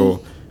with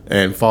people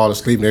and fall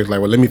asleep. And they're like,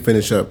 "Well, let me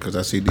finish up because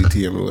I see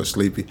DT. I'm a little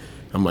sleepy."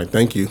 I'm like,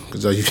 "Thank you,"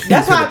 because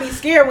That's why I be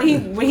scared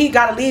when he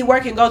got to leave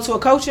work and go to a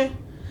coaching.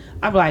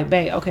 I'd be like,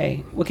 babe,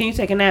 okay, well, can you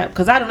take a nap?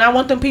 Because I do not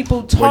want them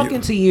people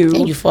talking to you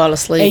And you fall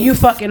asleep. and you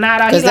fucking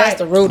not out. Because He that's like,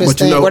 the rudest But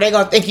you thing. know- Where they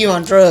gonna think you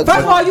on drugs. first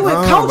of all, you in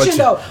but coaching you-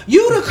 though.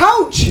 You the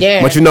coach.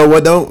 yeah. But you know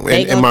what though?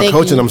 They In gonna my think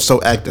coaching, you- I'm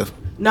so active.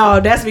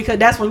 No, that's because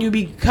that's when you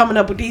be coming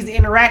up with these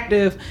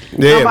interactive.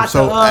 Yeah, I'm about I'm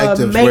so to,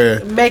 active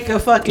where- make a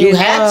fucking. you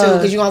have to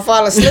because you gonna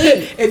fall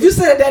asleep. if you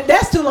said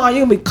that's too long,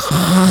 you gonna be.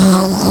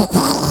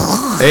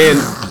 And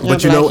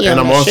but you know, he and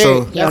on I'm that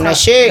also shit. He on that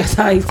shit. That's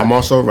how he. I'm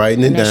also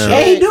writing it that down.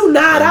 And he do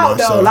nod out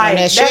though, myself. like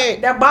that that,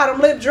 shit. that bottom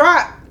lip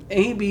drop,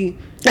 and he be.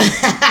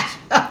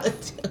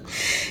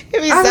 You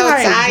be so I'm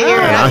like, tired.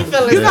 girl, I'm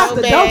feeling you so got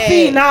the bad. dope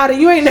fiend nada.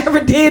 You ain't never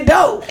did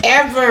dope.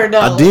 Ever though.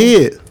 I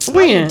did.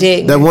 When?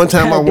 Dick. That one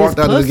time I Had walked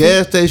this out of the pussy.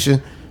 gas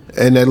station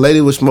and that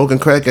lady was smoking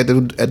crack at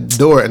the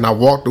door and I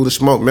walked through the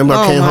smoke. Remember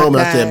I Oh, came my home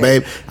and I God. said,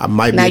 babe, I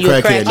might Now be you a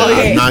a crackhead.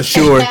 crackhead. I'm not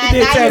sure Now you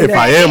if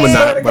I am or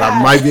not, but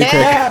I might be a That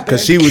crackhead. happened.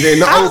 Because she was in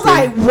the I was open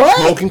like, what?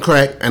 smoking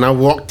crack and I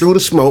walked through the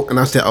smoke and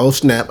I said, oh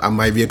snap, I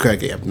might be a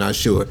crackhead. I'm not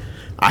sure.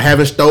 I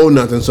haven't stole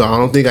nothing, so I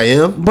don't think I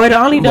am. But the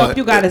only dope But-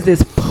 you got is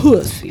this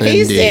pussy.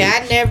 He Indeed.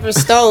 said, I never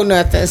stole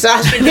nothing. So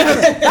I should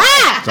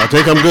ah! So I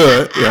think I'm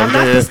good. Yeah, I'm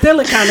not the saying?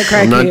 stealing kind of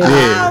I'm not crackhead.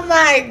 dead. Oh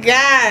my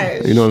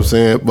gosh. You know what I'm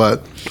saying?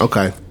 But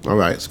okay, all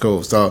right, it's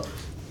cool. So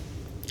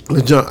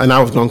let's jump. And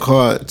I was gonna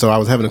call it. So I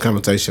was having a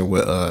conversation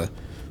with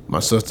my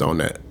sister on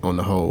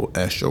the whole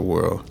astral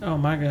world, Oh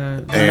my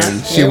god.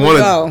 and Here we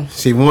go.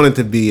 she wanted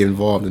to be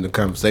involved in the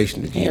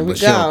conversation again, Here we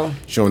but go.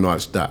 she don't know how to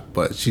stop.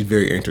 But she's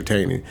very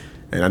entertaining,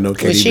 and I know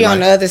Katie. Was she on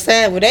the other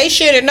side? Well, they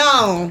should have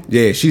known.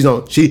 Yeah, she's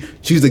on. She's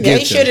the They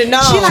gangster. should have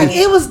known. She like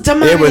it was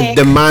demonic. It was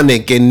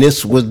demonic, and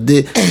this was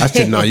this. I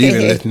said, "No, you've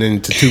been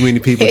listening to too many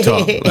people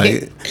talk."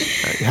 Like,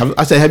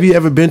 I said, "Have you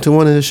ever been to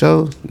one of the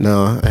shows?"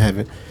 No, I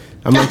haven't.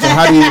 I'm like, so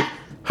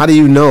how do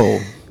you know?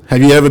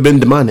 Have you ever been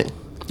demonic?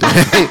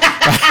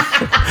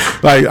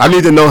 Like, I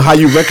need to know how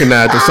you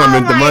recognize that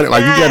something is my demonic.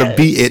 Like, you gotta God.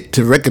 be it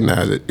to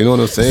recognize it. You know what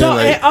I'm saying? So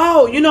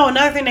Like, you know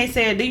another thing they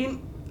said.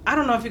 I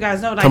don't know if you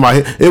guys know. Like, come on,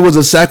 it was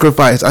a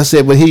sacrifice. I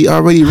said, but he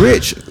already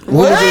rich.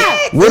 What is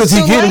he It's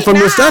too getting late from now.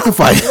 your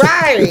sacrifice?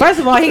 Right. first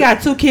of all, he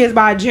got 2 kids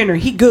by a Jenner.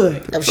 He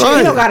good. He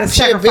don't gotta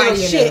She a sacrifice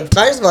billionaire. shit.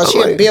 First of all, she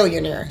a Right.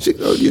 billionaire.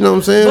 You know what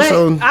I'm saying? But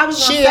So I was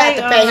gonna She say, had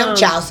to pay him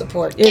child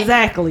support.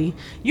 Exactly.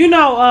 You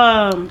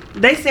know,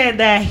 they said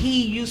that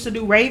he used to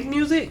do rave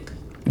music.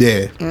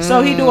 yeah.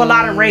 So he do a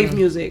lot of rave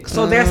music.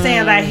 So they're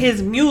saying that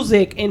his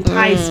music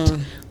enticed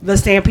the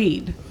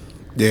Stampede.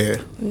 Yeah.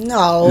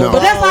 No,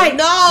 But that's like-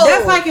 no.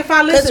 that's like if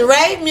I Because listen-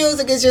 rave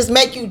music is just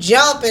make you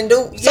jump and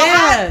do. So,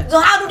 Yeah.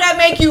 how do that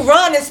make you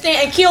run and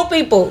stand and kill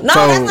people? No,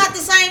 So- that's not the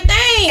same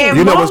thing. And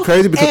You know what's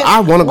crazy? Because and I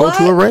want to go what?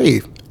 to a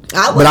rave.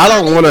 would But I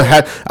not don't want to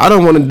have. I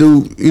don't want to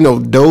do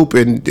dope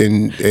and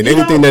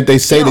anything that they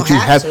say you that you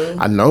don't have. have to.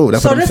 I know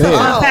that's So what I'm this is a saying.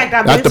 fun fact.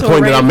 I've That's been the to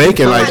point a that rave I'm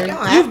making. before. Like, don't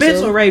have You've been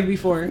to. to a rave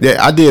before. yeah,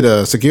 I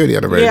did security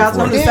at a rave Yeah, I was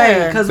before. gonna say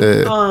Yeah. because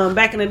Yeah.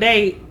 back in the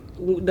day,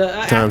 the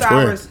after Times Square.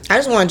 hours. I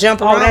just want to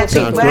jump Oh, around that too.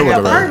 people. But at the Square was a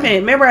rave. apartment,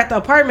 remember at the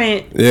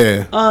apartment,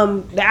 Yeah,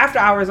 the after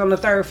hours on the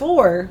 3rd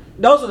floor.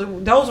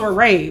 Those were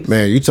raves.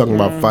 man, you talking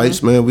about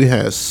fights, man? We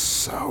had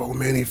so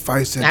many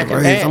fights I at the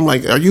can raves. bet. I'm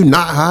like, are you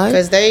not high?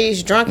 Because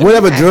they's drunk. and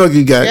Whatever high. drug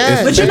you got, Yeah,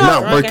 it's, But it's you know-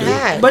 not drunk and working.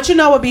 high. But you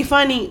know what'd be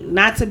funny?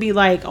 Not to be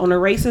like on a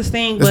racist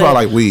thing. That's but why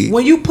I like weed.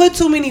 When you put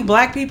too many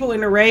black people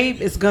in a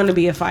rave, it's gonna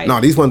be a fight. No,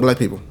 these weren't black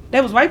people.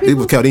 That was white These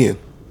people. was Chaldean.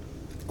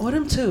 Oh,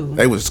 them too.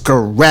 They was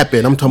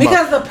scrapping. I'm talking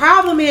Because about. the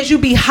problem is you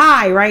be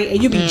high, right?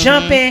 And you be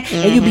jumping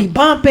and you be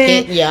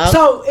bumping. Yeah.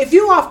 So if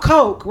you off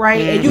coke, right,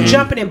 and you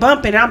jumping and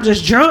bumping, and I'm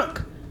just drunk,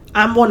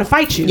 I'm going to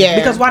fight you. Yeah.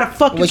 Because why the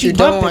fuck What you you keep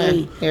bumping doing?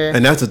 me? Yeah.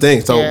 And that's the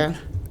thing. So Yeah.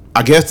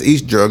 I guess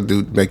each drug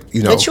do make But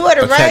you at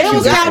a attack rave, you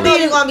you gotta different. know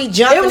you're gonna be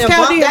jumping It was and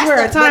bumping. Chaldean where?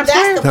 That's the, Times but that's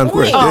Square? the Times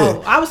Square, point. yeah.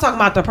 Oh, I was talking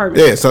about the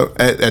apartment. Yeah, so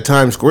at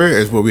Times Square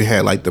is where we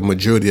had like the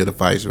majority of the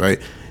fights, right?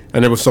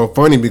 And it was so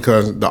funny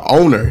because the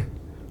owner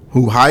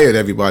who hired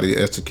everybody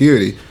as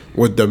security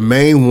was the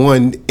main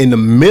one in the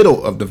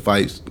middle of the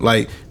fights.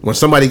 Like when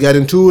somebody got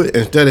into it,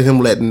 instead of him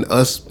letting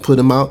us put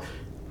him out,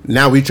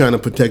 now we trying to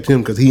protect him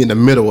because he in the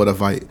middle of the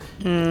fight,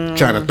 trying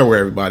to throw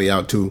everybody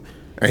out too.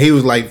 And he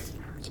was like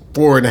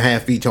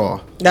 4.5 feet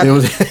tall. You know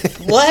what I'm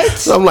saying? What?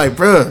 So I'm like,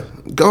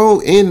 bruh,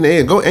 go in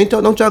there. Don't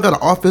y'all got an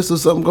office or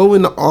something? Go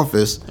in the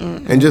office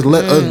and just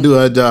let us do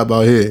our job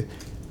out here.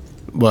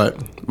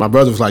 But my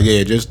brother was like,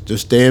 yeah, just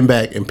stand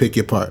back and pick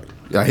your part.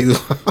 Yeah, he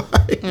was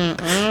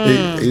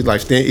like, he's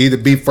like, either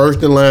be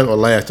first in line or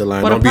last in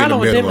line. Well, Don't the be in the problem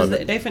with middle them of is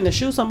it. they finna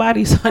shoot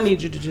somebody, so I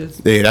need you to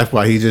just. Yeah, that's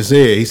why he just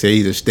said. He said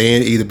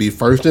either be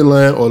first in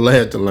line or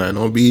last in line.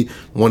 Don't be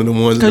one of the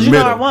ones in Because the you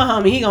know middle. our one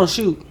homie, he gonna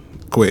shoot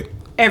Quick.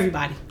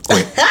 everybody.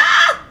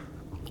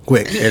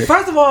 Quick. And-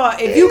 First of all,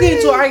 if you get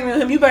into an argument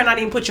with him, you better not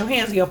even put your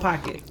hands in your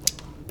pocket.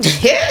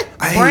 Hey,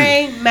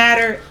 Brain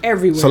matter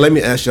everywhere. so let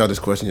me ask y'all this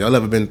question. Y'all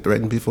ever been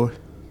threatened before?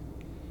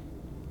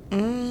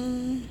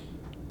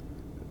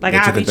 like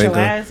that I you can beat your think of?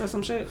 ass or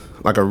some shit.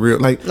 Like a real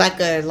like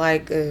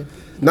a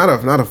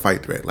not a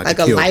fight threat, like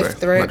a a kill life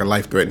threat? like a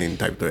life threatening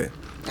type threat.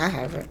 I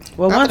haven't.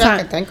 Well, Not one that I time,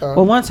 can think of.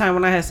 well, one time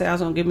when I had said I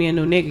was gonna give me a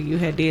new nigga, you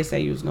had did say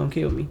you was gonna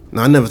kill me.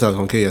 No, I never thought I was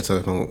gonna kill you. I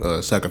thought I was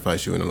gonna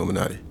sacrifice you in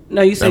Illuminati.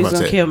 No, you said you was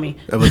That's gonna what I kill me.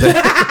 That was it.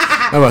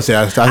 I'm about to say.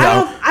 I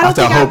I don't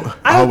think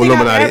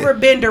Illuminati. I've ever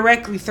been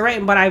directly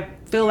threatened, but I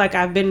feel like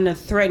I've been in a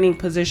threatening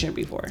position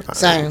before.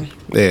 Same.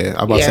 Yeah,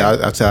 I'm about Yeah.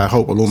 to say. I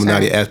hope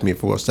Illuminati Same. asked me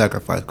for a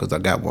sacrifice because I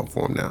got one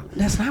for him now.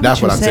 That's not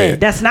That's what you I'm said. saying.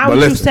 That's not But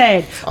what you listen,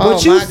 said. Oh,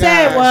 What you my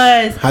said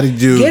gosh. was, How did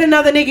you get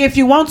another nigga if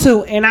you want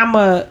to, and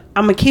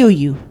I'ma kill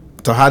you.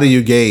 So how do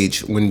you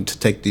gauge when to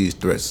take these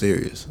threats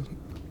serious?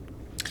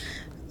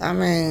 I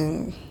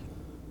mean,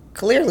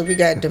 clearly we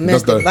got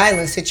domestic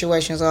violence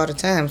situations all the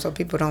time, so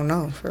people don't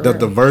know. For Does real.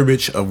 the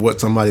verbiage of what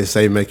somebody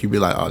say make you be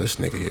like, oh, this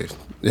nigga here?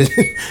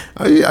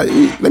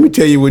 Let me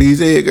tell you what he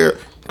said, girl.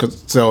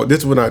 So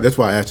that's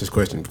why I asked this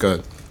question, because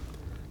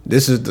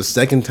this is the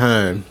second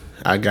time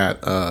I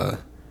got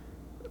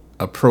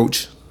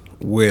approached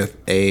with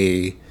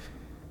a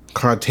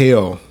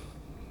cartel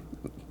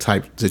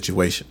type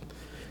situation.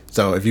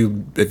 So if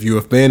you're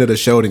a fan of the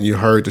show, then you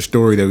heard the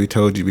story that we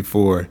told you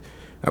before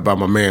about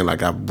my man.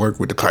 Like, I work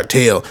with the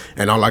cartel,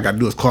 and all I gotta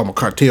do is call my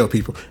cartel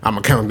people. I'm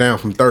gonna count down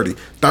from 30,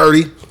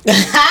 29,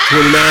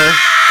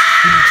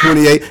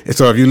 28. And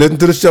so if you listen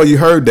to the show, you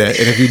heard that.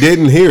 And if you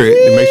didn't hear it,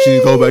 then make sure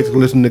you go back to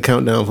listen to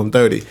Countdown from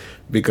 30,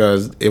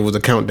 because it was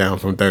a countdown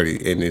from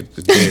 30, and it's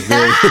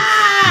very,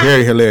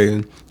 very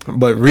hilarious.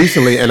 But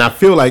recently, and I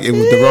feel like it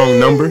was the wrong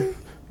number,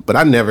 but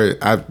I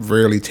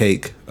rarely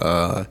take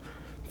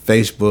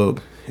Facebook,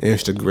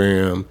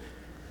 Instagram,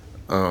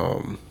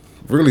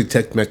 really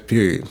text message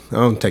period. I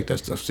don't take that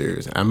stuff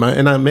serious.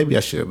 Maybe I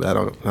should, but I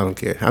don't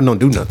care. I don't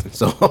do nothing.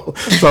 So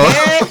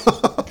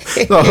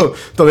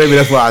maybe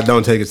that's why I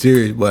don't take it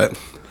serious. But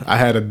I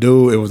had a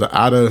dude, it was an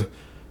out of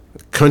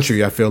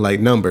country, I feel like,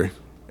 number,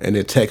 and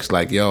it text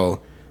like,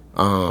 yo,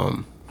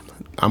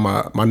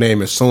 my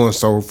name is so and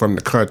so from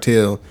the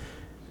cartel,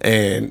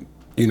 and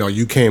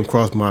you came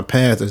across my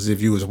path as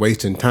if you was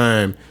wasting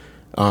time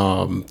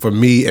for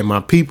me and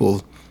my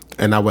people.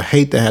 And I would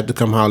hate to have to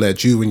come holler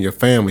at you and your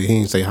family. He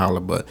didn't say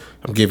holler, but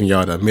I'm giving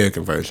y'all the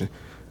American version.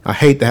 I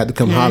hate to have to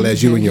come holler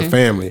at you and your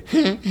family.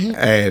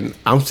 And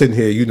I'm sitting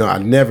here, I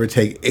never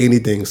take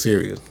anything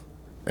serious.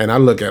 And I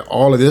look at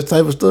all of this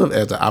type of stuff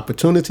as an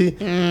opportunity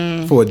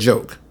for a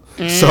joke.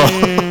 So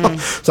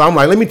I'm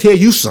like, let me tell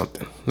you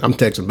something. I'm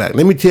texting back.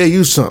 Let me tell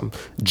you something.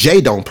 Jay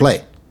don't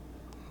play.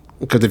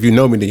 Because if you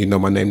know me, then you know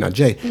my name, not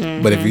Jay.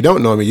 But if you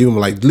don't know me, you're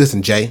like,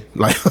 listen, Jay.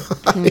 Like,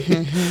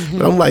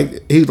 but I'm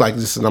like, he's like,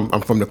 listen,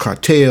 I'm from the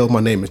cartel. My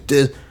name is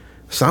this.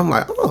 So I'm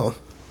like, oh.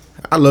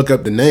 I look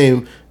up the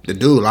name. The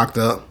dude locked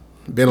up.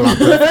 Been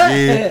locked up for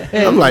years.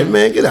 I'm like,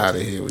 man, get out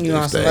of here with You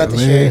this on some thing, other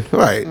man. shit.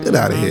 Right, get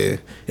out of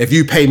here. If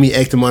you pay me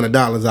X amount of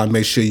dollars, I'll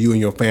make sure you and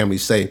your family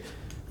safe.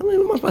 I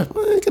mean, man,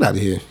 get out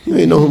of here. You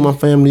ain't know who my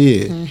family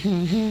is. You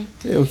know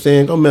what I'm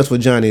saying? Go mess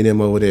with Johnny and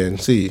them over there and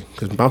see.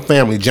 Because my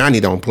family, Johnny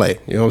don't play.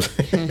 You know what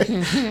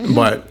I'm saying?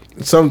 But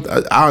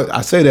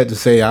I say that to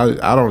say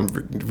I don't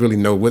really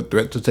know what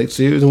threat to take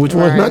serious and which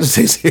ones not to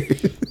take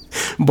serious.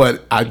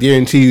 But I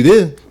guarantee you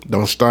this,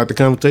 don't start the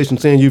conversation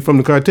saying you from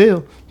the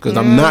cartel, because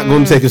I'm not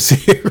going to take it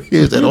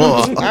serious at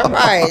all. All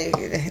right.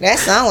 That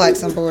sounds like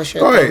some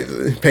bullshit. All right,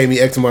 pay me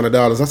X amount of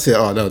dollars. I said,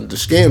 oh, no, the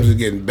scams are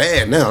getting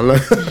bad now.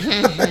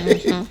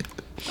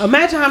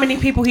 Imagine how many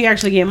people he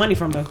actually get money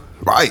from, though.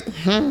 Right.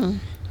 Man.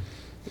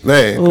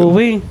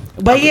 Well,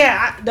 but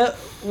yeah, the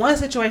one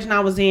situation I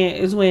was in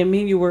is when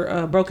me and you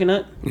were broken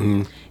up,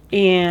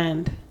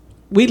 and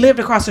we lived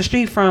across the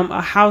street from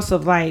a house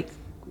of like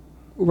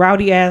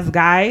rowdy ass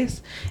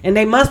guys, and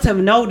they must have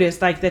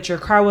noticed like that your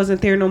car wasn't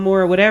there no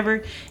more or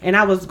whatever, and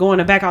I was going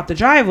to back out the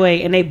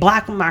driveway, and they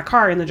blocked my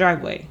car in the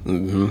driveway.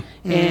 And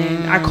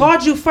I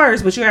called you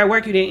first, but you were at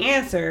work, you didn't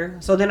answer,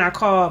 so then I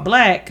called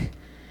Black,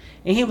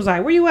 and he was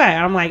like, where you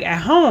at? I'm like,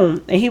 at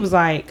home. And he was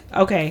like,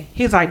 okay.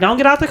 He's like, don't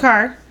get out the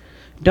car,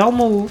 don't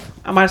move,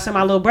 I'm about to send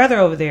my little brother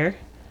over there,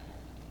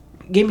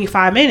 give me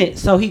 5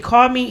 minutes. So he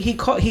called me, he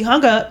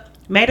hung up,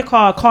 made a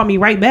call, called me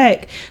right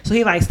back. So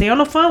he like, stay on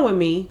the phone with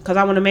me, because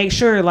I want to make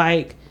sure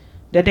like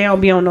that they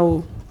don't be on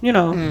no,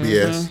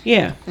 Yes.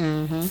 yeah.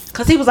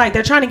 Because he was like,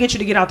 they're trying to get you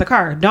to get out the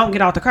car, don't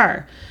get out the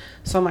car.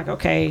 So I'm like,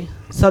 okay.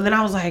 So then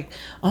I was like,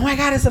 oh my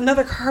God, it's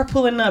another car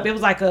pulling up. It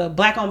was like a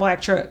black on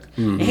black truck.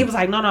 And he was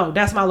like, no,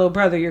 that's my little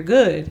brother, you're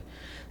good.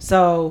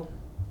 So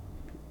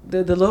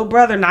the little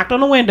brother knocked on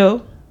the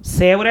window,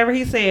 said whatever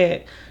he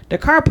said. The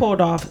car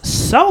pulled off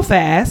so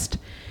fast.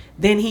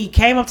 Then he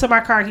came up to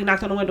my car, he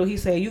knocked on the window, he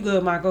said, you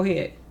good, Ma, go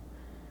ahead.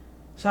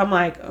 So I'm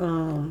like,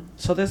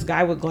 so this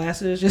guy with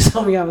glasses just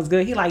told me I was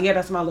good. He like, yeah,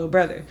 that's my little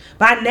brother.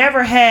 But I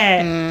never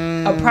had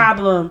a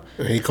problem.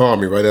 And he called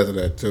me right after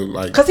that too.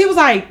 Like, Cause he was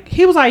like,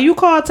 you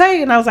called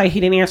Tay? And I was like, he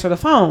didn't answer the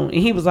phone.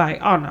 And he was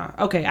like, oh no,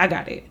 okay, I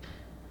got it.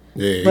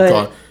 yeah, he But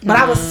called.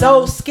 I was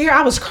so scared.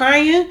 I was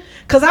crying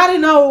because I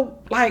didn't know,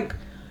 like,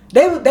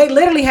 they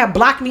literally had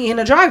blocked me in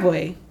the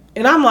driveway.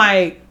 And I'm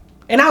like,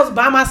 and I was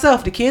by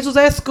myself. The kids was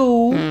at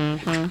school.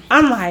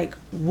 I'm like,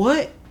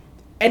 what?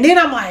 And then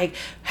I'm like,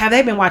 have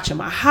they been watching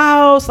my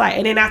house? Like,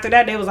 and then after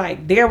that, they was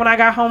like, there when I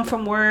got home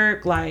from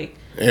work. Like,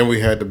 And we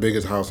had the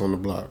biggest house on the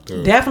block,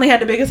 too. Definitely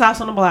had the biggest house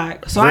on the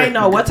block. So I Right. didn't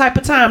know what type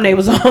of time they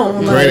was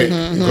on. Like,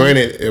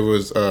 Granted, it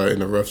was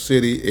in a rough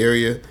city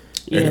area,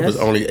 and it was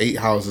Yes. only 8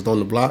 houses on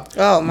the block.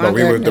 Oh, my But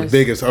we were the goodness.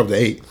 biggest of the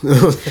 8.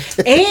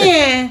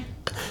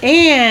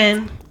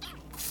 and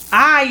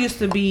I used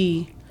to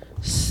be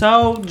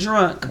so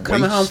drunk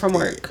coming home from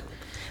work.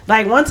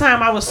 Like one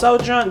time I was so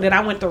drunk that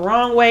I went the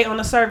wrong way on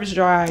the service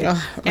drive.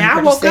 And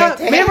I woke up,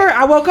 remember,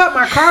 I woke up,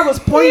 my car was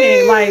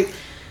pointed like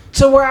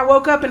to where I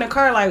woke up in the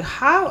car, like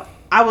how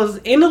I was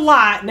in the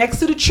lot next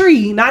to the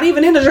tree, not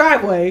even in the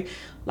driveway.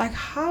 Like,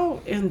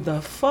 how in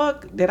the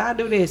fuck did I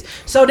do this?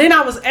 So then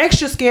I was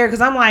extra scared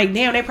because I'm like,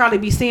 damn, they probably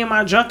be seeing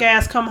my drunk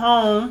ass come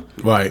home.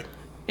 Right.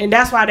 And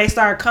that's why they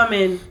started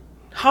coming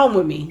home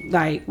with me.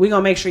 Like, we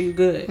gonna make sure you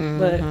good.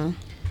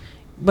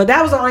 But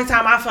that was the only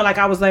time I felt like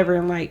I was ever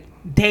in like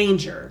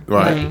danger.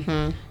 Right.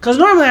 Because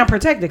normally I'm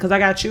protected because I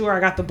got you or I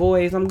got the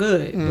boys. I'm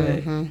good.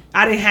 But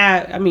I didn't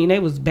have, I mean, they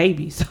was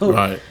babies. So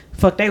Right.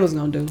 fuck they was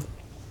gonna do.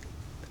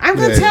 I'm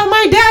gonna Yeah. tell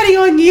my daddy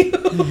on you.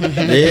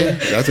 Yeah,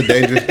 that's a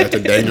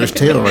dangerous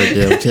tale right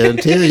there. I'm trying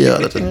to tell y'all,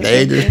 that's a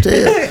dangerous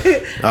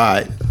tale. All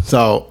right,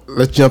 so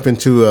let's jump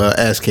into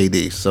Ask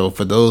KD. So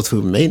for those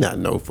who may not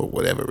know for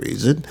whatever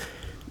reason,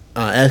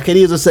 Ask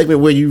KD is a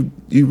segment where you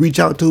reach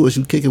out to us,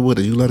 you kick it with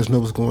us, you let us know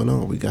what's going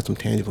on. We got some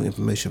tangible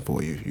information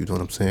for you. You know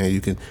what I'm saying? You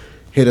can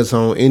hit us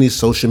on any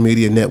social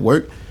media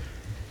network.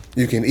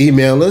 You can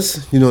email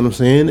us, you know what I'm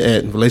saying,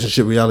 at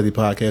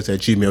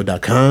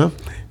relationshiprealitypodcast@gmail.com.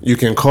 You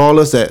can call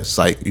us at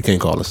psych. You can't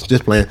call us.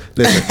 Just playing.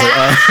 Listen.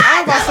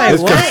 I was about to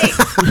say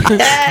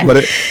what? But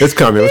it's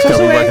coming. It's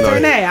coming. We're working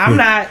on it. I'm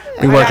not. I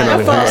We got working on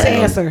no it. phones to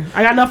answer.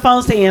 I got no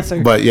phones to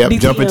answer. But yeah,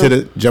 jump into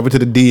DTM.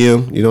 the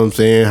DM. You know what I'm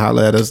saying?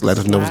 Holla at us. Let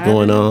us know what's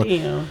going on.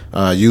 DM.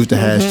 Use the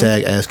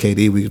hashtag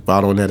AskKD. We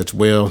follow on that as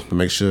well to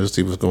make sure to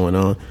see what's going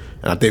on.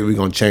 And I think we're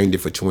gonna change it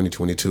for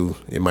 2022.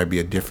 It might be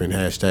a different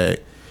hashtag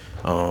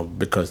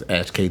because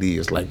AskKD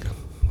is like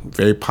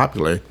very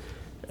popular,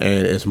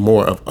 and it's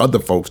more of other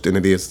folks than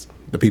it is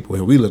the people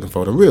who we looking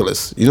for, the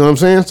realists. You know what I'm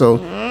saying? So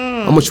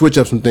I'm gonna switch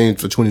up some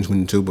things for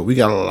 2022, but we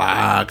got a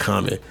lot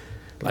coming.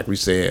 Like we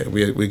said,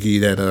 we give you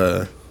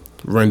that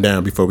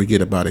rundown before we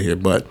get up out of here.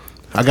 But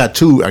I got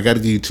 2. I got to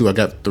give you 2. I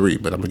got 3,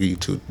 but I'm gonna give you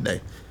 2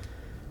 today.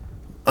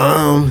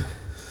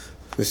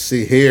 Let's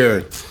see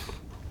here.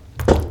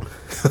 Oh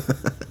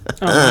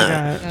my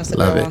god. That's a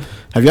Love good it. one.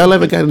 Have y'all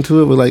ever got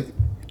into it with like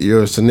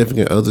your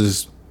significant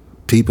other's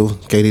people?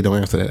 Katie, don't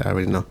answer that. I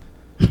already know.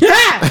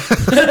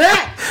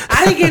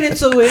 I didn't get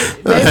into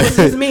it. They was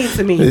just mean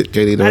to me.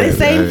 Katie, don't I didn't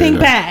say answer. anything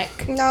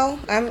back. No,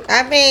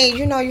 I mean,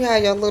 you know, you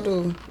had your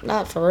little,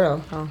 not for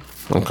real. Huh?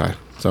 Okay,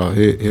 so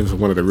here's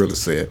one of the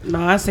realest said.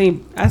 No, I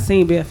seen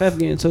BFF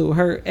get into it with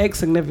her ex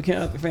significant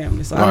other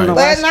family. So I don't know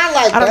But why. it's not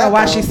like I don't know that,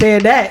 why though. she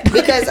said that.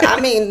 Because I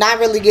mean, not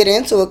really get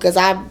into it because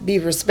I be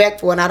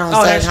respectful and I don't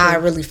Oh, say that's how I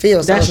true. really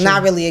feel. So That's it's not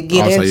true. really a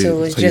get Oh, so into.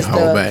 you- It's so you just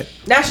hold back.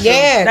 That's true.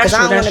 yeah, That's because I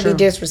true. don't want That's to be true.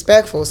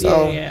 disrespectful.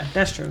 So Yeah,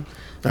 that's true.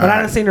 But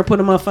I done seen her put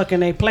a motherfucker in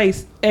their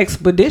place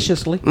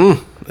expeditiously.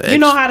 Mm, You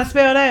know how to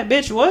spell that,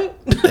 bitch?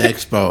 What?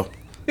 Expo.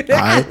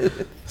 Alright.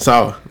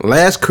 So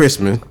last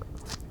Christmas,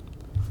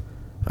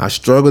 I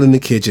struggled in the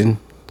kitchen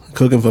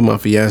cooking for my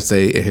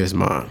fiance and his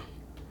mom.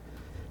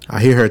 I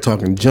hear her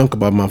talking junk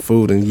about my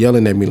food and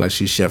yelling at me like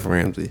she's Chef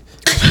Ramsay.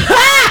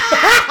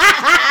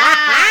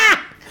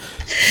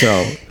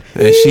 So,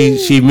 and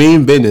she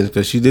mean business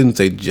because she didn't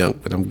say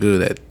junk, but I'm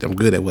good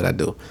at what I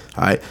do. All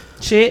right.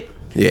 Shit.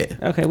 Yeah.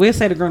 Okay, we'll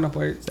say the grown up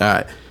words. All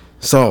right.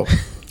 So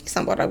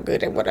somewhat I'm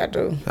good at what I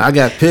do. I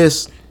got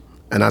pissed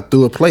and I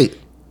threw a plate.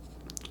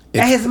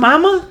 At his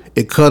mama?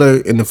 It cut her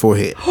in the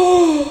forehead.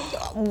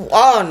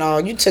 Oh no,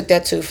 you took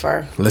that too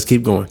far. Let's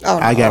keep going. Oh,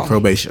 I got no.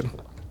 probation.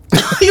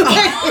 You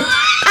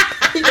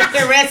got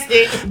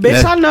arrested.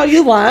 Bitch, I know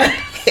you lying.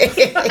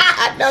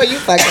 I know you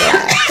fucking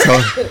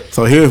right.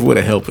 So here's where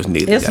the help is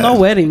needed. It's guys. no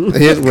wedding.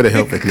 Here's where the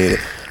help is needed.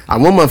 I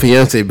want my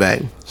fiance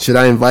back. Should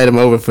I invite him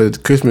over for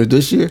Christmas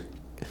this year?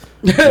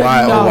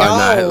 Why or why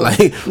not?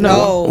 Like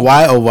No.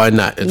 Why or why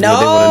not? Is what they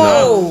want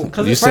No. to know.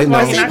 'Cause You it's say no.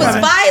 first of He all, was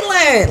Right.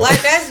 violent.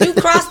 Like that's you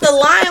crossed the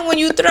line when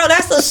you throw.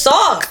 That's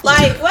assault.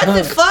 Like what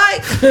the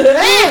fuck?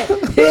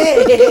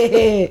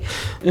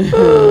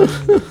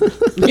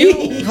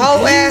 You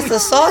whole ass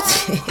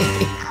assaulted.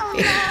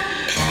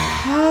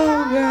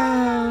 Oh,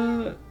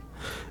 God.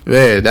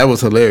 Man, that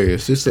was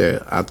hilarious. She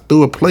said I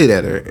threw a plate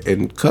at her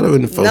and cut her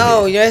in the forehead.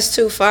 No, that's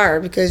too far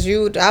because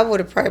I would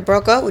have probably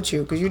broke up with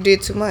you because you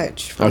did too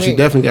much. for Oh, she me.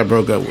 definitely got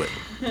broke up with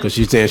because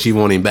she's saying she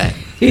want him back.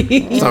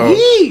 So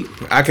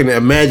I can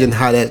imagine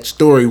how that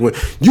story went.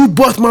 You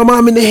bust my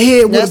mom in the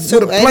head with, That's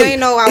with a too. plate. It ain't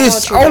no I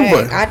it's want you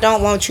over. back. I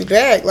don't want you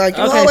back. Like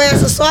you Okay. whole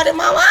ass assaulted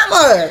my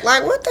mama.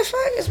 Like what the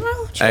fuck is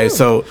wrong with you? Hey,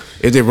 so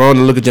is it wrong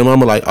to look at your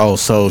mama like, oh,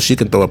 so she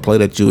can throw a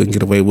plate at you and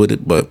get away with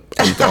it, but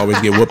you can always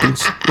get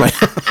whoopings? Like,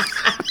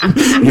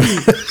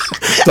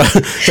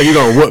 so you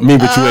gonna whoop me,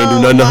 but you ain't do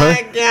nothing to her?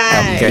 my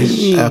God. Okay.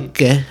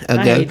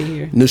 hate to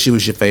hear. Knew she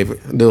was your favorite.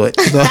 Do it.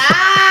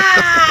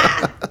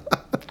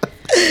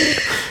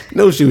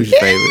 Knew she was your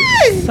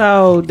favorite.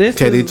 So this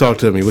Katie, is, talk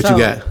to me. What so-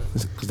 you got?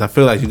 Because I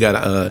feel like you got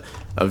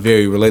a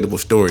very relatable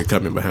story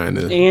coming behind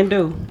this. And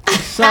do.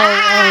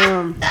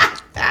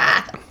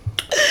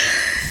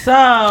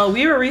 So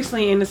we were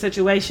recently in a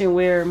situation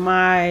where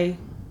my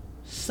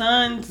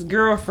son's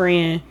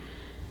girlfriend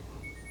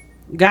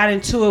got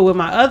into it with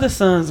my other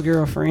son's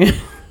girlfriend.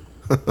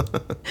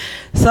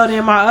 So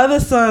then my other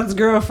son's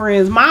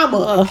girlfriend's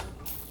mama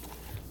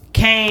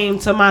came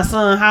to my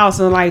son's house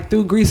and like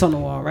threw grease on the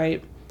wall,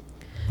 right?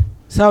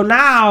 So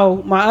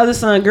now my other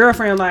son's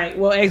girlfriend, like,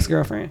 well,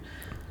 ex-girlfriend,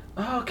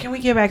 oh, can we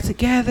get back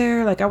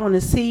together? Like, I want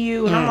to see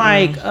you. And I'm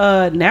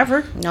like,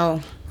 never.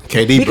 No.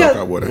 KD broke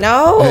up with her.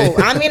 No.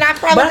 I mean, I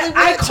probably But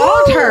I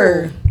called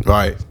her.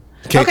 Right.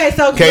 Okay,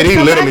 so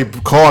KD literally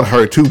called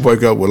her to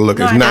break up with her. Look,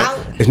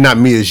 No, it's not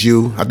me, it's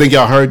you. I think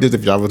y'all heard this.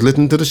 If y'all was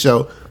listening to the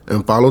show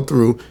and followed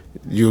through,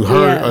 you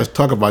heard us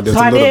talk about this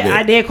So a little bit.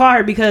 I did call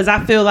her because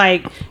I feel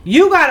like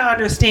you got to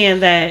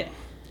understand that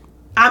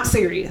I'm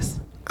serious.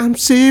 I'm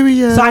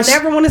serious. So I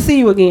never want to see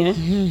you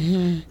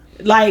again.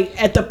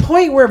 Like, at the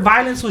point where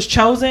violence was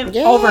chosen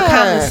over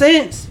common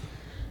sense,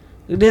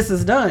 this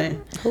is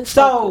done.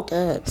 So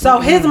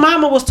his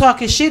mama was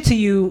talking shit to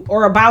you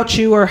or about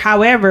you or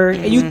however,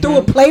 and you threw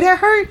a plate at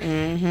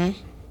her?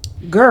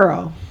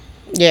 Girl.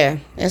 Yeah.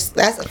 That's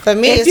for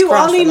me. If you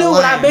only knew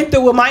what I've been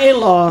through with my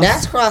in-laws.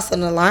 That's crossing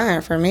the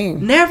line for me.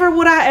 Never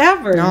would I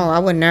ever. No, I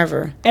would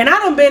never. And I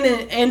done been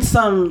in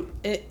some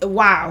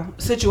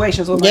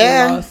situations with my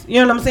in-laws.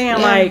 You know what I'm saying?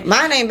 Yeah. Like,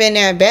 mine ain't been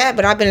that bad,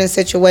 but I've been in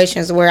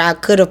situations where I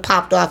could have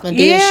popped off and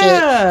did shit,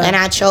 and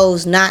I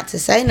chose not to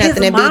say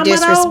nothing and be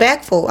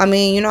disrespectful. I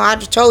mean, you know, I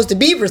just chose to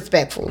be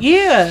respectful.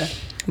 Yeah.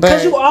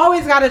 Because you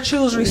always got to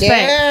choose respect.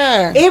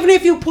 Yeah. Even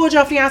if you pulled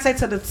your fiance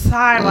to the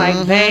side,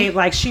 like, babe,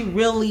 like, she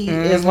really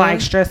is,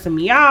 like, stressing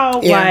me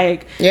out. Yeah.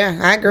 Like, yeah,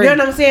 I agree. You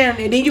know what I'm saying?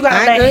 And then you got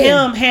to let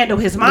him handle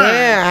his mind.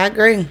 Yeah, I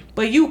agree.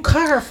 But you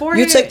cut her forehead.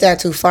 You took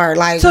that too far.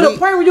 Like, to the point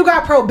where you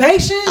got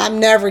probation? I'm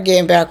never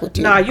getting back with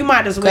you. Nah, you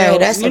might as well.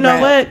 Okay, that's you know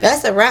what?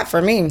 That's a wrap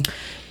for me.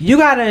 You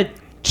got to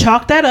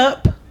chalk that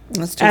up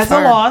That's too as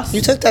far. a loss.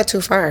 You took that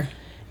too far.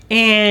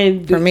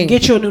 And For me.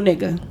 get you a new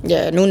nigga.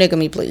 Yeah, new nigga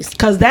me, please.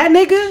 Because that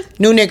nigga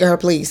New nigga her,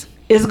 please.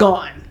 is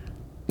gone.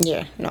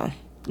 Yeah, no.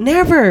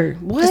 Never.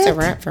 What? That's a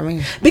wrap for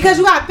me. Because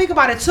you gotta think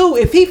about it too.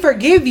 If he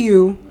forgive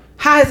you,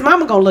 how his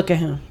mama gonna look at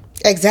him?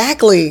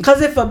 Exactly.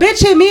 Because if a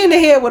bitch hit me in the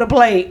head with a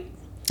plate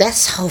That's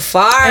so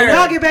far. and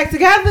y'all get back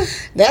together,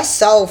 That's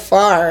so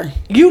far.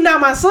 you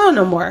not my son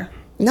no more.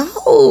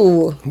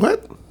 No.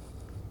 What?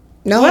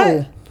 No.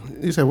 What?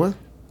 You said what?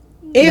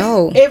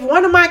 If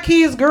one of my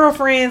kids'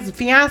 girlfriends,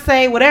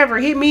 fiance, whatever,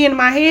 hit me in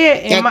my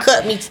head and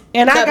cut me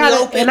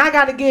I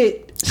gotta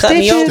get Cut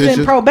me stitches open.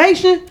 and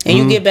probation, And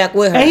you get back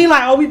with her. and he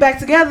like, oh, we back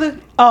together?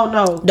 Oh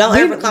no, Don't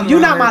ever come You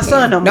around not my her son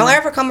again. no more. Don't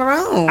ever come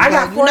around. I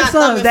got Like, 4 you're not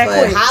sons coming that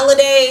for quick.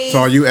 holidays. So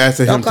are you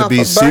asking him Don't to come be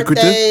for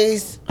secretive?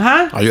 birthdays.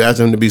 Huh? Are you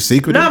asking him to be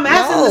secretive? No, I'm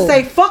asking him to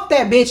say fuck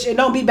that bitch and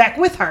don't be back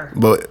with her.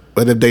 But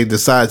if they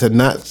decide to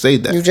not say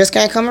that, You just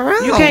can't come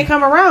around. You can't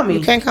come around me.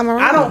 You can't come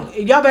around. I don't.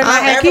 Y'all better not I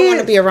have don't kids. ever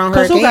wanna be around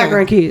her Cause who got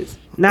again. grandkids?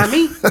 Not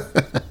me.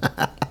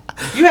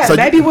 You had So a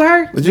baby with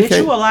her? but you Bitch,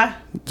 can't- you a lie.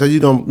 So you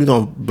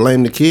don't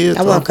blame the kids?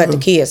 I won't off cut of-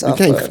 the kids off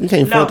You of can't it.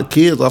 can't No. fault the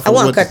kids off I of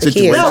won't what cut the kids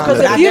situation No, off. because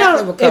is. I if you definitely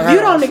don't, would cut if her you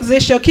don't off.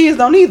 exist, your kids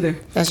don't either.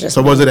 That's just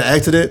So was it an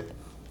accident?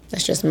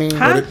 That's just me.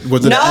 Huh?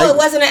 Was it No, an it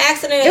wasn't an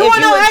accident. It If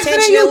wasn't you no accident,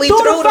 you intentionally threw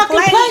the threw the fucking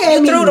plate. plate at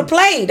You me. threw the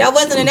plate. That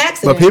wasn't an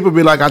accident. But people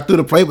be like, I threw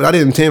the plate, but I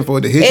didn't intend for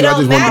it to hit It you. I don't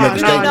just wanted to matter.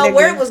 make You a didn't statement. know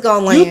where it was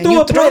going to You land. threw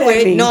You a plate threw at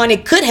it me. knowing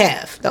it could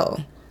have, though.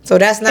 So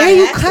that's not And an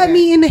you accident. cut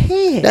me in the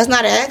head. That's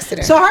not an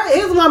accident. So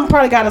his mama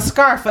probably got a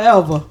scar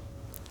forever.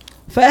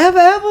 Forever,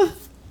 ever?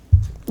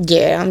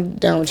 Yeah, I'm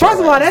done with First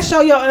of your all, that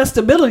show your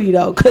instability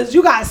though, because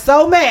you got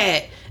so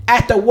mad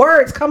at the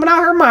words coming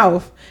out her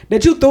mouth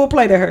that you threw a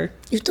plate at her.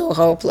 You threw a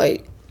whole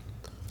plate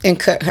and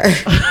cut her.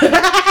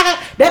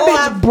 That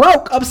bitch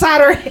broke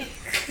upside her head.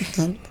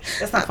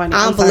 That's not funny. I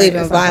I'm don't sorry. believe in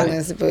That's not funny.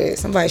 violence, but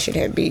somebody should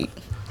have beat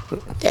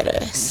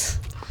that ass.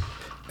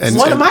 And,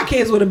 One of my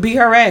kids would have beat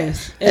her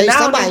ass. Hey, I don't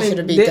somebody even- should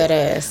have beat that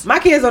ass. My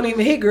kids don't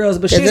even hit girls,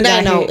 but she 'Cause it got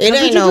ain't no- hit. it Did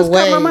ain't you no just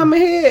cut way. my mama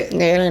head. Yeah,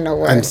 it ain't no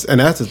way. and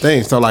that's the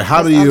thing. So like,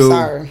 how do I'm you?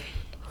 sorry.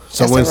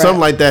 So That's when a wrap. something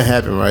like that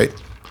happen, right?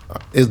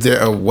 Is there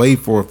a way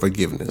for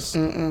forgiveness?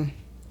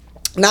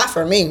 Not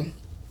for me.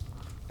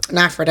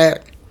 Not for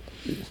that.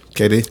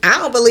 KD? I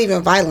don't believe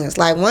in violence.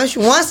 Like once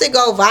it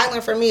go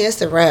violent for me,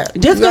 it's a wrap.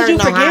 Just because you already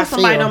know how I forgive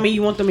somebody feel. don't mean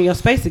you want them in your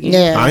space again.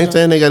 Yeah. I ain't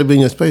saying they got to be in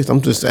your space. I'm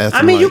just asking.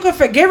 I mean, like, you can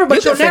forgive her,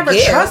 but You you'll can never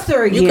forgive. trust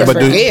her again. You can But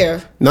do-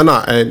 forgive. No,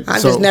 and I'm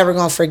so, just never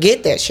gonna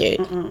forget that shit.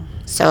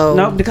 So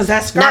No, because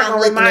that scar Now I'm gonna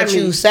looking remind at me.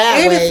 you And it's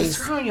sideways. a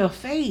scar on your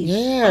face. Yeah,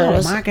 Oh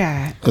that's- my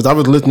god. because I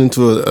was listening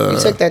to you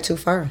took that too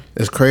far.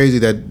 it's crazy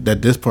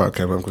that this part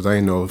came up because I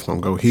didn't know it was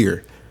gonna go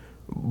here,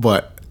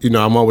 but you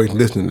know I'm always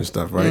listening to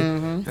stuff, right?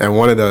 Mm-hmm. And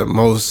one of the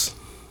most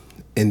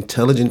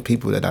intelligent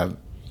people that I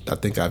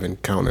think I've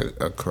encountered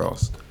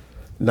across,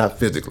 not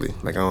physically,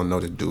 like I don't know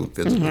the dude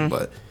physically, Mm-hmm.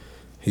 but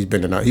he's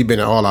been in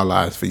all our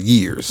lives for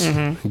years,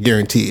 Mm-hmm.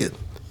 guaranteed.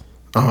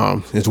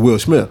 It's Will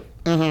Smith.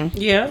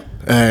 Yeah.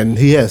 And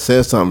he had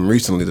said something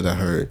recently that I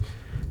heard,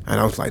 and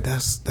I was like,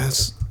 "That's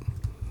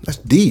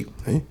deep."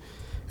 Eh?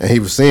 And he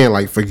was saying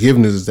like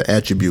forgiveness is the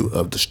attribute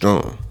of the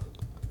strong.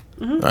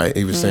 Right?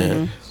 He was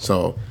saying.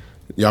 So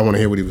y'all want to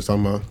hear what he was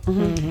talking about?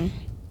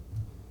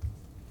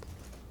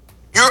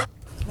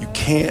 You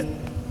can't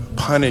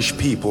punish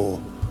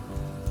people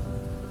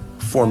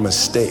for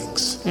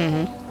mistakes.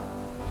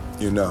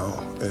 You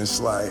know, it's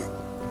like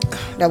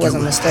That wasn't a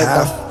you mistake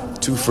though. have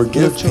to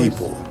forgive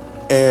people.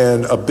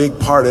 And a big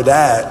part of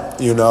that,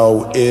 you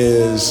know,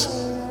 is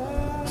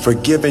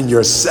forgiving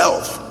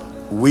yourself.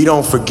 We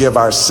don't forgive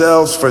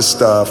ourselves for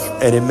stuff,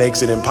 and it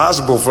makes it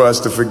impossible for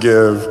us to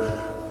forgive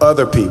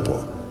other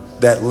people.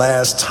 That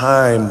last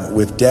time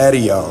with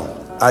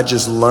Daddy-O, I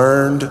just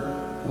learned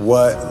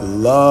what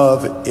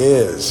love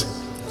is.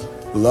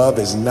 Love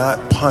is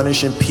not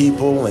punishing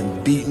people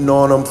and beating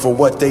on them for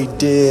what they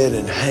did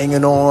and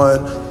hanging on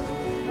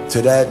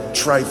to that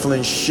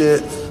trifling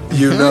shit,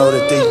 you know,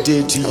 that they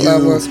did to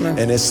Love you. Will Smith.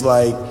 And it's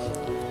like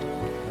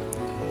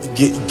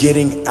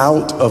getting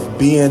out of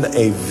being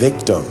a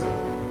victim,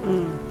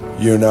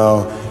 you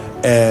know.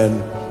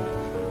 And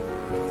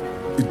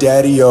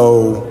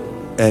Daddy-O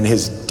and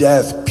his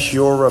death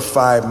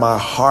purified my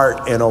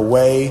heart in a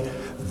way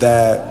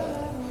that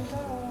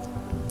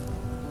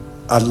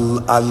I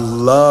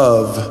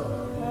love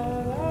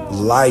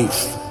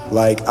life.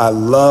 Like, I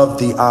love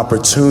the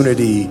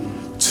opportunity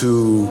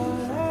to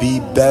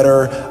be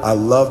better. I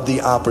love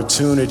the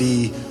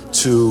opportunity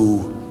to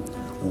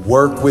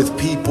work with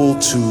people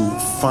to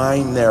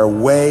find their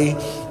way.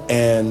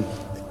 And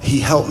he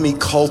helped me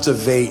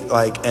cultivate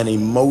like an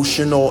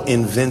emotional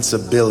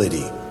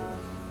invincibility.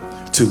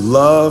 To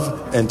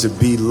love and to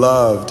be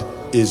loved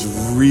is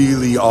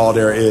really all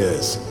there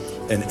is.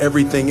 And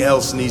everything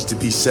else needs to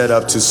be set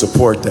up to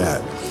support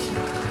that.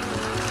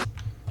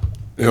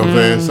 You know what I'm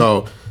saying?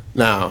 So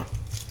now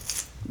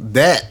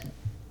that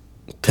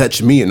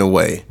touched me in a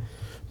way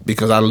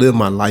because I live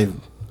my life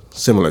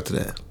similar to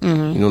that. You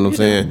know what I'm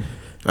saying?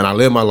 And I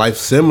live my life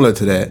similar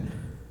to that,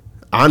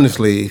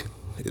 honestly,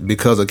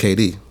 because of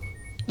KD.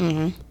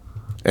 And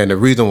the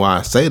reason why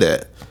I say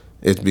that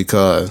is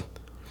because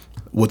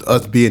with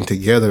us being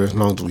together as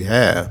long as we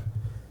have,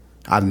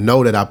 I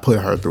know that I put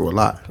her through a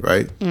lot,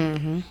 right?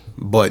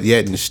 But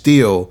yet and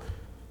still,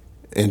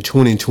 in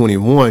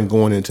 2021,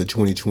 going into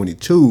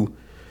 2022,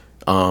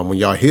 when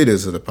y'all hear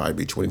this, it'll probably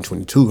be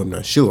 2022, I'm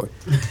not sure.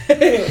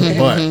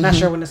 But Not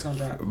sure when it's gonna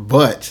drop.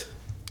 but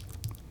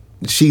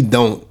she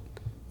don't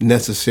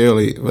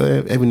necessarily,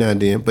 well, every now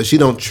and then, but she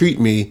don't treat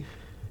me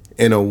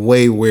in a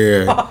way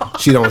where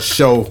she don't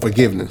show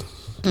forgiveness.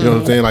 You know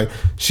what I'm saying? Like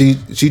she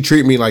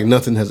treat me like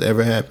nothing has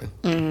ever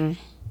happened.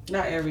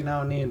 Not every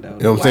now and then though.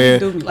 You know what I'm Why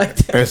saying? You do me like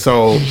that? And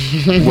so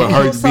with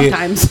her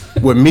Sometimes.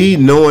 with me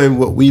knowing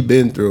what we've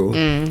been through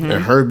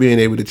and her being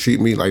able to treat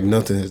me like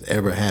nothing has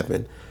ever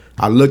happened,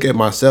 I look at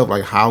myself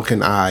like, how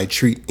can I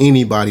treat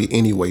anybody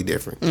any way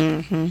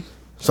different?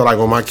 So like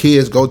when my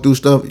kids go through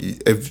stuff,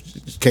 if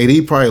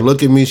KD probably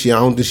look at me, I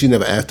don't think she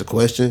never asked a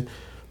question,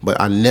 but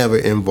I never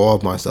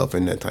involve myself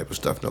in that type of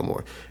stuff no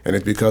more. And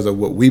it's because of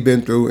what we've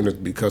been through, and it's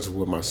because of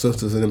what my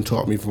sisters and them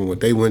taught me from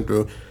what they went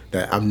through,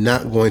 that I'm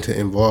not going to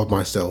involve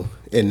myself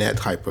in that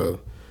type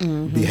of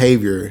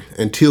behavior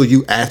until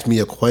you ask me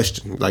a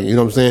question. Like, you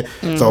know what I'm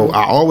saying? So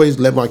I always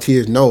let my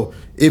kids know,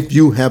 if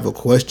you have a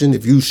question,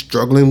 if you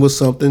struggling with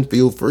something,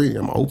 feel free.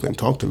 I'm open,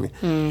 talk to me.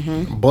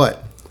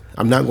 But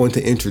I'm not going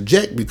to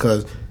interject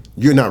because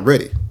you're not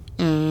ready.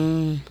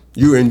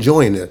 You're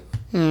enjoying it.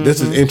 This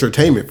is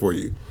entertainment for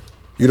you.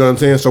 You know what I'm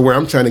saying? So where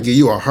I'm trying to give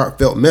you a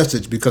heartfelt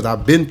message because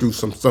I've been through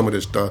some of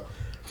this stuff,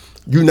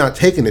 you're not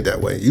taking it that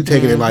way. You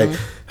taking it like,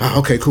 oh,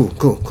 okay, cool.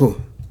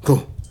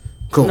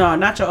 No,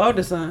 not your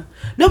oldest son.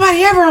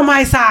 Nobody ever on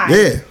my side.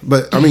 Yeah,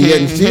 but I mean, yet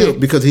and still,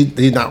 because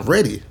he's not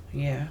ready.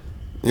 Yeah.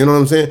 You know what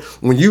I'm saying?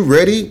 When you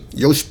ready,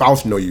 your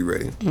spouse know you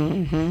ready. You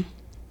know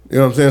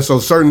what I'm saying? So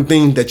certain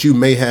things that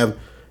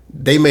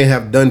they may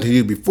have done to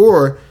you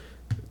before,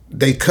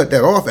 they cut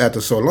that off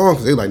after so long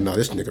because they're like, no,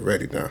 this nigga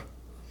ready now.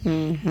 You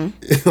know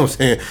what I'm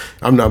saying?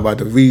 I'm not about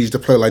to, we used to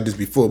play like this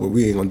before, but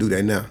we ain't gonna do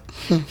that now.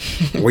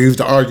 We used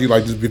to argue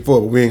like this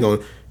before, but we ain't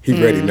gonna,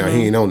 he ready now,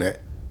 he ain't on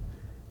that.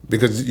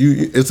 Because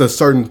it's a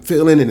certain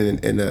feeling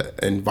and an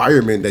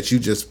environment that you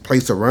just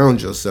place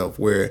around yourself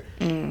where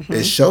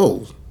it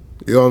shows.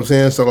 You know what I'm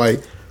saying? So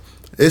like,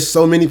 it's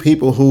so many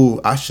people who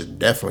I should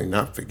definitely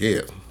not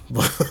forgive.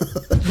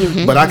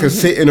 But I can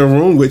sit in a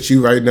room with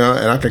you right now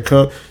and I can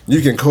come, you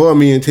can call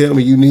me and tell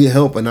me you need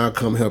help and I'll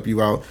come help you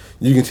out.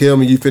 You can tell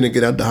me you finna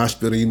get out the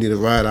hospital, you need a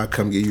ride, I'll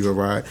come give you a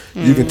ride.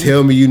 You can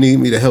tell me you need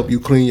me to help you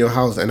clean your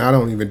house, and I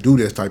don't even do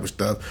this type of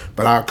stuff,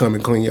 but I'll come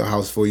and clean your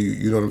house for you.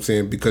 You know what I'm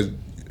saying?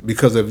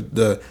 Because of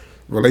the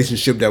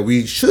relationship that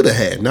we should have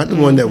had, not the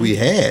one that we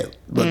had,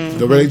 but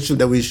the relationship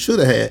that we should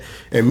have had,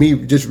 and me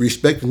just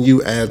respecting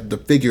you as the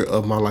figure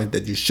of my life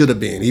that you should have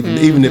been,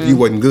 even if you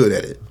wasn't good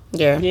at it.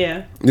 Yeah.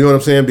 Yeah. You know what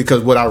I'm saying?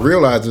 Because what I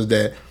realize is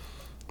that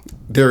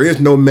there is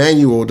no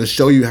manual to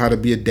show you how to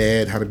be a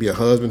dad, how to be a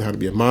husband, how to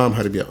be a mom,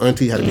 how to be an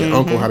auntie, how to be an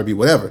uncle, how to be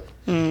whatever.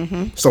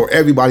 So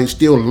everybody's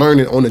still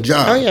learning on the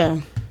job. Oh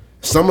yeah.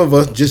 Some of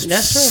us just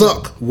That's true.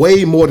 suck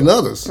way more than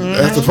others.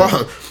 That's the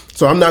problem.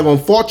 So I'm not gonna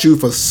fault you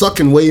for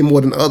sucking way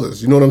more than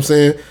others. You know what I'm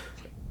saying?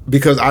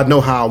 Because I know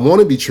how I want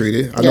to be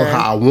treated. I know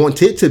how I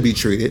want it to be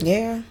treated.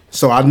 Yeah.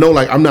 So I know,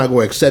 like, I'm not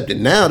going to accept it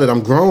now that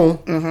I'm grown.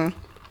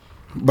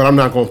 But I'm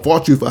not going to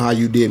fault you for how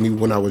you did me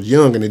when I was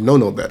young and didn't know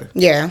no better.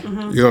 Yeah. You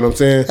know what I'm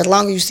saying? As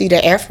long as you see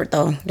the effort,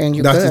 though, then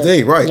you That's good. the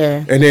thing, right?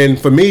 Yeah. And then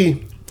for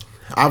me,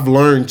 I've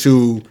learned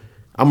to,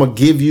 I'm going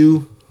to give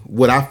you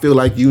what I feel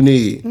like you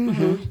need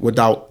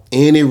without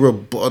any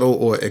rebuttal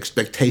or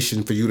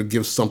expectation for you to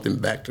give something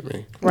back to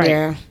me. Right.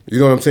 Yeah. You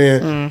know what I'm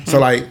saying? So,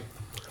 like,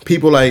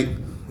 people like,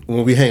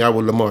 when we hang out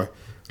with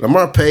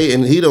Lamar pay,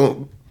 and he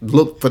don't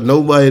look for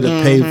nobody to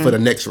pay for the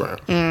next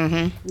round.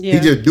 Yeah. He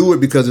just do it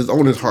because it's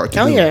on his heart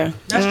to Oh, do yeah. it.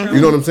 That's true.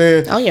 You know what I'm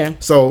saying? Oh, yeah.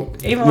 So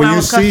Even when I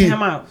was cussing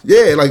him out.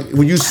 Yeah, like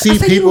when you see I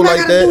said, people you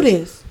like gotta that. do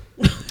this.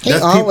 He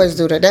That's always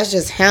do that. That's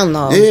just him,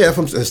 though. Yeah,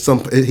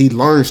 he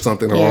learned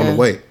something along the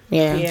way.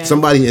 Yeah. Yeah.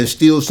 Somebody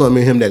instilled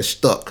something in him that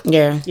stuck.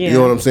 Yeah. Yeah. You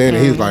know what I'm saying?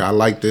 And he was like, I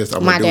like this.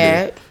 I'm My gonna do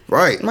dad. this.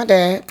 Right. My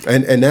dad.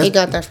 And that's, He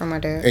got that from my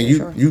dad. and for you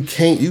sure. you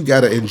can't, you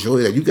gotta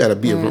enjoy that. You gotta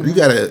be you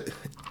gotta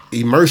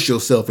immerse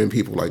yourself in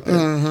people like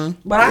that.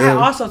 But I had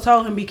also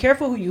told him, be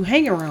careful who you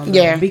hang around. Though,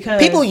 Yeah.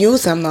 because people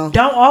use him, though.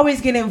 don't always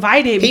get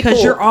invited because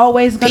People- you're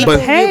always gonna People,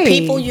 pay.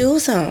 people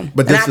use him.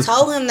 But and this I is-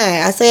 told him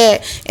that. I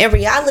said, in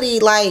reality,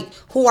 like,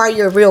 who are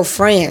your real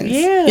friends?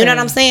 Yeah. You know what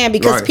I'm saying?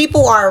 Because Right.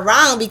 people are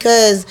around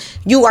because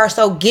you are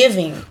so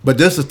giving. But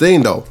this is the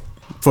thing though.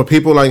 For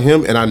people like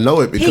him, and I know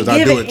it he because I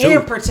do giving it too.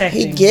 and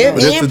protecting. He give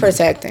But this and is-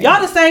 protecting.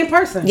 Y'all the same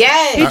person.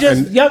 Yes. He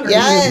just And- younger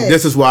Yes. than you.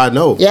 This is why I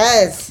know.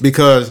 Yes.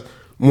 Because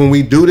when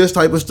we do this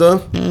type of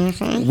stuff,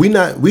 we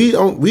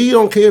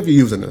don't care if you're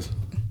using us.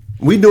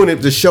 We doing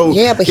it to show.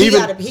 Yeah, but he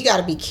even-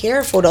 gotta be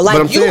careful though. But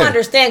I'm Like, you saying-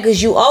 understand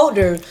because you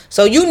older,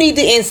 so you need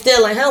to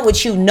instill in him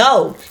what you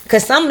know.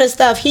 Because some of the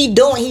stuff he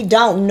doing, he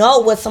don't know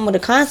what some of the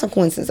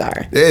consequences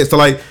are. Yeah, so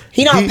like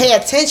He don't pay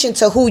attention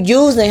to who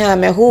using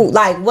him and who,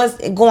 like, what's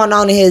going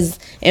on in his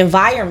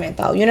environment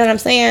though. You know what I'm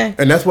saying?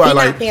 And that's why, he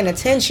like- not paying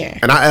attention.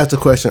 And I asked a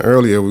question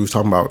earlier. We was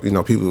talking about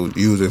people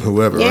using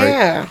whoever, right?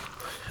 Yeah.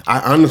 I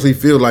honestly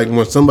feel like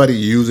when somebody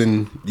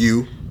using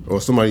you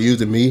or somebody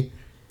using me,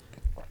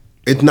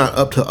 it's not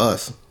up to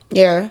us.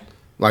 Yeah.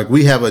 Like,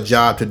 we have a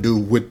job to do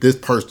with this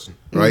person,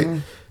 right?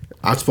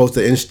 I'm supposed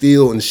to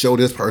instill and show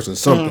this person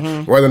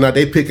something, whether or not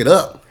they pick it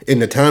up in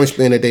the time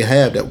span that they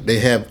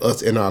have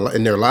us in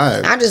their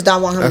lives. I just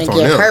don't want him That's to on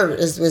get them. hurt.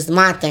 Is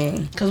my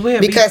thing. Because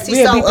because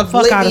he's so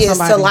oblivious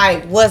to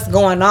like what's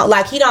going on.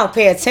 Like, he don't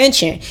pay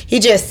attention. He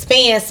just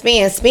spend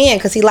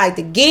because he like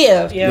to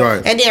give. Yeah.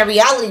 Right. And then in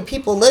reality,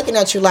 people looking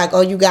at you like,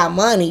 oh, you got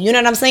money. You know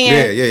what I'm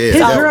saying? Yeah. His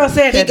So- girl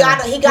said He that.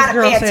 gotta though. he gotta His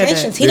girl pay said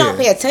attention. that. He don't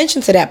Yeah. pay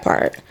attention to that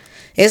part.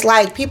 It's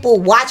like people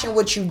watching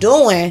what you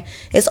doing.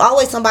 It's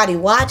always somebody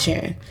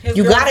watching. His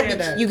You girl gotta said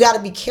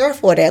that. be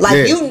careful of that. Like,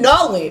 Yeah. you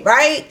know it,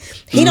 right?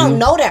 He don't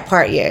know that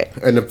part yet.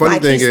 And the funny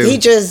Like, thing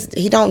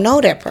he don't know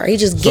that part. He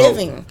just So-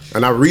 giving.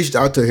 And I reached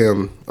out to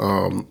him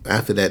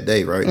after that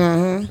day, right?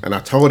 And I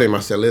told him, I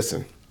said,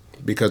 listen,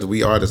 because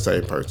we are the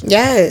same person.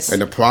 Yes.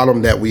 And the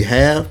problem that we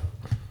have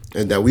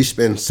is that we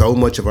spend so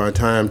much of our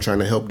time trying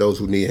to help those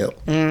who need help.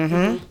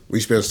 We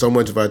spend so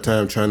much of our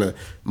time trying to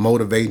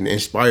motivate and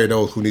inspire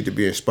those who need to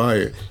be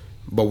inspired.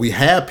 But we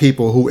have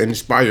people who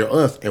inspire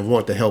us and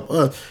want to help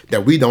us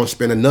that we don't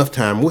spend enough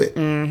time with.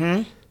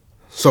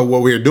 So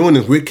what we're doing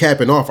is we're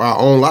capping off our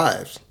own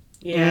lives.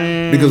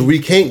 Yeah. Because we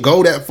can't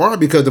go that far,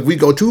 because if we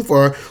go too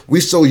far,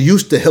 we're so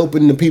used to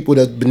helping the people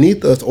that's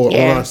beneath us or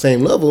Yeah. on our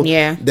same level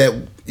Yeah. that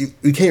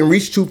you can't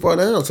reach too far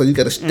down. So you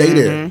got to stay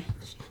there.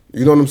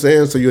 You know what I'm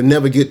saying? So you'll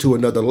never get to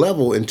another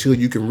level until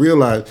you can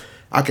realize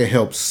I can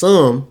help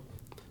some,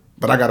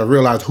 but I got to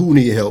realize who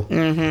need help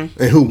and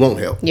who won't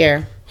help.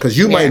 Yeah. Because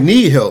you might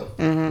need help,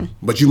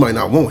 but you might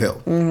not want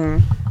help.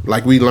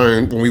 Like we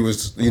learned when we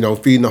was,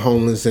 feeding the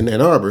homeless in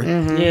Ann Arbor.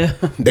 Yeah.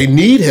 They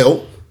need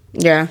help,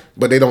 Yeah.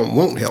 but they don't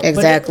want help.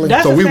 Exactly.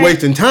 That's So the we same-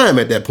 wasting time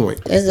at that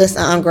point. It's just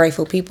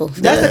ungrateful people.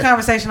 That's the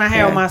conversation I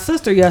had with my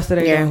sister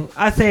yesterday. Yeah. Though.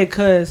 I said,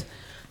 because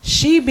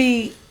she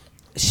be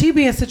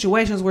in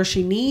situations where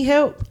she need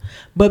help,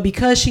 but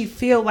because she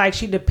feel like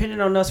she depended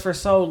on us for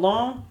so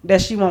long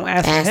that she won't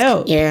ask for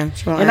help. Yeah.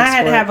 She won't And I ask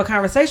had to for have it. a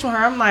conversation with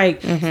her. I'm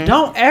like,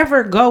 don't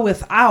ever go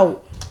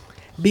without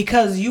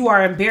because you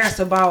are embarrassed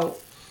about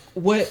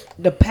what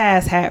the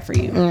past had for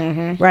you,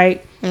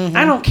 right?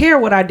 I don't care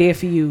what I did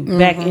for you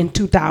back in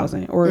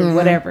 2000 or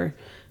whatever.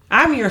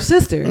 I'm your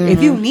sister.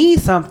 If you need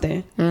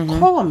something,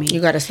 call me. You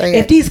gotta say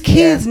if it. these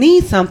kids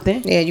need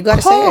something, Yeah, you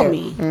gotta call say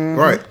it. me.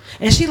 Right.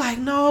 And she like,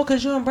 no,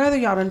 cause you and brother,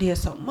 y'all done did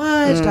so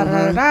much. Da,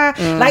 da, da,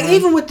 da. Like,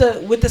 even with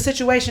the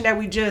situation that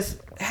we just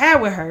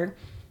had with her,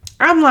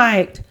 I'm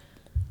like,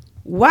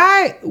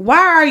 why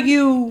are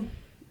you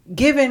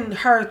giving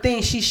her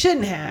things she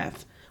shouldn't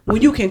have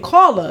when you can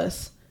call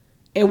us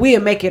and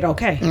we'll make it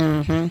okay?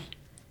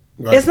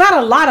 Right. It's not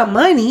a lot of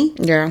money.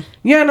 Yeah.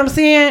 You know what I'm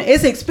saying?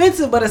 It's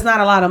expensive, but it's not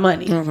a lot of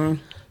money.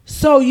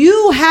 So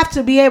you have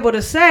to be able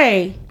to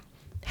say,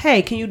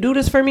 hey, can you do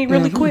this for me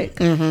really quick?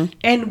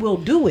 And we'll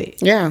do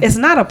it. Yeah. It's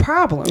not a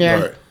problem. Yeah.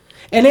 Right.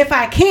 And if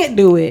I can't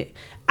do it,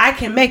 I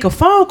can make a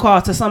phone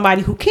call to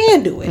somebody who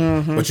can do it.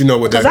 But you know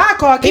what? Because I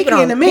call Kiki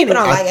in a minute. People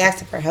don't like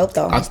asking for help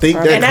though. I think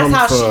that And that's comes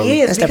how from, she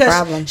is. That's the because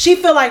problem. she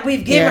feel like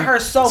we've given her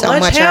so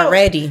much help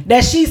already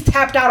that she's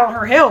tapped out on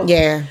her help.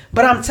 Yeah.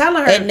 But I'm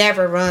telling her It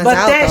never runs But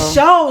out, that though.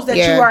 shows that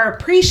Yeah. you are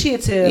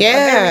appreciative of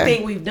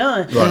everything we've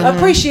done. Right.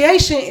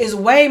 Appreciation is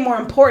way more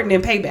important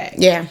than payback.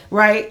 Yeah.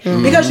 Right?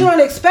 Because you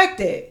don't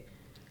expect it.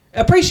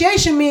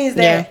 Appreciation means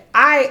that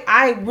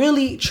I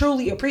really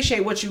truly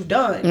appreciate what you've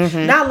done.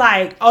 Not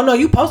like, oh no,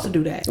 you supposed to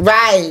do that.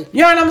 Right.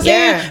 You know what I'm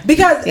saying? Yeah.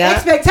 Because Yeah.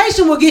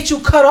 expectation will get you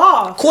cut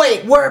off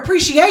Quick. where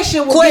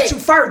appreciation will Quick. get you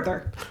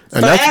further.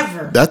 and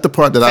Forever. that's the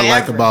part that I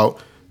like Forever. about,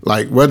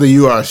 like, whether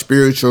you are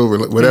spiritual,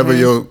 whatever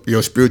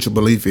your spiritual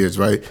belief is,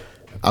 right?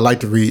 I like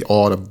to read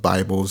all the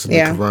Bibles and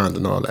Yeah. the Quran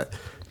and all that,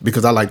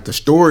 because I like the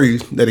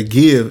stories that it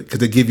give, because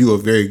they give you a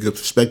very good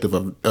perspective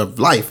of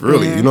life,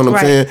 really. You know what I'm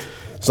Right. saying?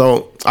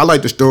 So I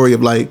like the story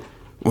of, like,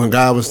 when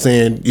God was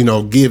saying, you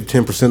know, give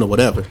 10% or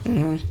whatever,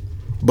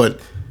 but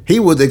he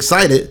was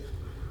excited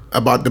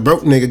about the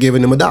broke nigga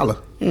giving him $1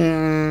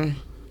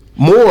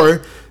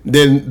 more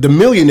than the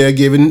millionaire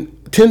giving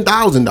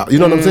 $10,000. You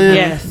know what I'm saying?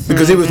 Yes.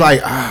 Because he was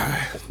like,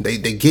 they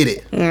get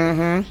it.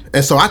 And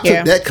so I took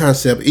Yeah. that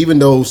concept, even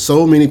though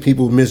so many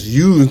people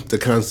misuse the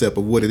concept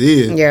of what it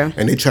is, Yeah.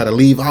 and they try to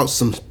leave out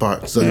some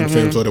parts, so, you know what I'm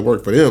saying, so it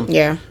work for them.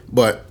 Yeah.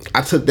 But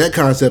I took that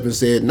concept and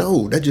said,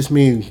 no, that just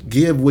means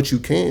give what you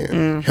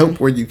can, help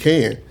where you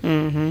can.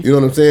 You know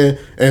what I'm saying?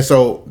 And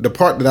so the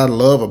part that I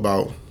love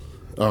about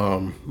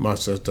my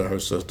sister, her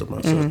sister,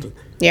 my sister.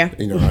 Yeah.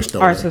 You know, I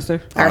stole Our her.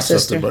 sister. Our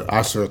sister. But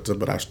I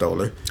stole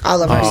her.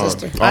 All of our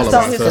sisters. All of stole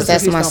our his sisters.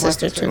 That's He's my not my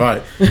sister sister. too.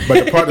 Right.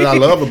 But the part that I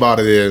love about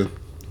it is,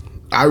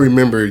 I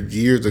remember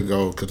years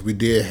ago, because we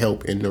did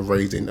help in the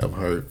raising of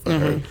her,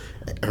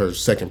 her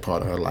second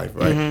part of her life,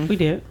 right? We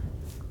did.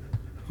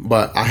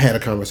 But I had a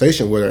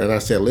conversation with her, and I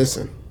said,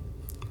 listen,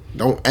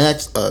 don't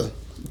ask us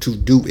to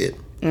do it.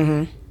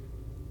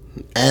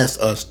 Ask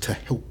us to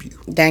help you.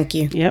 Thank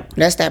you. Yep.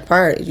 That's that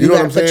part. You, know what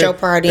gotta I'm put saying? your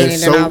part in,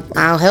 It's and then so-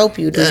 I'll help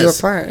you do your Yes.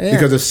 part. Yeah.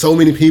 Because there's so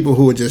many people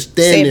who would just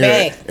stand Sit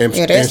there back. and,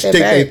 Yeah, they and sit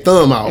stick their back.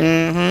 thumb out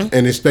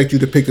and expect you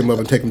to pick them up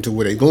and take them to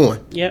where they're going.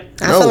 Yep.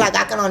 I No. feel like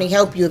I can only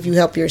help you if you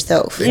help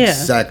yourself. Yeah.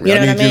 Exactly. You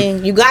know what I need you-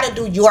 mean? You got to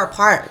do your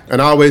part. and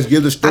I always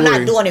give the story. I'm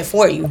not doing it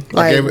for you.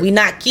 Like gave it- we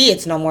not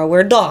kids no more. We're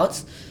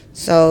adults.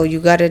 So you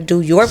got to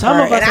do your Some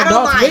part. of us and I don't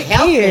adults mind with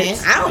helping.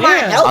 kids. I don't Yeah.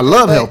 mind helping. I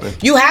love but helping.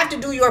 You have to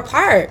do your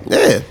part.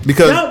 Yeah,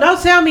 because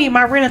Don't tell me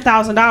my rent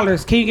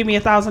 $1,000. Can you give me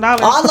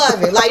 $1,000? All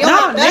of it. Like you No,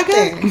 don't have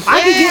nothing. nigga.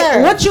 I can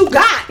get what you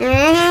got.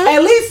 At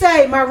least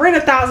say my rent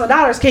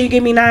 $1,000. Can you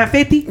give me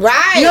 $950?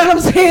 Right. You know what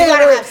I'm saying? You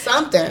gotta Like, have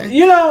something.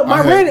 you know, my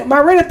I had-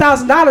 rent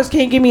 $1,000.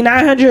 Can you give me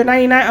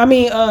 $999? I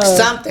mean,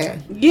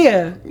 Something.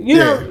 yeah. You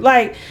know, Yeah.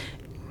 like,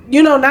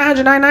 you know,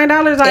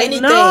 $999. Like,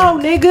 Anything. no,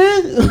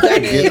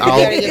 nigga. You Get out.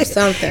 gotta give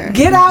something.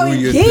 Get out Do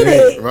and your get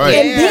thing, it, right.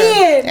 and Yeah.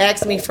 then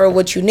Ask me for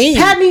what you need.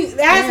 ask me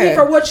Yeah.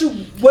 for what you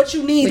need what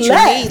you left.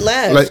 need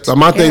left. like, so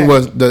my thing Yeah.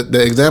 was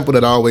the example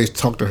that I always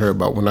talked to her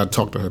about when I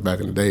talked to her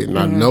back in the day, and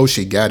I know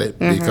she got it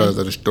because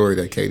of the story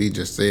that Katie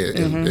just said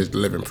is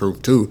living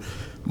proof too.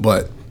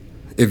 But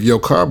if your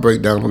car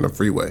break down on the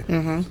freeway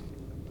and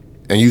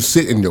you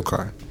sit in your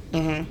car,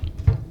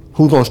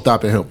 who's gonna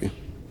stop and help you?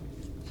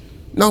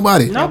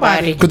 Nobody.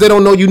 Nobody. Because they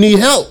don't know you need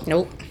help.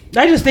 Nope.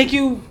 They just think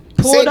you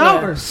pulled Sitting there.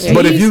 over. Yeah,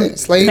 But if you-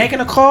 sleep. making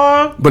a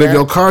call, But if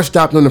your car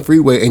stopped on the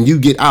freeway and you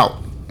get out,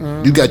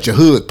 you got your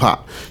hood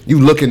popped. You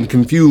looking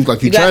confused,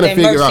 like you You got trying to the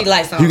figure emergency out.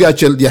 lights on. You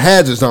got your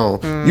hazards on.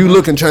 You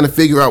looking trying to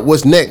figure out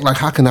what's next. Like,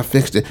 how can I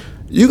fix it?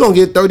 You gonna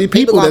get 30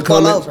 people, People gonna that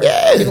come pull in. over.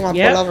 Yeah. People gonna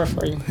Yeah. pull over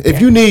for you. If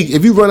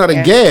you run out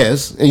of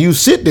gas and you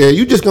sit there,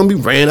 you just gonna be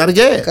ran out of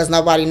gas. Because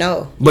nobody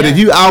know. But if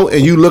you out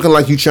and you looking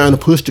like you trying to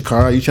push the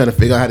car, you trying to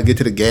figure out how to get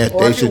to the gas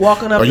Or if station, you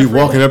walking up or the you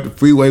walking up the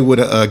freeway with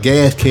a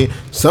gas can,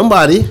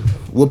 somebody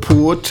will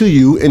pull to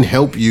you and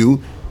help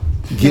you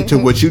get to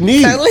what you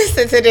need. So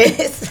listen to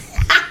this.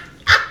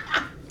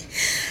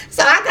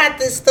 So I got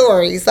this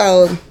story.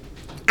 So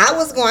I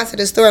was going to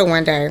the store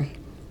one day,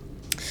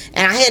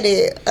 and I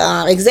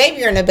had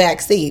Xavier in the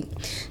back seat.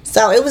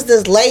 So it was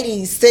this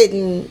lady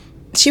sitting.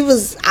 She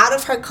was out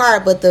of her car,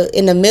 but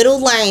in the middle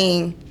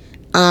lane,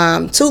 2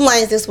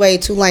 lanes this way,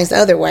 2 lanes the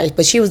other way.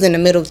 But she was in the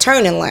middle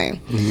turning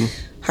lane.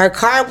 Her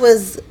car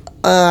was,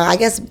 I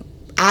guess,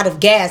 out of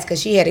gas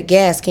because she had a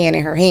gas can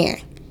in her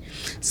hand.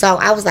 So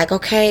I was like,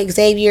 okay,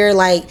 Xavier,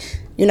 like,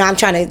 you know, I'm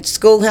trying to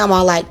school him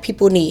on, like,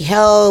 people need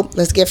help.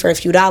 Let's give her a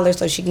few dollars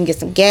so she can get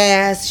some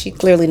gas. She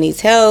clearly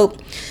needs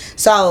help.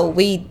 So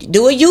we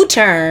do a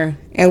U-turn,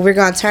 and we're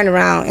going to turn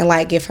around and,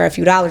 like, give her a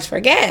few dollars for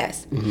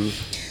gas.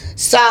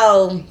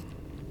 So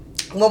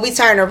when we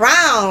turn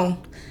around,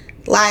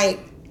 like,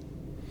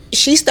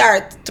 she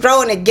started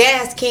throwing a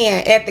gas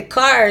can at the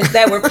cars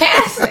that were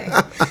passing.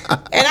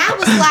 And I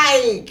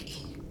was like,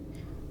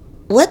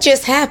 what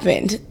just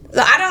happened?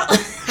 So I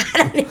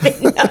don't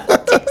even know.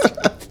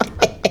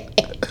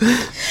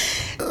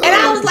 And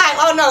I was like,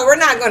 oh no, we're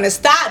not going to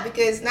stop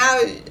because now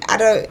I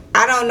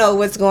don't know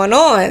what's going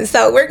on.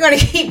 So we're going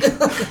to keep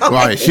going.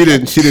 Right. She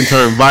didn't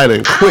turn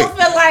violent I quick. don't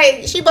feel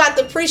like she about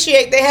to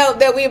appreciate the help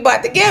that we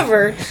about to give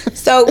her.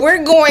 So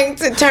we're going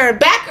to turn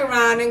back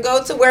around and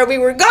go to where we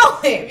were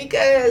going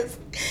because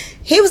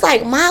he was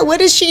like, Ma, what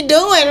is she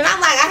doing? And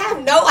I'm like, I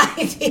have no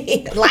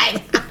idea.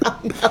 Like, I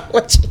don't know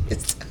what she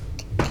is doing.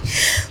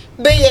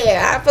 But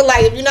yeah, I feel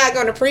like if you're not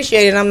gonna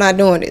appreciate it, I'm not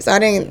doing it. So I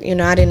didn't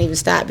even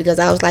stop because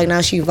I was like,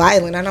 now she's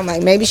violent, and I'm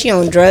like, maybe she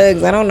on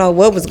drugs. I don't know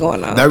what was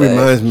going on. That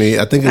reminds me.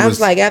 I think I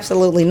was like,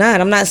 absolutely not.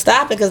 I'm not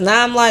stopping because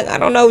now I'm like, I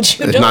don't know what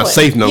you're doing. It's not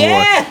safe no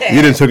more.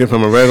 You done took it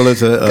from a regular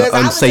to an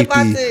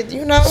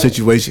unsafety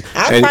situation.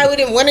 I probably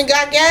didn't went and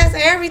got gas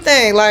and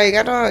everything. Like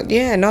I don't.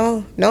 Yeah,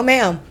 no,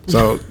 ma'am.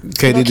 So,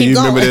 Katie, do you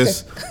remember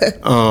this?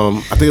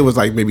 I think it was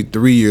like maybe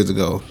 3 years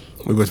ago.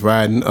 We was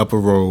riding up a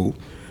road.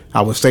 I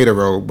would say the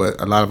road,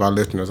 but a lot of our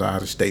listeners are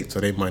out of state, so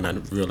they might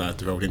not realize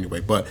the road anyway.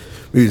 But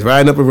we was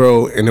riding up a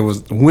road, and it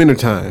was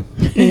wintertime.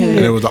 And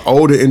it was an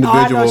older individual.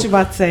 I know what you're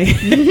about to say.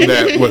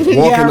 That was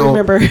walking I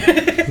remember.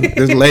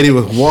 This lady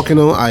was walking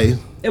on ice.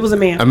 It was a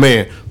man. A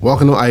man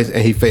walking on ice,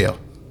 and he fell.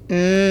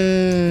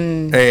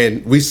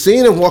 And we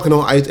seen him walking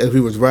on ice as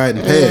we was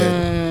riding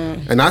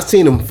past. And I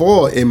seen him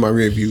fall in my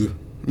rearview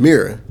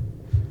mirror.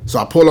 So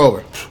I pull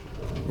over,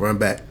 run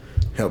back,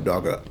 help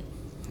dog up.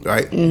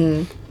 Right?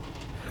 Mm-hmm.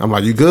 I'm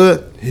like, you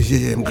good?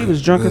 Yeah, I'm good. He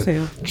was drunk as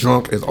hell.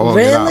 Drunk as all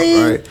get out,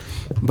 right?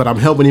 But I'm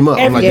helping him up.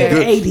 I'm like, you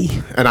good?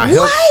 80. And I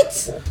help.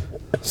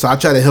 So I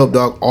try to help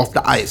dog off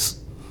the ice.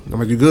 I'm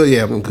like, you good?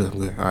 Yeah, I'm good.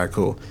 All right,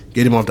 cool.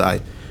 Get him off the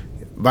ice.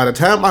 By the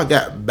time I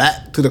got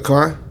back to the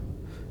car,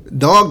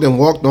 dog then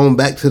walked on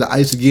back to the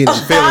ice again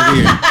and fell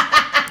again.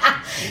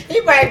 He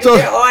might be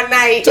there all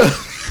night.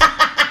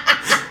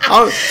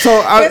 There's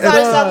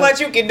only so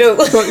much you can do.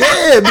 So,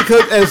 yeah,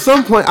 because at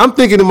some point I'm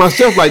thinking to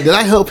myself, like, did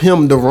I help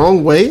him the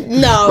wrong way?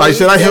 No. Like,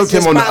 should I help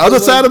him on the other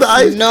side of the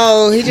ice?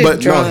 No, he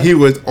just drunk. No, he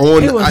was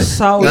on the ice.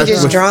 He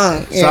just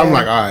drunk. So I'm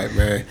like, all right,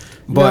 man.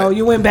 But no,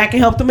 you went back and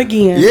helped him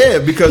again. Yeah,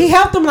 because he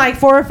helped him like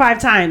 4 or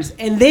 5 times,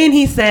 and then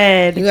he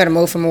said, "You got to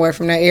move him away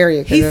from that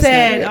area." He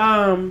said,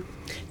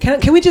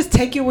 "Can we just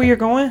take you where you're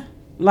going?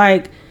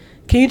 Like,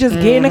 can you just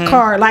get in the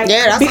car? Like,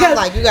 yeah, because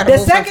like you got to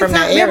move him from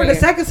that area." Remember, the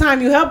second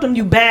time you helped him,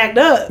 you bagged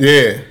up.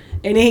 Yeah.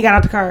 And then he got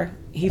out the car.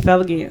 He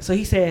fell again. So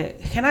he said,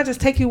 "Can I just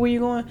take you where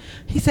you're going?"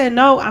 He said,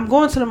 "No, I'm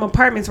going to them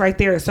apartments right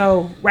there."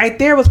 So right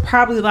there was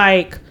probably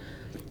like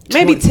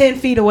maybe 10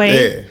 feet away.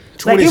 Yeah.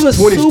 20, like it was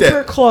super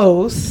step.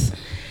 close.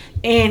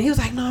 And he was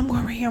like, "No, I'm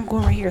going right here. I'm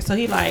going right here." So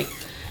he was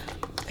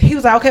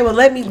like, "Okay, well,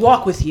 let me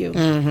walk with you."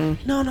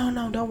 Mm-hmm. No,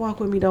 don't walk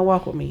with me. Don't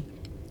walk with me.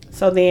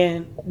 So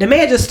then the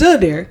man just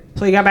stood there.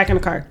 So he got back in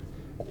the car.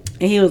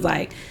 And he was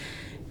like,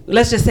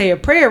 "Let's just say a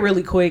prayer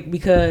really quick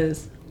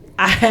because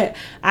I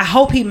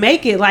hope he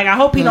make it. Like, I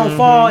hope he don't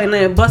fall and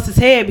then bust his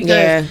head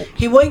because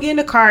he wouldn't get in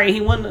the car and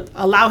he wouldn't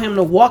allow him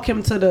to walk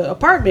him to the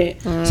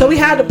apartment." So we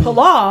had to pull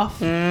off.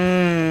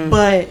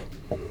 But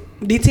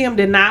DTM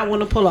did not want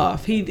to pull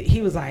off.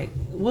 He was like,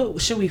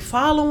 "What, should we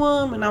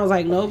follow him?" And I was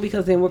like, "No,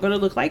 because then we're going to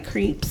look like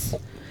creeps.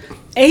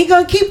 And he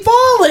going to keep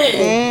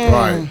falling."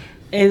 Right.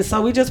 And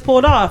so we just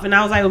pulled off. And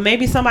I was like, well,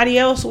 maybe somebody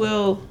else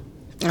will.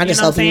 I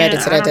just hope he made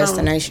it to that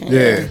destination.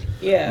 Yeah.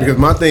 Because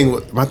my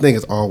thing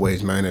is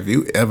always, man, if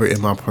you ever in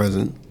my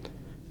presence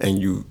and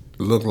you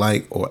look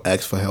like or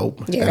ask for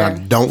help and I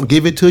don't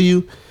give it to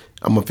you,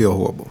 I'm going to feel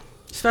horrible.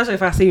 Especially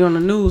if I see you on the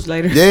news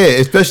later. Yeah,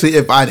 especially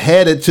if I'd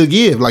had it to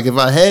give. Like if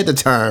I had the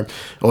time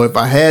or if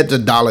I had the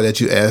 $1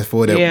 that you asked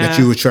for that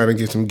you were trying to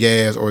get some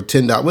gas or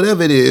 $10,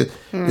 whatever it is,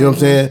 you know what I'm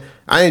saying?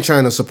 I ain't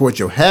trying to support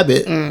your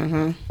habit,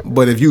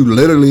 but if you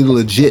literally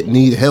legit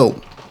need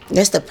help.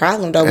 That's the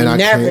problem, though. We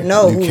never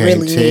know who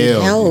really needs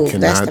help.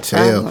 That's the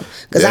problem.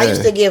 Because I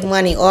used to give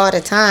money all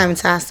the time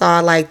until I saw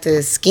like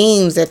the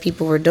schemes that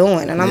people were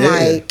doing, and I'm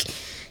like,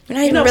 you're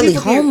not even really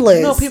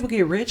homeless. People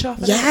get rich off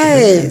of that.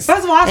 Yes.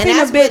 First of all, I seen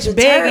a bitch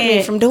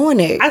begging from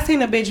doing it. I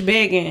seen a bitch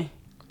begging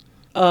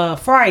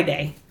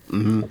Friday.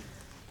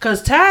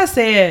 Because Ty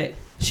said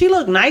she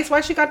looked nice.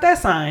 Why she got that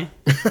sign?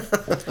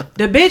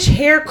 The bitch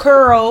hair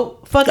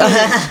curl, fucking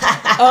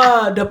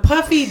the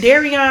puffy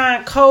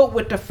Darion coat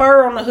with the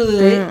fur on the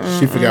hood.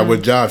 She forgot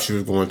what job she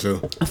was going to.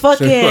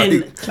 Fucking.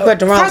 She put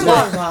the wrong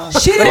clothes on.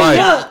 She didn't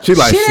look. She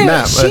like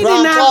snap. She did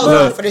not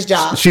look for this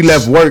job. She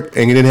left work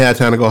and didn't have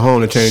time to go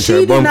home and change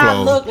her bum clothes. She did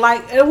not look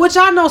like, which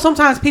I know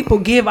sometimes people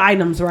give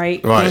items,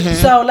 right? Right.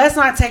 So let's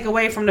not take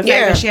away from the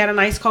fact that she had a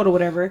nice coat or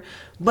whatever.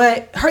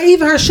 But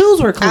even her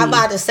shoes were clean. I'm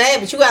about to say,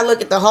 but you gotta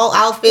look at the whole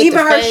outfit,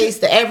 even the face,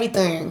 the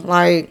everything.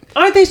 Like,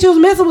 only thing she was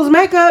missing was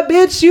makeup.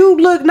 Bitch, you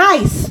look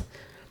nice.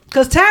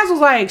 Cause Taz was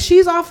like,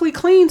 she's awfully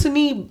clean to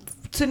need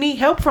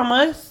help from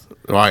us.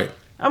 Right.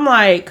 I'm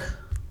like,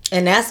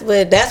 and that's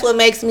what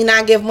makes me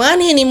not give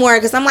money anymore.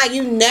 Cause I'm like,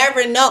 you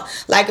never know.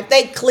 Like if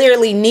they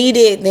clearly need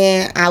it,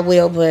 then I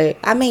will. But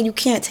I mean, you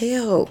can't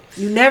tell.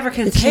 You never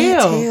can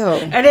tell.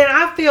 And then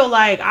I feel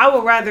like I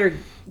would rather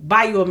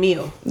buy you a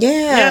meal. Yeah.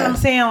 You know what I'm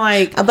saying?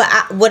 Like, but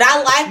what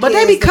I like but is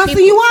they be cussing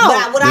you out.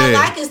 But what I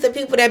like is the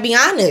people that be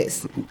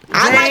honest.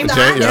 I like the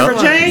James, honest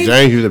one.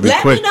 James used to be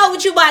Let quick. me know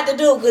what you about to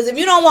do, because if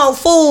you don't want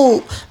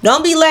food,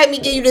 don't be letting me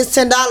give you this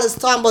 $10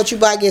 talking about you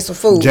about to get some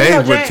food.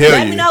 James would tell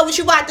Let you. me know what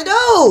you about to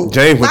do.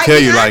 James would tell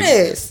be you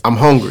honest. like, I'm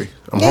hungry.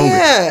 I'm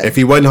Yeah. hungry. If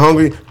he wasn't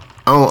hungry,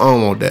 I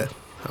don't want that.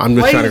 I'm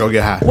just trying to go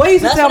get high. What he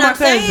used to That's tell what my I'm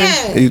saying.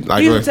 cousin? He like,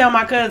 He used to tell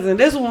my cousin.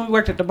 This is when we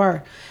worked at the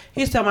bar.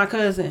 He used to tell my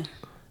cousin,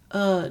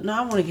 no,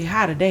 I want to get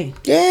high today.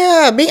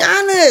 Yeah, be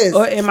honest.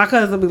 And my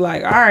cousin would be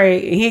like, all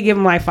right. And he'd give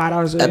him like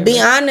 $5.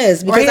 Be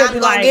honest, because I'm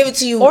going to give it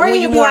to you or when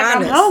he'd you're be more like,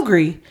 honest. I'm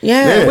hungry.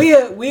 Yeah.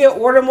 We'll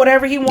order him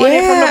whatever he wanted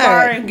from the Yeah.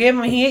 bar and give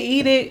him, he'd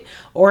eat it.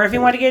 Or if he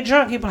wanted to get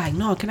drunk, he'd be like,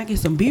 no, can I get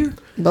some beer?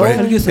 But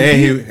Can I get some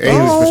and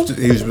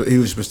beer? he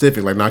was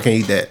specific. Like, no, I can't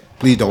eat that.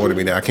 Please don't order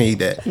me that. I can't eat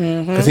that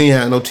because he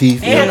ain't had no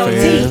teeth. You Ain't know what no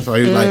I'm saying? teeth. So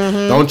he was like,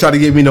 don't try to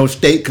give me no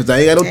steak because I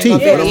ain't got no teeth.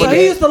 gonna Yeah, But so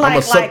he used to I'ma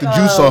like suck the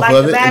juice off like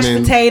of the it mashed and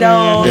then-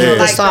 potatoes, Yeah. or like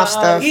The soft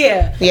stuff.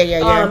 Yeah,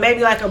 Yeah.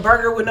 Maybe like a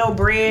burger with no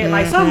bread,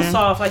 like something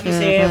soft, like you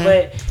said.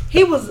 But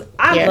he was,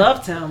 I Yeah.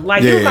 loved him.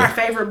 Like he was Yeah. my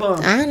favorite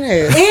bum.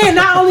 Honest. And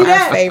not only My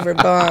that, favorite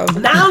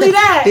bum. not only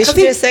that, Did she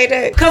just say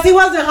that? Because he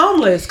wasn't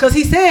homeless. Because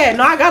he said,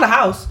 "No, I got a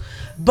house,"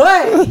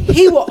 but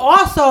he will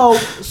also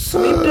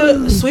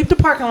sweep the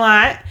parking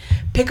lot,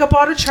 pick up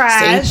all the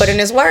trash. So he put in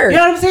his work. You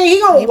know what I'm saying? He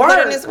gonna work.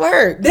 Put in his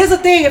work. There's the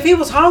thing. If he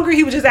was hungry,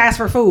 he would just ask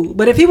for food.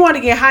 But if he wanted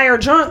to get high or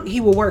drunk, he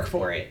would work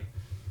for it.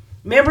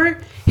 Remember?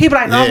 He'd be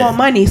like, "No, I Yeah. want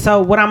money.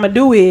 So what I'm gonna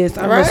do is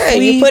I'm gonna Right,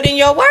 sweep." you put in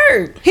your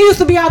work. He used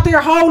to be out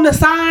there holding a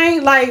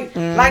sign like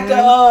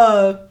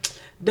the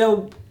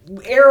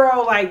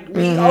arrow, like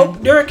we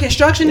during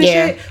construction and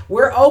Yeah. shit.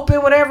 We're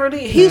open, whatever it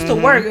is. He used to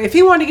work. If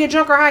he wanted to get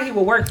drunk or high, he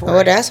would work for it.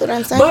 Well, that's what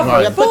I'm saying. But for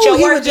You food, put your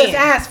he work would just in.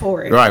 ask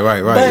for it. Right,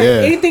 But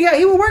yeah. anything else,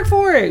 he would work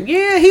for it.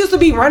 Yeah, he used to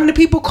be running to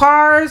people's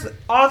cars,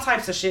 all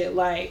types of shit.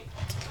 Like,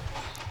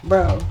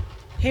 bro,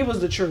 he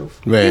was the truth.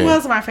 Man. He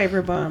was my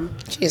favorite bum.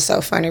 She's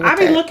so funny with I've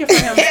been that. looking for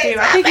him still.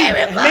 I think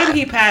favorite bum. maybe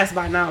he passed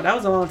by now. That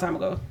was a long time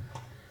ago.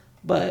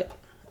 But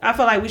I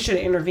feel like we should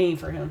have intervened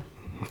for him.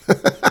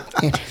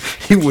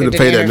 He wouldn't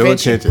have paid that no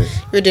attention.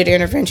 We did the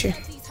intervention.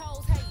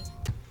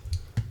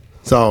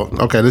 So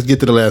okay, let's get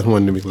to the last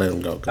one. Then we let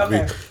him go. 'Cause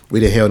Okay. we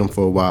done held him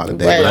for a while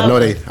today. Right. But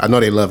I know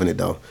they loving it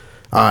though.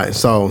 All right,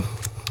 so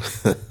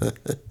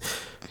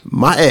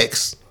my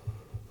ex,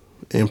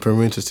 in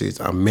parentheses,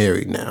 I'm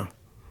married now.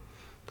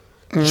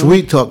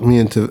 Sweet talked me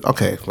into.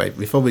 Okay, wait.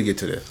 Before we get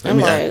to this, I'm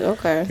like,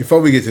 okay.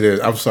 Before we get to this,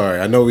 I'm sorry.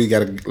 I know we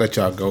gotta let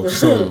y'all go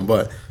soon,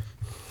 but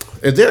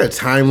is there a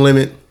time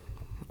limit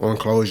on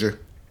closure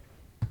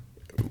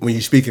when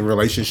you speak in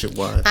relationship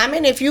wise? I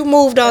mean, if you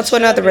moved on to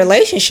another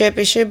relationship,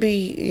 it should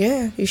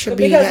be, you should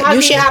be. Because how You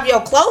do should you- have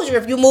your closure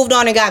if you moved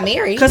on and got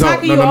married. Because how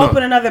can you no.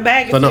 open another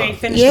bag if No, no. you ain't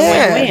finished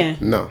Yeah. the win-win?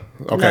 No.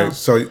 Okay, No.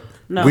 so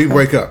No. we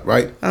break up,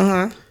 right?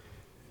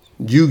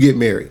 You get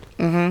married.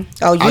 Oh, you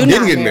I not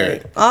didn't get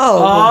married.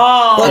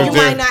 Oh, well, you Is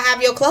there- might not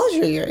have your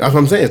closure yet. That's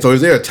what I'm saying. So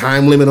is there a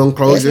time limit on It's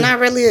closure? not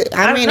really.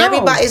 I mean, know.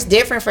 everybody. It's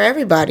different for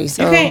everybody.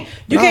 So You can't.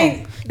 You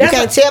That's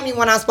can't tell me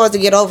when I'm supposed to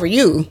get over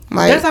you.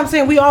 Like, That's what I'm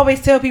saying. We always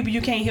tell people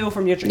you can't heal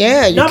from your trauma.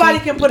 Yeah, you Nobody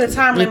can't- can put a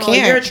time you limit on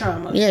can't. your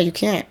trauma. Yeah, you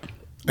can't.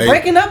 Hey,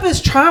 Breaking up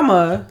is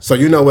trauma. so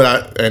you know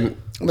what and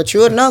But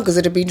you'll know because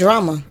it'll be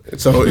drama.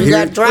 so You here,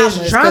 got drama.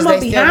 There's drama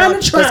behind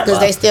the trauma. Because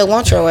they still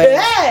want your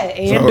ass.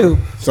 Yeah, and do.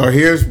 so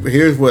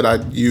here's what I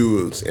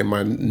use in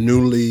my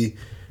newly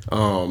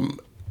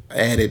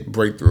added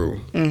breakthrough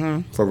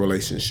for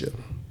relationship.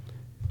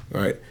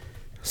 Right.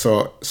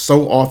 So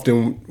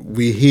often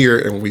we hear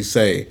and we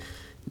say,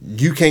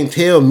 you can't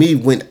tell me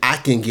when I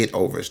can get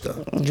over stuff.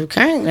 You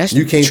can't. That's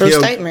You can't true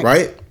tell, statement.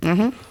 right?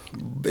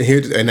 Mm-hmm.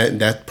 Here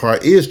and that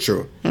part is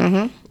true.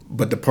 Mm-hmm.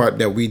 But the part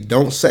that we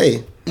don't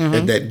say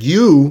is that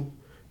you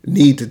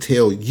need to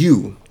tell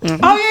you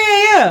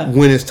Oh yeah.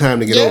 when it's time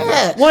to get over.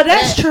 Yeah. it. Well,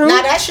 that's true.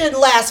 Now that shouldn't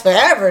last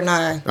forever.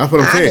 Now, That's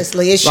what I'm saying.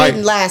 honestly, it Like-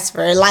 shouldn't last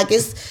for like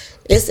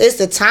it's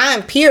a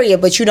time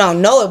period, but you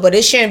don't know it. But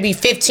it shouldn't be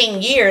 15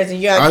 years,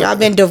 and y'all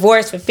been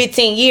divorced for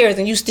 15 years,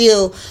 and you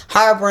still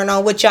harboring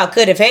on what y'all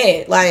could have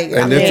had. Like,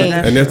 I And that's mean, the-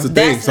 and that's the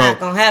thing. That's So- not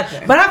gonna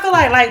happen. But I feel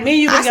like me and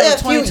you I been together said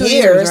a few 22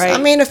 years. right? I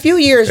mean, a few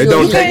years. It You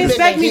don't you take- can't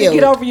expect me to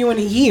get over you in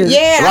a year.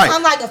 Yeah, Right.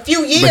 I'm like a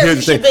few But years. here's You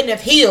the should thing. been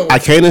have healed. I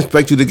can't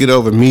expect you to get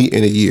over me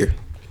in a year,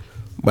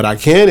 but I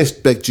can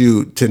expect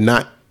you to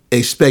not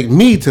expect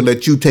me to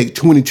let you take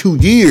 22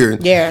 years.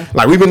 Yeah.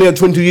 Like we've been there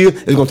 22 years.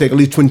 It's gonna take at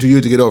least 22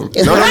 years to get over.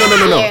 No.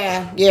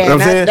 Yeah, You know what I'm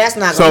saying? that's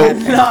not So, gonna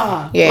happen.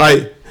 Nah. Yeah.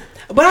 Like,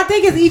 But I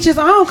think it's each his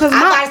own. Because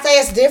I'm about to say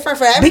it's different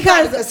for everybody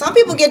Because- because some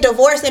people get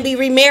divorced and be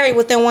remarried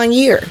within 1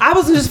 year. I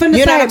was just finna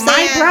You know say, what I'm my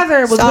saying?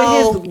 brother was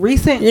So, with his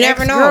recent you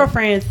never know.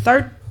 ex-girlfriend,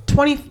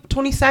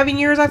 27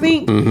 years, I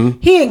think. Mm-hmm.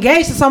 He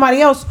engaged to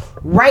somebody else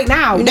right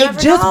now. You They never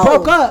just know.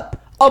 broke up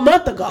a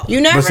month ago.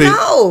 You never but see,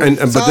 know.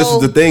 but this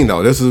is the thing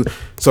though. This is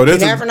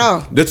never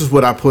know. This is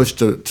what I pushed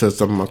to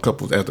some of my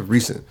couples after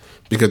recent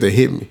because they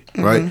hit me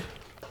right.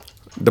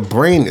 The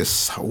brain is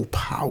so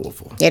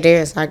powerful. It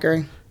is. I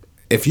agree.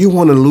 If you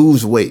want to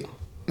lose weight,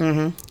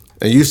 and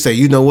you say,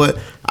 you know what,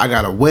 I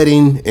got a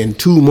wedding in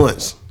 2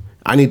 months,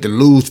 I need to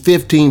lose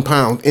 15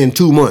 pounds in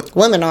 2 months.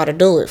 Women ought to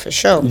do it for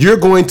sure. You're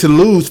going to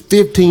lose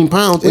 15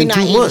 pounds We in not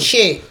 2 eating months.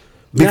 shit.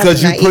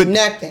 Because Not you put eating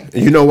nothing.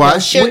 You know why? No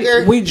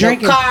sugar. We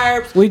drinking- no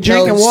carbs. we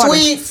drinking no water.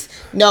 sweets.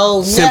 No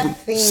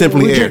nothing.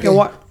 simply We air. drinking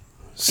water.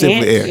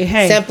 Simply air.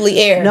 Hey, Simply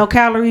air. No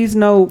calories,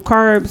 no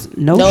carbs,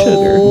 no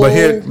No.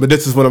 sugar. But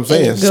this is what I'm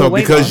saying. Good So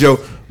weight because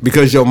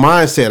loss. your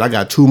mindset, I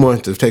got 2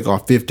 months to take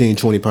off 15,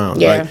 20 pounds.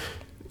 Yeah. Right?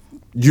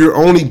 You're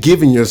only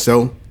giving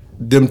yourself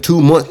them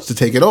 2 months to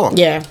take it off.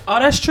 Yeah. Oh,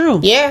 that's true.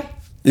 Yeah.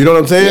 You know what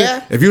I'm saying?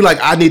 Yeah. If you like,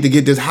 I need to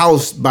get this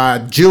house by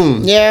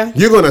June. Yeah.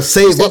 You're gonna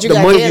save Said up you the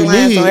got money you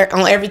deadlines need.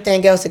 on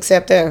everything else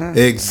except that. Huh?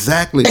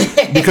 Exactly.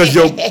 Because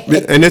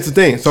and that's the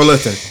thing. So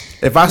listen,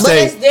 if I But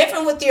say it's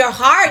different with your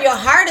heart. Your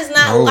heart is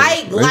not No,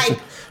 like listen.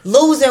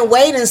 losing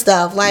weight and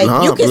stuff. Like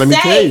Nah, you but can let me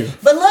tell say, you.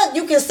 but look,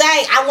 you can say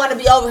I want to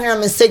be over here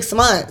in 6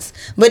 months,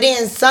 but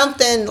then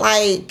something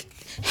like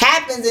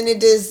happens and it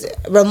just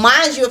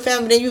reminds you of him,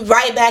 and then you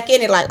right back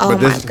in it like, oh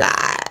But my this-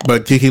 god,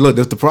 but Kiki, look,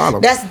 that's the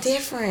problem. that's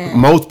different.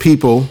 most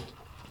people, and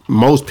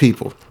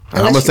I'm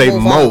gonna Unless say you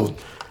move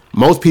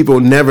most people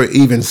never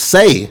even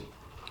say,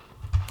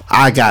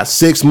 I got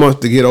 6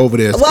 months to get over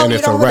this, Well, and you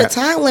it's a don't put a wrap.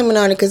 time limit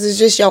on it because it's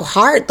just your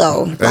heart,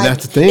 though. Like,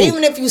 that's the thing.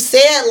 Even if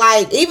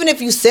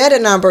you said a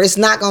number, it's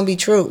not gonna be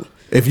true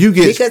If you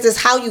get, because it's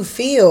how you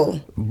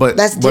feel. but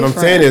that's what I'm different.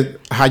 saying is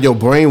how your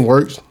brain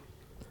works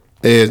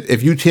is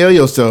if you tell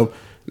yourself,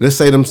 let's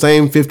say them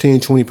same 15,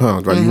 20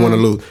 pounds, right? You want to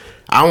lose.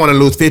 I want to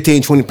lose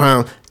 15, 20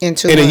 pounds In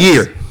 2 in a months.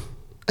 year.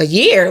 A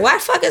year? Why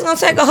the fuck is gonna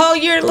take a whole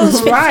year to lose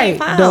 15 Right.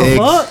 pounds? The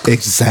fuck?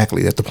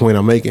 Exactly. That's the point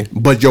I'm making.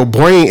 But your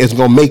brain is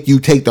going to make you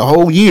take the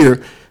whole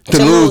year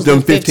to lose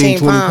them 15,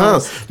 20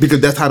 pounds because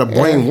that's how the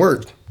brain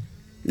works.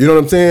 You know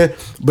what I'm saying?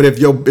 But if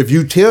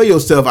you tell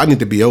yourself, I need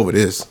to be over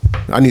this,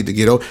 I need to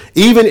get over,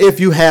 even if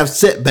you have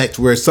setbacks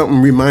where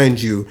something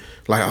reminds you,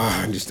 like,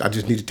 oh, I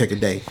just need to take a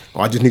day,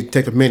 or I just need to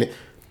take a minute,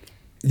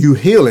 you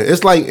heal it.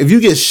 It's like if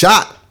you get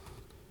shot,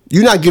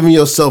 you're not giving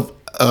yourself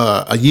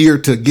a year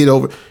to get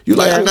over. You're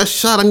like, Yeah. I got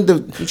shot. I need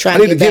to trying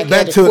to get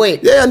back at it to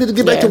quick. Yeah, I need to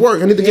get back Yeah. to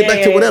work. I need to get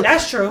back to Yeah, whatever.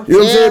 that's true. You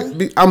know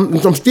what Yeah. I'm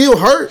saying? I'm still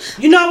hurt.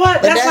 You know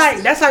what? But That's like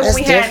when that's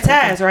we had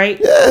different. Taz, right?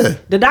 Yeah.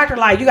 The doctor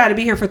like, you got to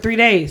be here for 3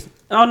 days.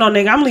 Oh no,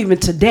 nigga, I'm leaving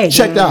today.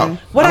 Checked out.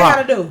 What I'm I out.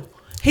 gotta do?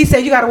 He said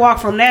you gotta walk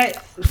from that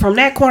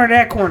corner to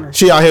that corner.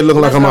 She out here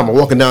looking like her Let's mama go.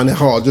 walking down that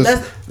hall,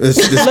 just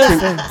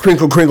Listen.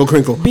 crinkle, crinkle,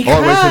 crinkle, all the way to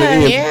the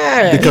end.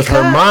 Yeah. Because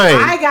her mind.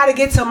 I gotta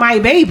get to my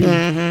baby.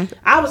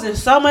 I was in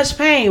so much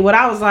pain, but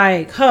I was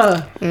like,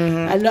 I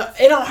know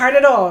it don't hurt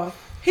at all.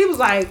 He was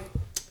like,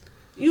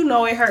 you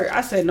know it hurt.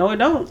 I said, no, it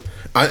don't.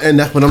 And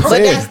that's what I'm But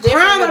saying. that's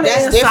different. Crying on the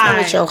That's different inside.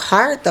 with your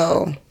heart,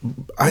 though.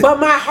 But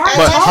my heart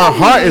But her told me.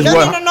 heart is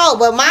what. No.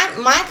 But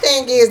my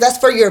thing is that's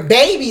for your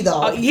baby,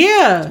 though.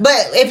 Yeah.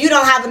 But if you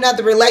don't have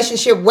another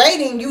relationship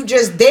waiting, you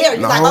just there.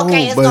 You're like, No,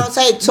 okay, it's but- gonna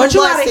take 2 But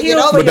you months gotta to heal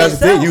get over But that's this.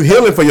 the thing. You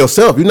healing for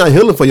yourself. You're not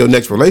healing for your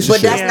next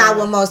relationship. But that's Yeah. not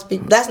what most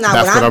people. That's not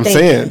That's what I'm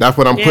thinking. saying. That's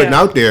what I'm putting Yeah.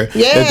 out there.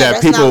 Yeah, is that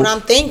that's people, not what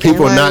I'm thinking,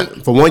 People like-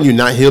 not, for one, you're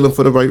not healing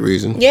for the right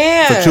reason.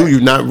 Yeah. For two,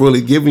 you're not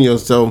really giving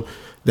yourself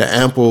the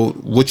ample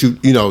what you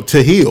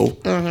to heal.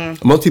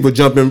 Most people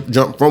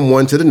jump from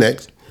one to the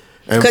next.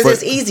 And Because for-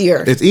 it's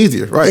easier. It's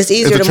easier, right? It's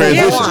easier a to move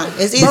transition. on.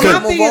 It's But easier my to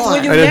move thing is when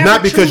on. you And it's never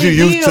not because truly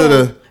you used to heal,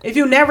 the- if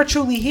you never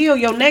truly heal,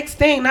 your next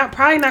thing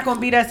probably not gonna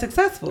be that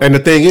successful. And the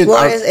thing is,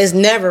 Well, it's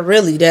never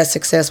really that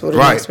successful. The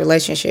Right. next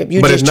relationship, you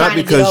But just it's not trying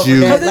to because get over you-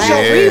 that Because it's your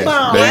last- Yeah,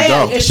 rebound. there you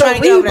go. It's It's trying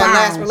your to get over that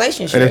last rebound.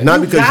 relationship. and it's not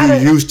You because gotta-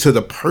 you used to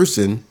the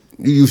person.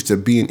 You used to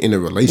being in a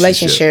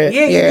relationship.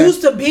 Yeah, you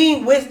used to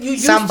being with you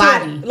used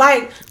Somebody. to,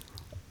 like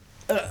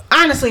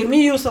honestly,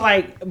 me used to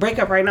like break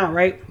up right now,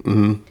 right?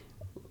 Mm-hmm.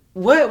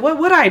 What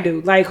would I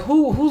do? Like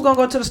who's gonna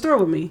go to the store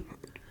with me?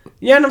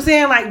 You know what I'm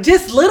saying? Like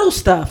just little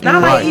stuff,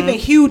 not like even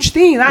huge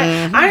things. I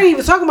ain't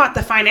even talking about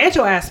the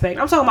financial aspect.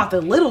 I'm talking about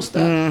the little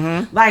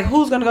stuff. Like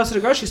who's gonna go to the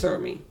grocery store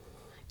with me?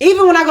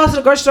 Even when I go to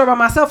the grocery store by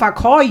myself, I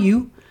call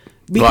you.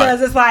 Because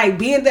Right. it's like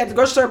being at the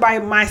grocery store by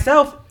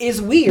myself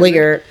is weird.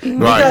 Weird.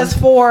 Because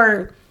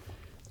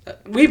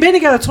we've been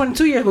together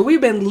 22 years, but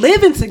we've been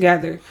living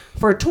together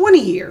for 20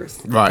 years.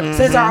 Right.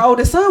 Since our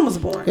oldest son was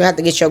born. You have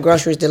to get your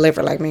groceries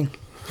delivered like me.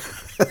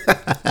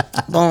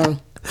 Boom.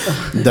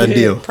 Done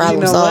deal. Problem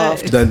You know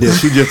solved. what? Done deal.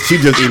 She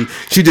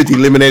just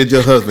eliminated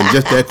your husband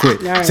just that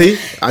quick. Right. See,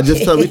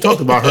 we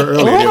talked about her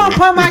earlier. Who didn't gonna we?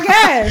 pump my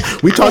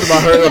gas? We talked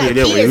about her earlier,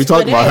 didn't we? We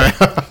talked about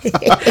her.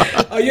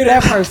 Oh, you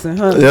that person,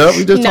 huh? Yeah,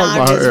 we just Nah, talked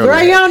about her just- earlier.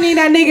 Girl, you don't need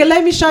that nigga.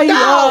 Let me show you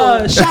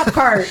No. shop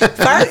cart. First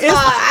of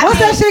all, What's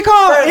that shit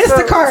called?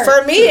 Instacart.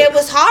 For me, it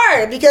was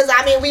hard because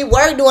we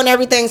were doing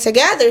everything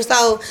together.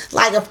 So,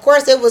 like, of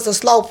course, it was a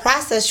slow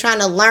process trying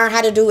to learn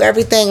how to do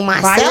everything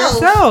myself.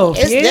 yourself,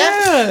 It's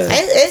yeah.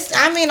 it's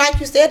like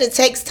you said, it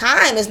takes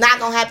time. It's not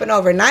gonna happen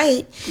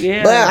overnight.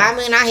 Yeah. But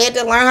I had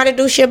to learn how to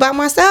do shit by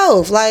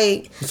myself.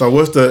 Like, So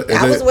what's the?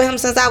 I was with him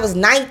since I was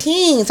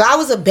 19, so I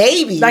was a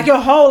baby. Like your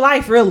whole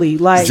life, really.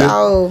 Like,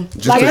 so,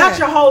 like yeah. not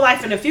your whole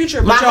life in the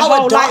future, but My your whole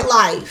whole adult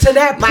life. to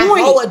that My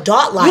point. whole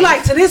adult life. You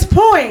like to this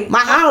point.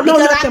 I don't know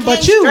because nothing I but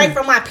came you. Straight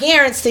from my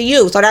parents to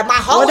you, so that my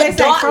whole What they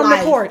say adult from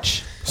life. the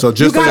porch. So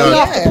just You got so me y'all,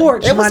 off the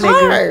porch, It my was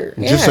nigga. hard.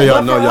 just so Yeah.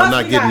 y'all know, But for y'all us,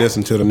 not we getting got- this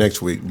until the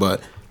next week.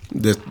 But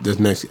this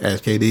next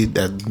Ask KD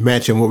that's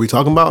matching what we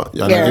talking about,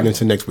 y'all not Yeah. getting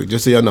into next week.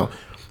 Just so y'all know.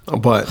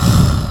 But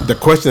the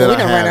question that We I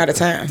done have, ran out of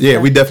time. Yeah,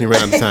 we definitely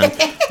ran out of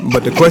time.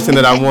 But the question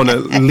that I want to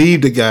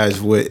leave the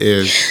guys with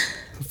is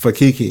for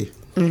Kiki.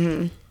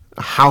 Mm-hmm.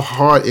 How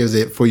hard is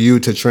it for you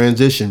to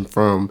transition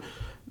from,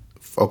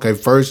 okay,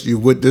 first you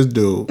with this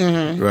dude,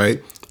 Mm-hmm.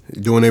 right,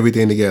 doing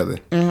everything together.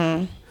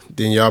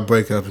 Then y'all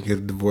break up and get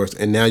a divorce,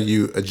 and now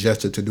you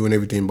adjusted to doing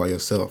everything by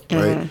yourself,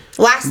 right?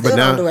 Well, I still But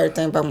now- don't do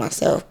everything by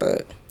myself,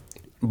 but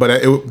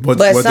But was but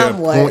there a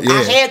somewhat. point?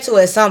 I had to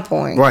at some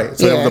point. Right.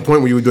 So there was a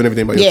point where you were doing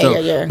everything by Yeah,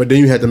 yourself. yeah. But then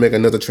you had to make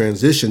another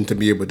transition to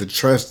be able to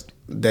trust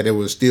that it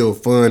was still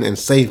fun and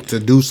safe to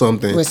do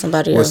something With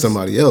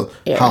somebody else.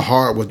 Yeah. How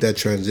hard was that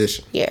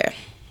transition? Yeah.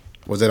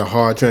 Was it a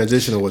hard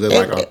transition, or was it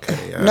like,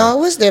 okay? No,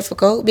 it was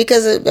difficult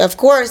because, of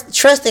course,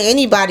 trusting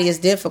anybody is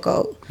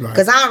difficult Right.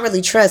 because I don't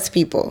really trust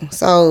people.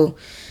 So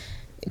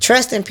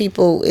trusting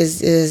people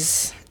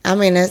is I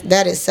mean,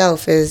 that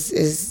itself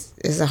is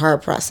a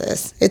hard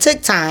process. It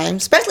took time,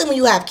 especially when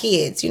you have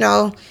kids, you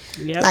know?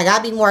 Yep. Like,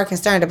 I'd be more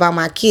concerned about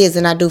my kids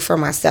than I do for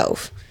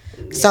myself.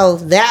 So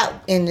that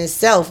in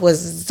itself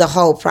was the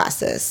whole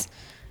process.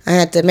 I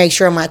had to make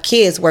sure my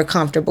kids were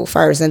comfortable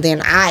first, and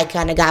then I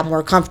kind of got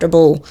more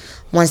comfortable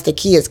once the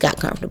kids got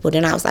comfortable.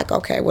 Then I was like,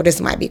 okay, well,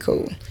 this might be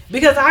cool.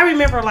 Because I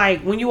remember,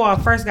 like, when you all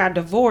first got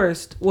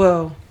divorced,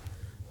 well,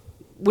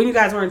 when you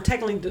guys weren't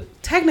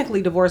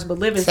technically divorced, but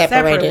living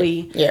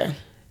separately Yeah.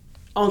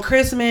 on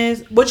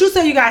Christmas. But you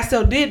said you guys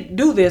still did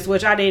do this,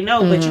 which I didn't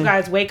know, but you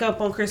guys wake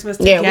up on Christmas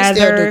together. Yeah, we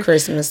still do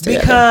Christmas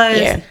together. Because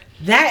Yeah.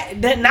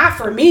 that not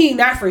for me,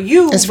 not for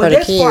you, It's but for the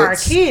it's for our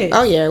kids.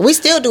 Oh yeah, we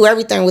still do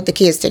everything with the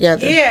kids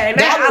together. Yeah, and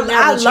will I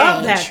never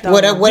love change. that, though,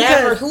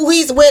 Whatever because- who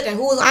he's with and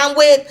who I'm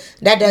with,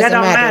 that doesn't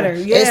don't matter. matter,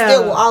 It yeah.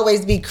 still will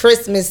always be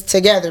Christmas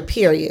together.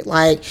 Period.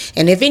 Like,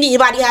 and if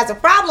anybody has a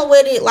problem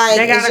with it, like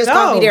They it's gotta just go.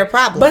 gonna be their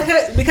problem.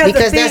 Because the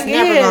that's thing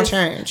never is, gonna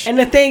change. And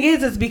the thing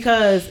is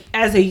because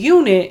as a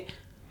unit,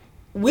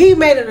 we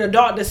made an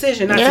adult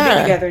decision not to Yeah.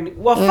 be together.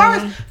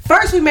 Well,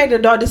 first we made the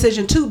adult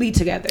decision to be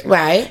together.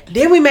 Right.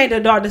 Then we made the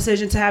adult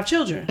decision to have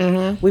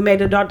children. We made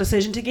the adult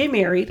decision to get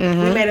married. We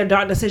made an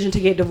adult decision to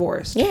get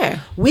divorced. Yeah.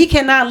 We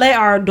cannot let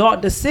our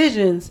adult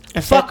decisions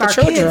Affect fuck the our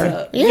children. kids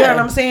up. You know Yeah.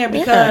 what I'm saying? Yeah.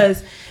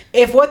 Because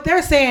if what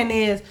they're saying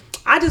is,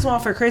 I just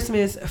want for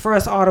Christmas for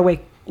us all to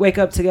wake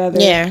up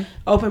together. Yeah.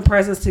 Open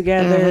presents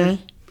together.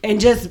 And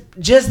just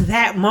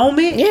that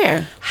moment.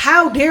 Yeah.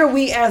 How dare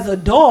we as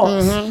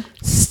adults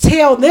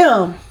tell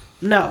them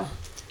no?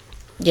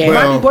 Yeah.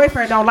 Well, My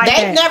boyfriend don't like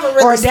They that. never or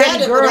really said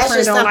daddy it, but that's girlfriend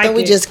just don't something like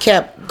we it. just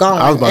kept going.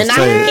 I was about and to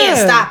now say- you can't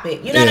Yeah. stop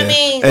it. You know what I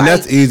mean? And Like,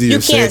 that's easier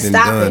you said can't than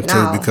stop done it too,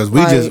 now. because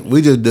Like,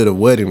 we just did a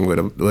wedding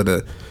with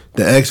the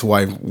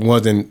ex-wife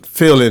wasn't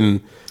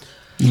feeling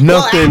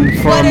nothing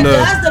but from it the.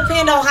 does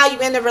depend on how you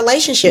end the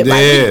relationship. Yeah,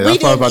 Like, we that's what I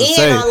was didn't about to end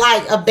say. on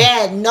like a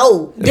bad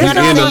note. You This know is what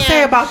I'm what I'm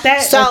saying about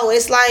that. So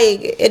it's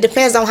like it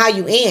depends on how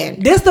you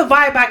end. This the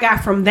vibe I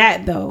got from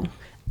that though.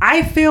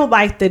 I feel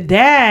like the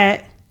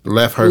dad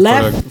Left her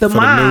left for the for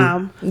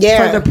mom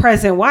Yeah. for the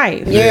present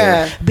wife.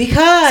 Yeah.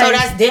 Because So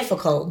that's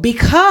difficult.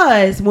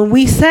 because when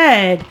we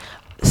said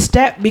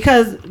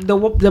because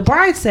the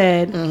bride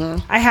said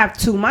I have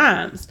two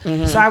moms,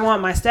 so I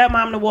want my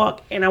stepmom to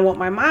walk and I want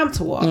my mom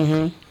to walk.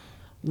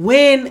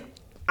 When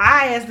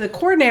I, as the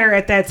coordinator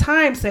at that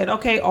time, said,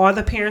 okay, all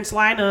the parents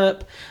line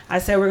up. I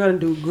said we're going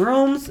to do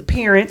groom's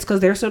parents because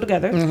they're still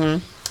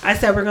together. I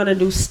said we're going to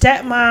do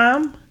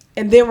stepmom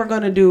and then we're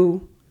going to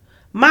do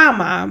my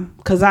mom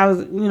because I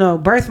was,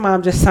 birth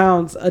mom just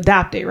sounds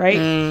adopted,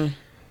 right?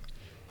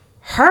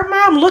 Her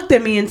mom looked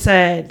at me and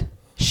said,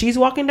 she's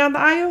walking down the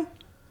aisle?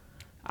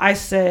 I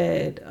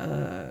said,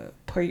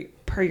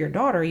 per your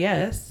daughter,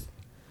 yes.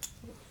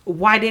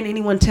 Why didn't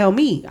anyone tell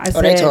me? I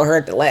said, They told her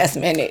at the last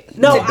minute.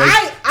 no,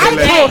 I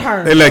told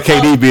her. They let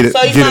KD beat it.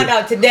 So you get found it.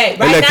 out today,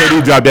 They right let now.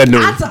 KD drop that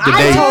news.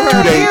 I told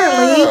her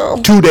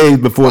apparently. 2 days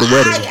before the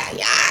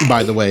wedding.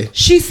 By the way,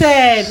 She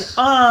said,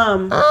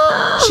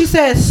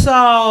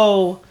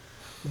 so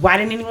why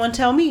didn't anyone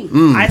tell me?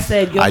 I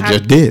said, I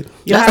just did.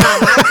 You'll have,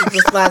 That's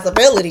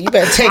responsibility. You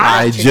better take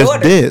I your just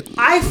daughter. did.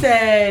 I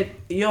said,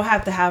 you'll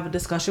have to have a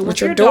discussion with,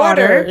 With your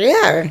daughter.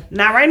 Yeah.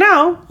 Not right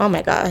now. Oh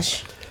my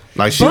gosh.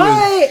 Like she was.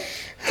 But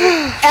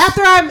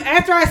after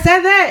I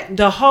said that,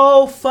 the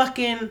whole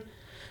fucking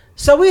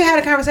so we had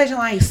a conversation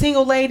like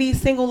single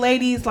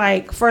ladies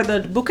like for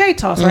the bouquet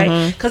toss,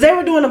 right? Because they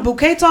were doing a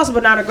bouquet toss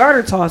but not a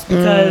garter toss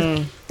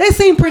because they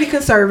seem pretty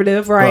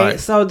conservative, right? Right.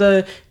 So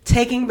the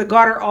taking the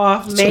garter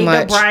off made the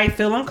much. bride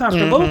feel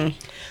uncomfortable.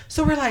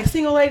 So we're like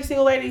single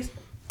ladies.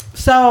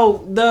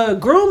 So the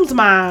groom's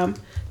mom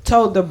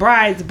told the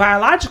bride's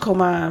biological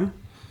mom,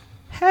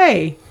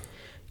 "Hey,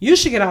 you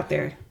should get out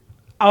there."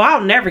 Oh,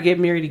 I'll never get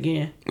married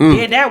again.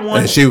 Yeah, that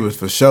one. And she was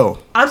for sure.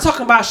 I'm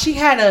talking about she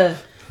had a.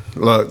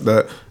 Look,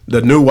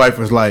 the new wife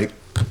was like,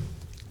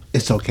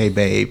 "It's okay,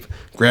 babe."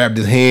 Grabbed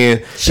his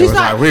hand. She's and was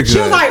like, "We're she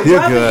was good. like You're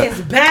rubbing good."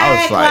 his I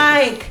back,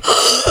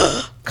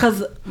 was like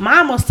Cause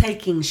mom was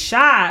taking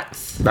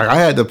shots. Like I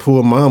had to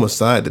pull mom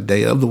aside the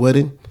day of the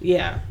wedding.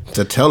 Yeah.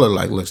 To tell her,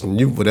 like, listen,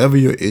 you whatever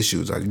your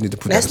issues are, you need to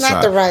put That's that aside.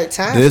 not the right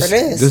time for this.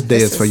 This day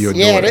is for your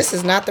daughter. Yeah, this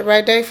is not the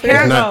right day for Here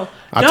I this. go.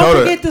 I told Don't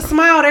her- forget to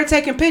smile. They're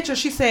taking pictures.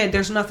 She said,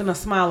 "There's nothing to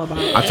smile about."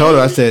 I told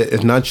her, I said,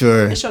 it's not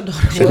your It's your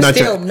daughter. She was not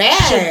still your-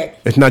 mad.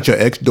 it's not your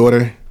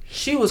ex-daughter.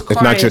 She was It's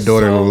crying. not your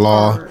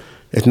daughter-in-law. So hard.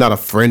 It's not a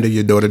friend of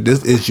your daughter.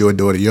 This is your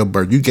daughter. Your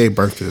birth. You gave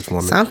birth to this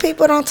woman. Some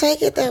people don't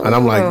take it that way. And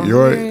I'm like,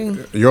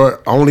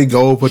 your only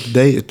goal for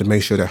today is to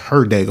make sure that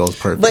her day goes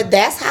perfect. But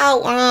that's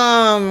how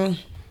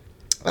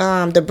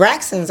the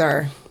Braxtons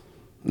are.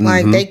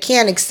 Like they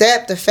can't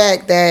accept the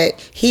fact that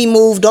he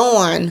moved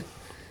on.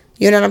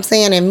 You know what I'm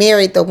saying? And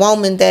married the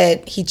woman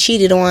that he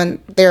cheated on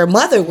their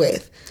mother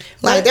with.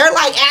 Like they're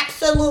like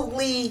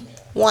absolutely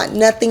want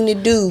nothing to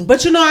do.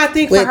 But you know, I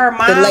think for with her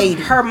the lady.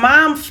 mom, her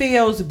mom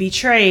feels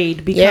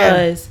betrayed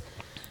because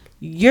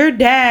your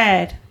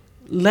dad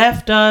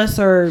left us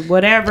or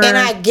whatever. And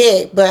I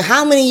get, but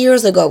how many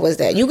years ago was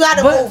that? You got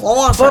to But- move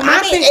on. but my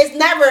I mean, thing- it's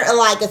never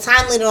like a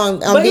time limit on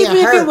but being even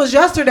if hurt. it was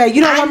yesterday,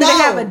 you don't I want me to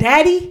have know. a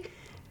daddy.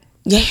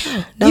 Yeah,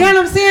 no. You know what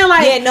I'm saying?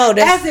 Like, Yeah, no,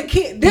 that's- as a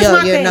kid, this Yeah,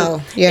 my yeah, thing.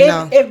 no, yeah, if,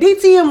 no. if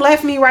DTM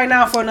left me right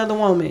now for another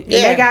woman, and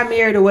Yeah. they got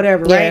married or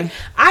whatever, Yeah. right?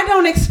 I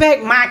don't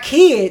expect my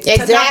kids to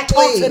not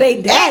talk to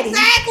their daddy.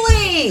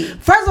 Exactly.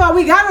 First of all,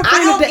 we got a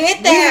friend don't that get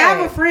we that.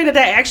 have a friend that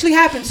actually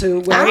happened to.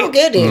 Right? I don't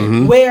get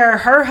it. Where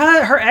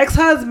her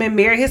ex-husband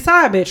married his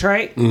side bitch,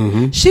 right?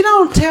 She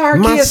don't tell her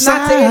My kids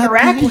not to side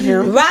interact with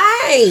him,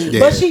 Right. Yeah.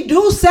 but she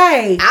do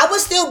say, I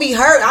would still be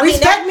hurt. I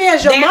Respect mean, me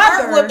as your that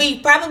mother. hurt would be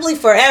probably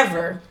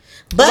forever.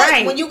 But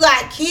Right. when you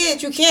got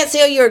kids, you can't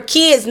tell your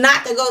kids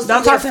not to go see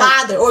Don't their talk to him.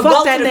 father or Fuck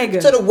go that to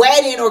nigga. the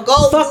wedding or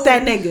go Fuck do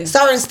that nigga.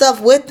 certain stuff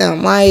with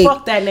them. Like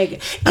 "Fuck that nigga."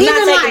 I'm not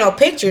Even taking like- no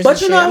pictures. But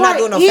and you shit. know I'm what? not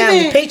doing no Even-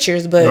 family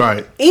pictures. But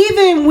right.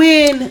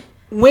 Even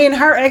when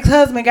her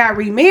ex-husband got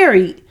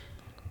remarried,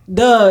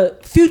 the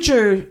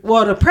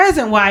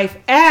present wife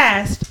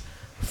asked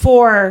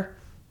for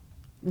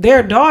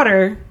their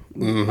daughter,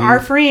 our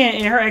friend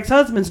and her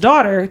ex-husband's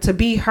daughter, to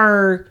be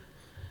her.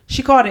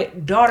 She called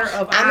it daughter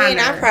of honor. I mean,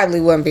 I probably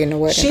wouldn't be in the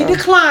wedding. She though.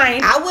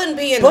 declined. I wouldn't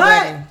be in the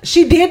but wedding.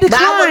 she did But I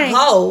decline. would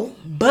go.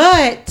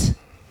 But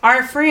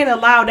our friend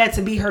allowed that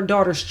to be her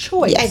daughter's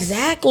choice. Yeah,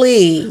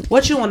 exactly.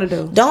 What you want to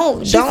do?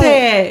 Don't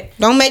said,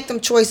 don't make them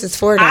choices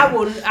for them. I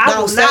will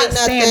Don't not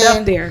stand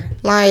up there.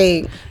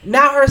 Like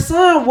Now her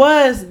son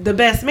was the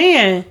best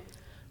man,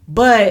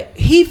 but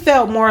he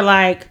felt more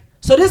like.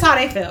 So this is how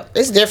they felt.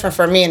 it's different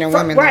for men and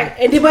women, Right.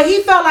 But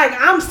he felt like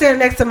I'm standing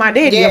next to my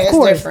daddy, Yeah, of it's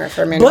course. different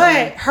for men and But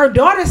women. her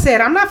daughter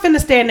said, I'm not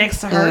finna stand next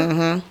to her.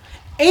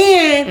 Mm-hmm.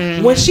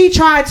 And when she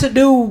tried to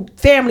do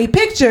family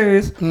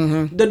pictures,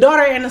 Mm-hmm. the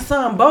daughter and the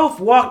son both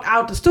walked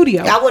out the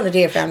studio. I wouldn't have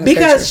did family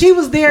Because pictures. she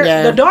was there,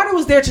 Yeah. the daughter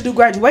was there to do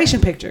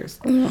graduation pictures.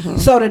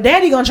 So the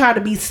daddy gonna try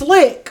to be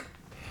slick.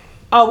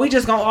 Oh, we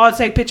just gonna all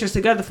take pictures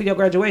together for your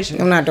graduation.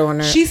 I'm not doing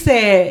that. She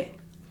said,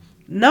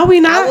 "No, we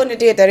I not." wouldn't have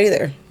did that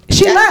either.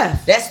 She That-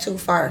 left. That's too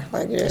far.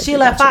 Like yeah, She you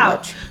left got too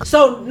out. much.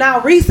 So now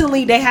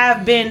recently they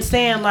have been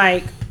saying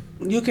like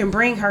you can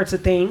bring her to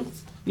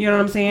things. You know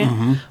what I'm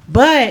saying?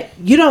 But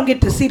you don't get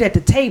to sit at the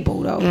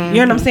table though. You know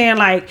what I'm saying?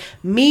 Like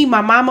me,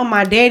 my mama,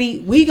 my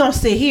daddy, we gonna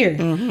sit here.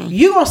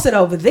 You gonna sit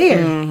over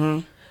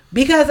there.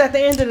 Because at the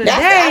end of the That's,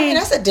 day, I mean,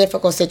 that's a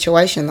difficult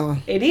situation though.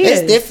 It is.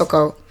 It's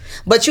difficult.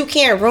 But you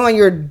can't ruin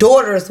your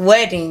daughter's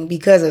wedding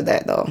because of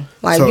that though.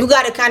 Like So- you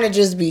got to kind of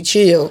just be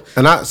chill.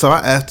 And I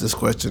asked this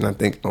question, I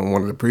think, on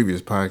one of the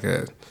previous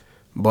podcasts.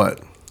 But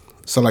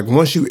so like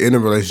once you in a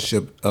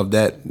relationship of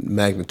that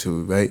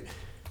magnitude, right?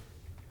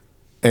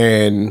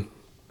 And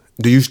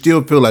do you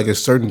still feel like it's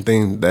certain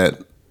things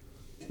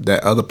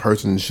that other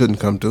person shouldn't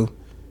come to?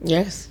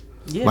 Yes.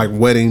 yeah. Like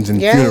weddings and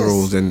Yes.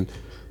 funerals and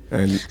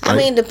I like,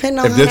 mean, depending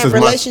on if how this that is my-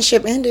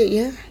 relationship ended,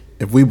 yeah.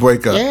 if we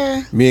break up,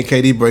 Yeah. me and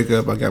KD break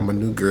up, I got my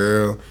new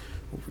girl,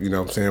 you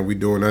know what I'm saying, we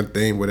doing our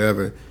thing,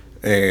 whatever,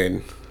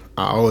 and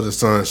our oldest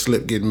son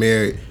Slip get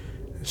married,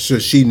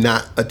 should she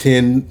not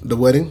attend the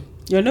wedding?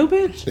 your new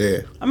bitch.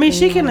 Yeah. I mean,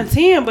 she can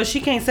attend, but she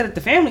can't sit at the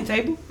family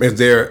table. Is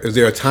there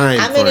a time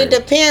I mean, frame? it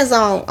depends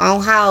on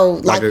how,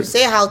 like you if-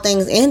 said, how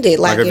things ended.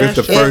 Like, if it's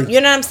the first- you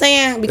know what I'm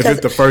saying? Because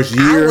it's the first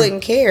year, I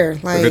wouldn't care.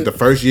 If Like, it's the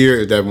first year,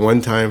 is that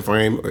one time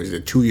frame, or is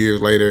it 2 years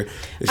later?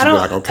 It should I be don't.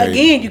 like, okay,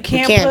 Again, you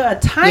can't can't- put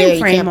a time yeah, you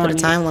frame can't on put a it.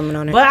 time limit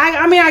on it. But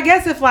I mean, I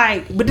guess if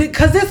like, but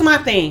because this is my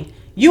thing.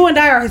 You and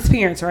I are his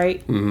parents,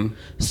 right? Mm-hmm.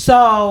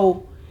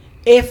 So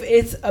if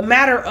it's a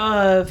matter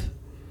of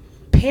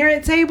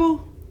parent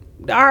table,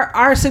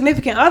 our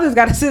significant others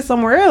got to sit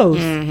somewhere else.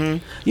 Mm-hmm.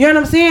 You know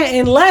what I'm saying?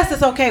 Unless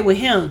it's okay with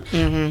him.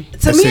 To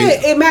me, See-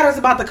 it matters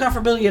about the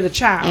comfortability of the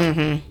child.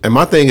 Mm-hmm. And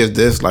my thing is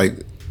this,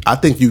 like, I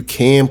think you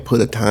can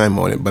put a time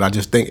on it, but I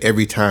just think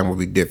every time will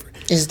be different.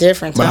 it's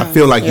different. But I times.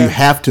 feel like Yeah. you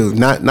have to,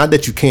 not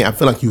that you can't, I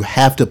feel like you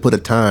have to put a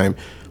time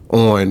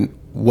on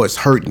what's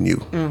hurting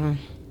you.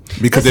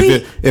 Because But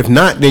see- if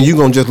not, then you're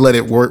gonna just let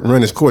it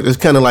run its course. It's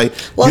kind of like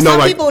Well, you know, some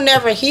like, people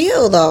never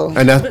heal though.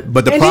 and that's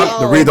but the And problem,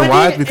 the then- reason but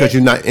why then is because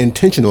you're not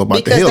intentional about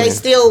the Because healing. they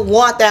still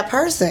want that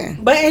person.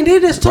 But and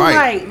then it's too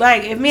Right.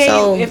 like if me and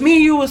So- you, if me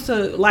and you was to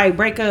like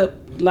break up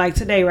like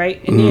today,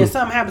 right? And Mm-hmm. then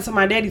something happens to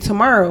my daddy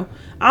tomorrow,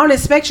 I don't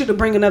expect you to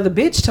bring another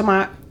bitch to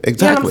my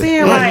Exactly.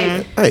 You know what I'm saying? Right.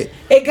 Like Right.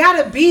 it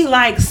gotta be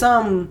like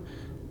some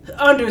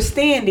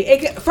understanding.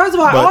 First of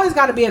all, it But- always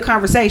got to be a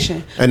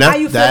conversation. And How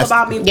you feel that's-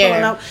 about me pulling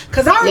Yeah. up?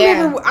 Because I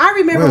remember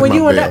Where's when my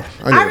you and bell?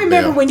 I need I a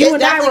remember bell. when you It's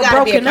and I were definitely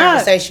gotta be a broken up.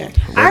 conversation.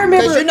 I remember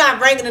Because you're not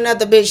bringing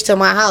another bitch to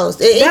my house.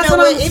 That's Even what I'm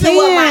with my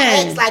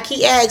saying. ex, like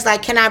he asked,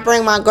 like, can I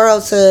bring my girl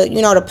to,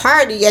 the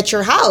party at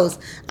your house?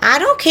 I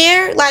don't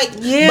care. Like,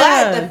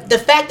 Yeah. but the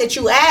fact that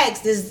you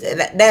asked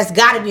that's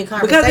got to be a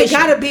conversation. because it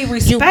got to be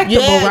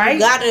respectable, right? You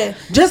gotta,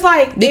 Just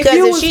like because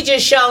you if was- she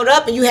just showed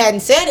up and you hadn't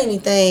said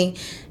anything,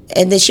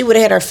 and then she would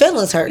have had her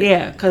feelings hurt.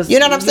 Yeah, 'cause you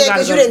know what I'm you saying? gotta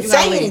Because you go- didn't you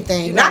gotta say leave.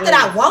 anything. You Not gotta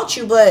that leave. I want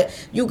you, but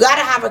you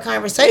gotta have a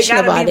conversation It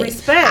gotta about be it.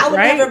 respect, I would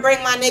right? never bring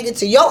my nigga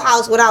to your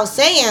house without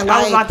saying, like, I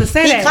was about to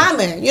say he that.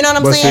 coming. You know what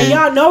I'm But saying? see-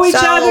 y'all know each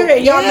So, other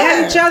and y'all yeah.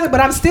 met each other, but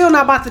I'm still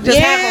not about to just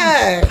have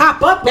Yeah. them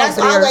pop up That's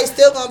over there. always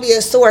still gonna be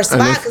a sore spot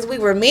it's- because we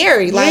were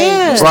married. Like,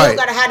 Yeah. you still Right.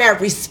 gotta have that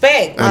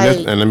respect. And,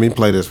 Like, and let me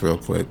play this real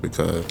quick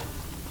because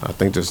I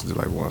think this is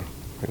like one.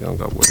 We're gonna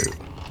go with it.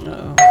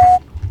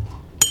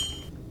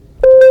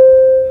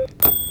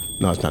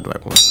 No, it's not the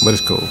right one, but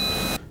it's cool.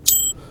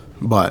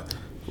 But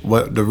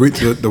what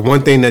the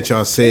one thing that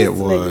y'all said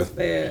was Nigga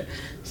said,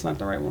 it's not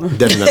the right one.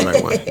 definitely not the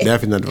right one.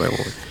 Definitely not the right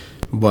one.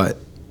 But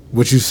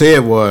what you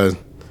said was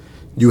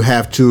you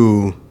have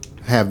to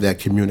have that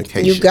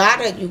communication. you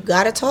gotta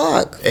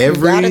talk. You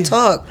gotta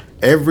talk.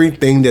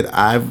 Everything that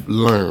I've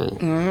learned,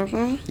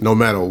 Mm-hmm. no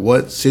matter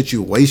what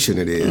situation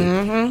it is,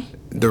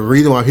 the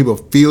reason why people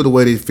feel the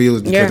way they feel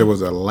is because Yeah. there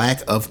was a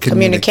lack of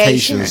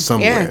communication Communication,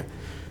 somewhere. yeah.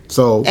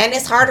 So And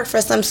it's harder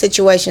for some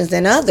situations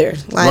than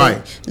others. Like,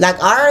 Right.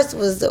 like ours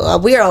was,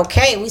 we're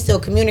okay. We still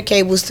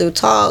communicate. We still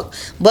talk.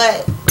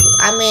 But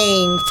I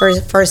mean,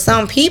 for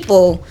some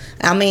people,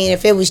 I mean,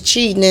 if it was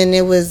cheating and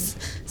it was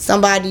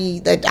somebody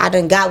that I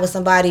done got with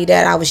somebody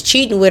that I was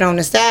cheating with on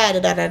the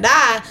side,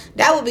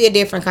 that would be a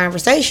different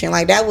conversation.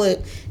 Like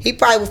he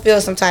probably would feel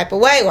some type of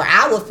way, or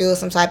I would feel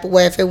some type of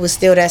way if it was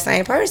still that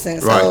same person.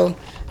 So, Right.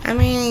 I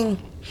mean,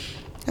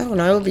 I don't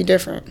know. It would be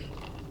different.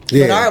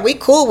 yeah, But we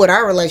cool with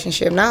our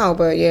relationship now,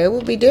 but yeah, it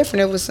would be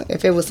different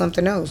if it was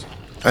something else.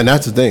 and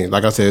that's the thing.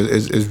 Like I said,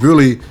 it's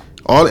really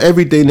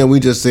everything that we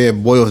just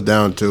said boils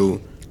down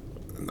to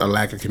a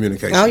lack of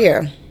communication. Oh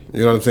yeah, You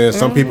know what I'm saying?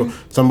 Some people,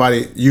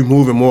 you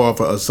moving more of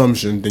an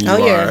assumption than you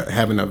Oh, are yeah.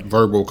 having a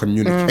verbal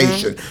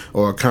communication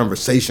or a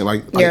conversation.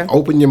 Like Yeah.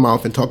 open your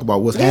mouth and talk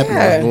about what's happening,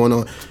 Yeah. what's going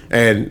on.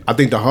 And I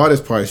think the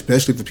hardest part,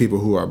 especially for people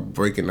who are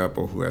breaking up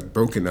or who have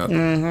broken up,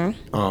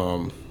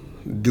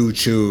 due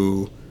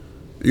to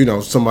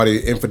somebody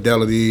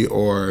infidelity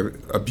or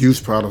abuse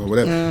problems or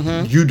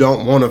whatever, you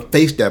don't want to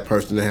face that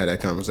person to have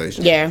that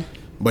conversation. yeah,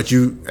 But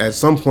you, at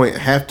some point,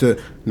 have to.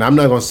 Now, I'm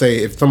not going to say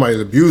if somebody's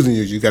abusing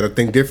you, you got to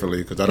think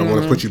differently because I don't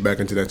want to put you back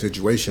into that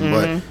situation.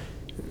 But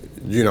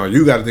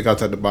you got to think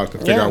outside the box and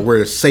figure Yeah. out where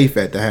it's safe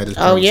at to have this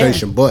Oh, yeah.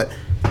 conversation. But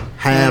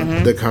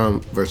have the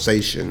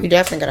conversation you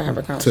definitely gotta have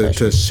a conversation.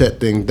 to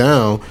set things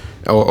down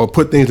or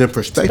put things in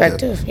perspective.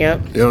 Perspective,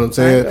 yep. You know what I'm I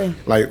saying? agree.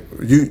 Like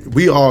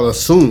we all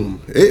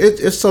assume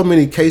it's so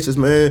many cases,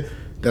 man,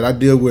 that I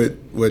deal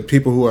with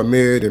people who are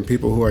married and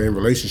people who are in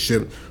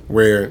relationship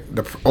where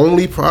the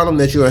only problem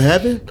that you're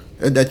having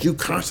is that you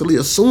constantly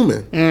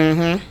assuming.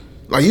 Mm-hmm.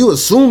 Like you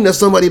assume that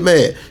somebody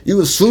mad.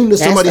 You assume that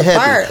somebody That's the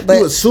happy. part.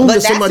 You assume that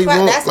that's somebody why,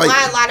 won't. That's Like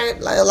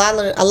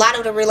why a lot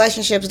of the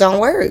relationships don't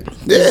work.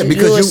 Yeah,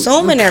 because you you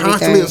assuming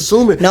constantly everything.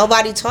 assuming.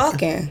 Nobody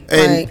talking.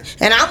 And-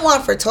 And I'm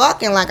one for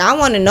talking. Like I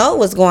want to know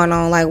what's going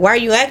on. Like why are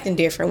you acting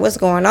different? What's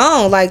going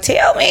on? Like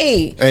tell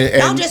me. And-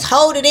 Don't just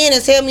hold it in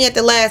and tell me at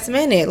the last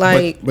minute.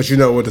 Like but you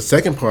know what the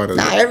second part of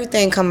now it.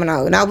 everything coming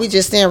out. Now we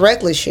just saying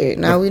reckless shit.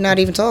 Now we not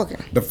even talking.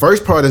 The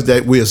first part is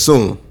that we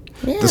assume.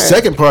 Yeah. The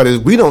second part is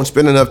we don't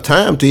spend enough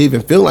time to even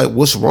feel like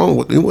what's wrong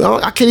with me.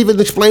 I can't even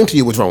explain to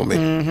you what's wrong with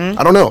me. Mm-hmm.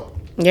 I don't know.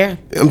 Yeah. You know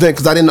what I'm saying?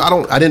 Because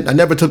I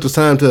never took the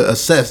time to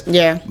assess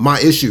Yeah. my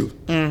issue.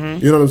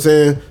 Mm-hmm. You know what I'm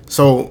saying?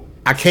 So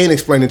I can't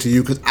explain it to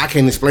you because I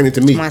can't explain it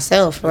to me.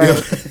 Myself, You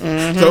right?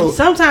 know? So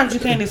Sometimes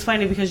you can't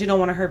explain it because you don't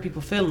want to hurt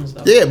people's feelings,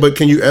 though. yeah, but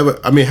can you ever?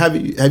 I mean, have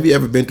you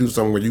ever been through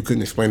something where you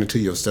couldn't explain it to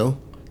yourself?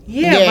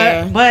 Yeah,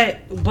 Yeah.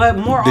 but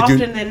more Did you-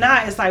 often than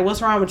not, it's like,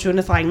 what's wrong with you? And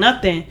it's like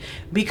nothing,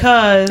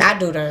 because I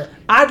do that.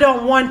 I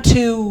don't want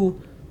to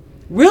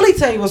really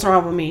tell you what's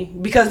wrong with me,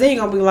 because then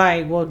you're gonna be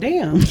like, well,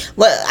 damn.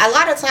 But a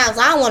lot of times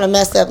I don't want to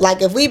mess up.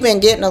 Like if we've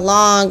been getting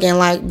along and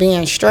like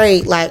being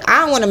straight, like I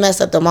don't want to mess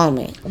up the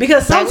moment.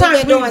 Because Like,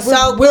 sometimes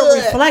we're good,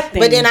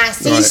 reflecting. but then I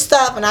see Right.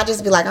 stuff and I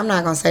just be like, I'm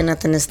not gonna say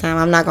nothing this time.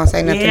 I'm not gonna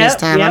say nothing this Yep,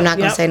 time. I'm yep, not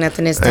gonna yep. say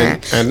nothing this time.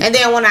 And- And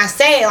then when I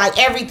say it, like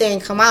everything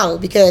come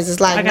out because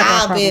it's I like got that now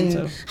I've problem, been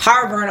too.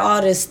 harboring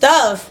all this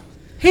stuff.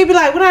 He'd be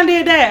like, when I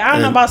did that, I don't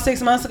know, And- about 6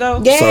 months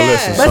ago. Yeah. So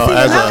listen. But so see,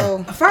 as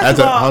no, a first as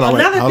of a all, hold on, wait,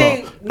 another hold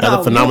thing- on. no, as a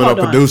you phenomenal hold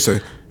on.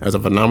 producer, as a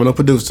phenomenal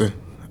producer,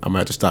 I'm gonna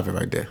have to stop it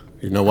right there.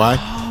 You know why?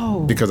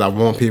 Because I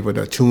want people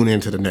to tune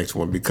into the next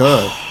one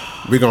because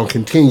we're gonna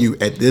continue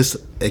at this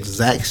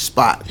exact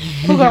spot.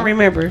 Who gonna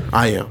remember?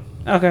 I am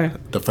Okay.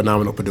 the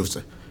phenomenal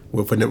producer.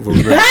 We'll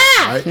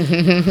right?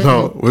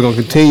 So we're gonna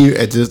continue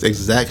at this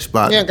exact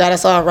spot. You got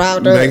us all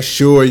riled up. Make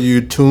sure you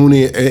tune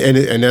in,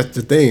 and that's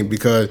the thing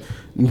because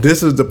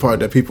this is the part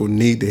that people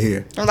need to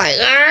hear. I'm like,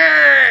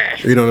 "Arr!"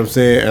 You know what I'm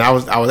saying? And I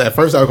was at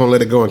first I was gonna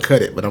let it go and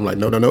cut it, but I'm like,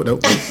 no. We're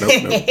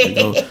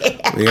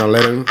gonna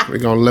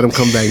let them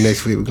come back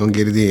next week. We're gonna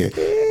get it in,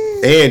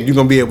 and you're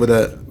gonna be able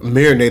to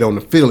marinate on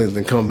the feelings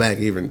and come back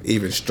even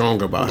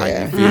stronger about how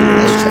you feel. You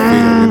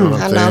know what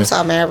I'm saying? I'm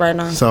so mad right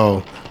now.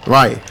 So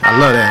right, I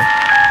love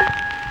that.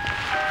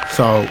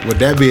 So with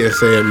that being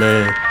said,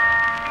 man,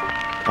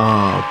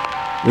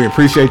 we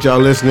appreciate y'all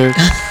listening.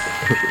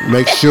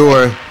 Make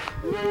sure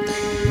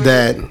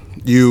that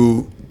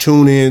you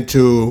tune in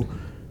to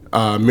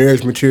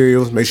Marriage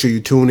Materials. Make sure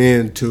you tune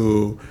in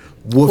to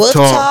Wolf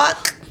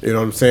Talk. You know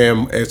what I'm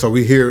saying? And so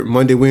we here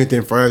Monday, Wednesday,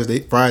 and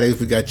Fridays.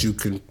 We got you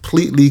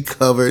completely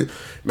covered.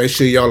 Make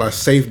sure y'all are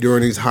safe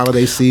during these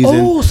holiday season.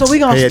 Oh, so we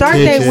gonna start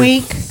that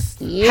week.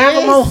 Have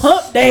them on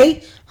Hump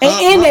Day. And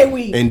end that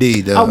week.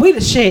 Indeed. Oh, we the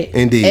shit.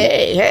 Indeed.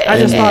 I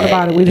just thought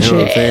about it. We the You know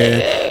what I'm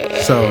shit.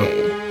 saying?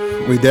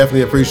 So we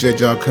definitely appreciate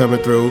y'all coming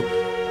through.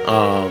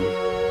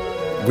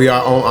 We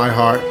are on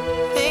iHeart.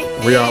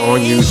 We are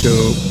on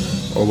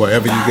YouTube or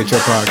wherever you get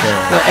your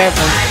podcast.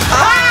 Whatever.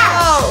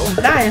 Oh!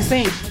 Not in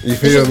sync. You This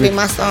feel used to me? be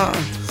my song.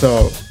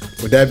 So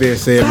with that being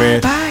said,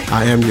 man, bye.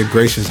 I am your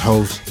gracious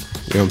host.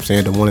 You know what I'm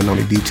saying? The one and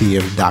only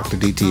DTM, Dr.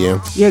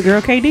 DTM. Your girl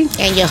KD.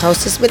 And your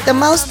hostess with the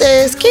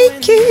mostest,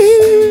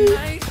 Kiki.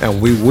 And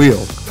we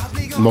will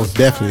most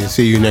definitely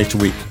see you next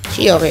week.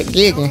 She over here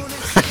giggling.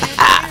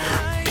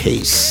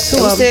 Peace.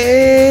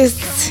 Deuces.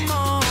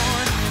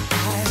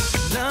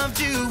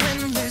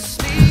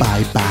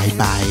 Bye.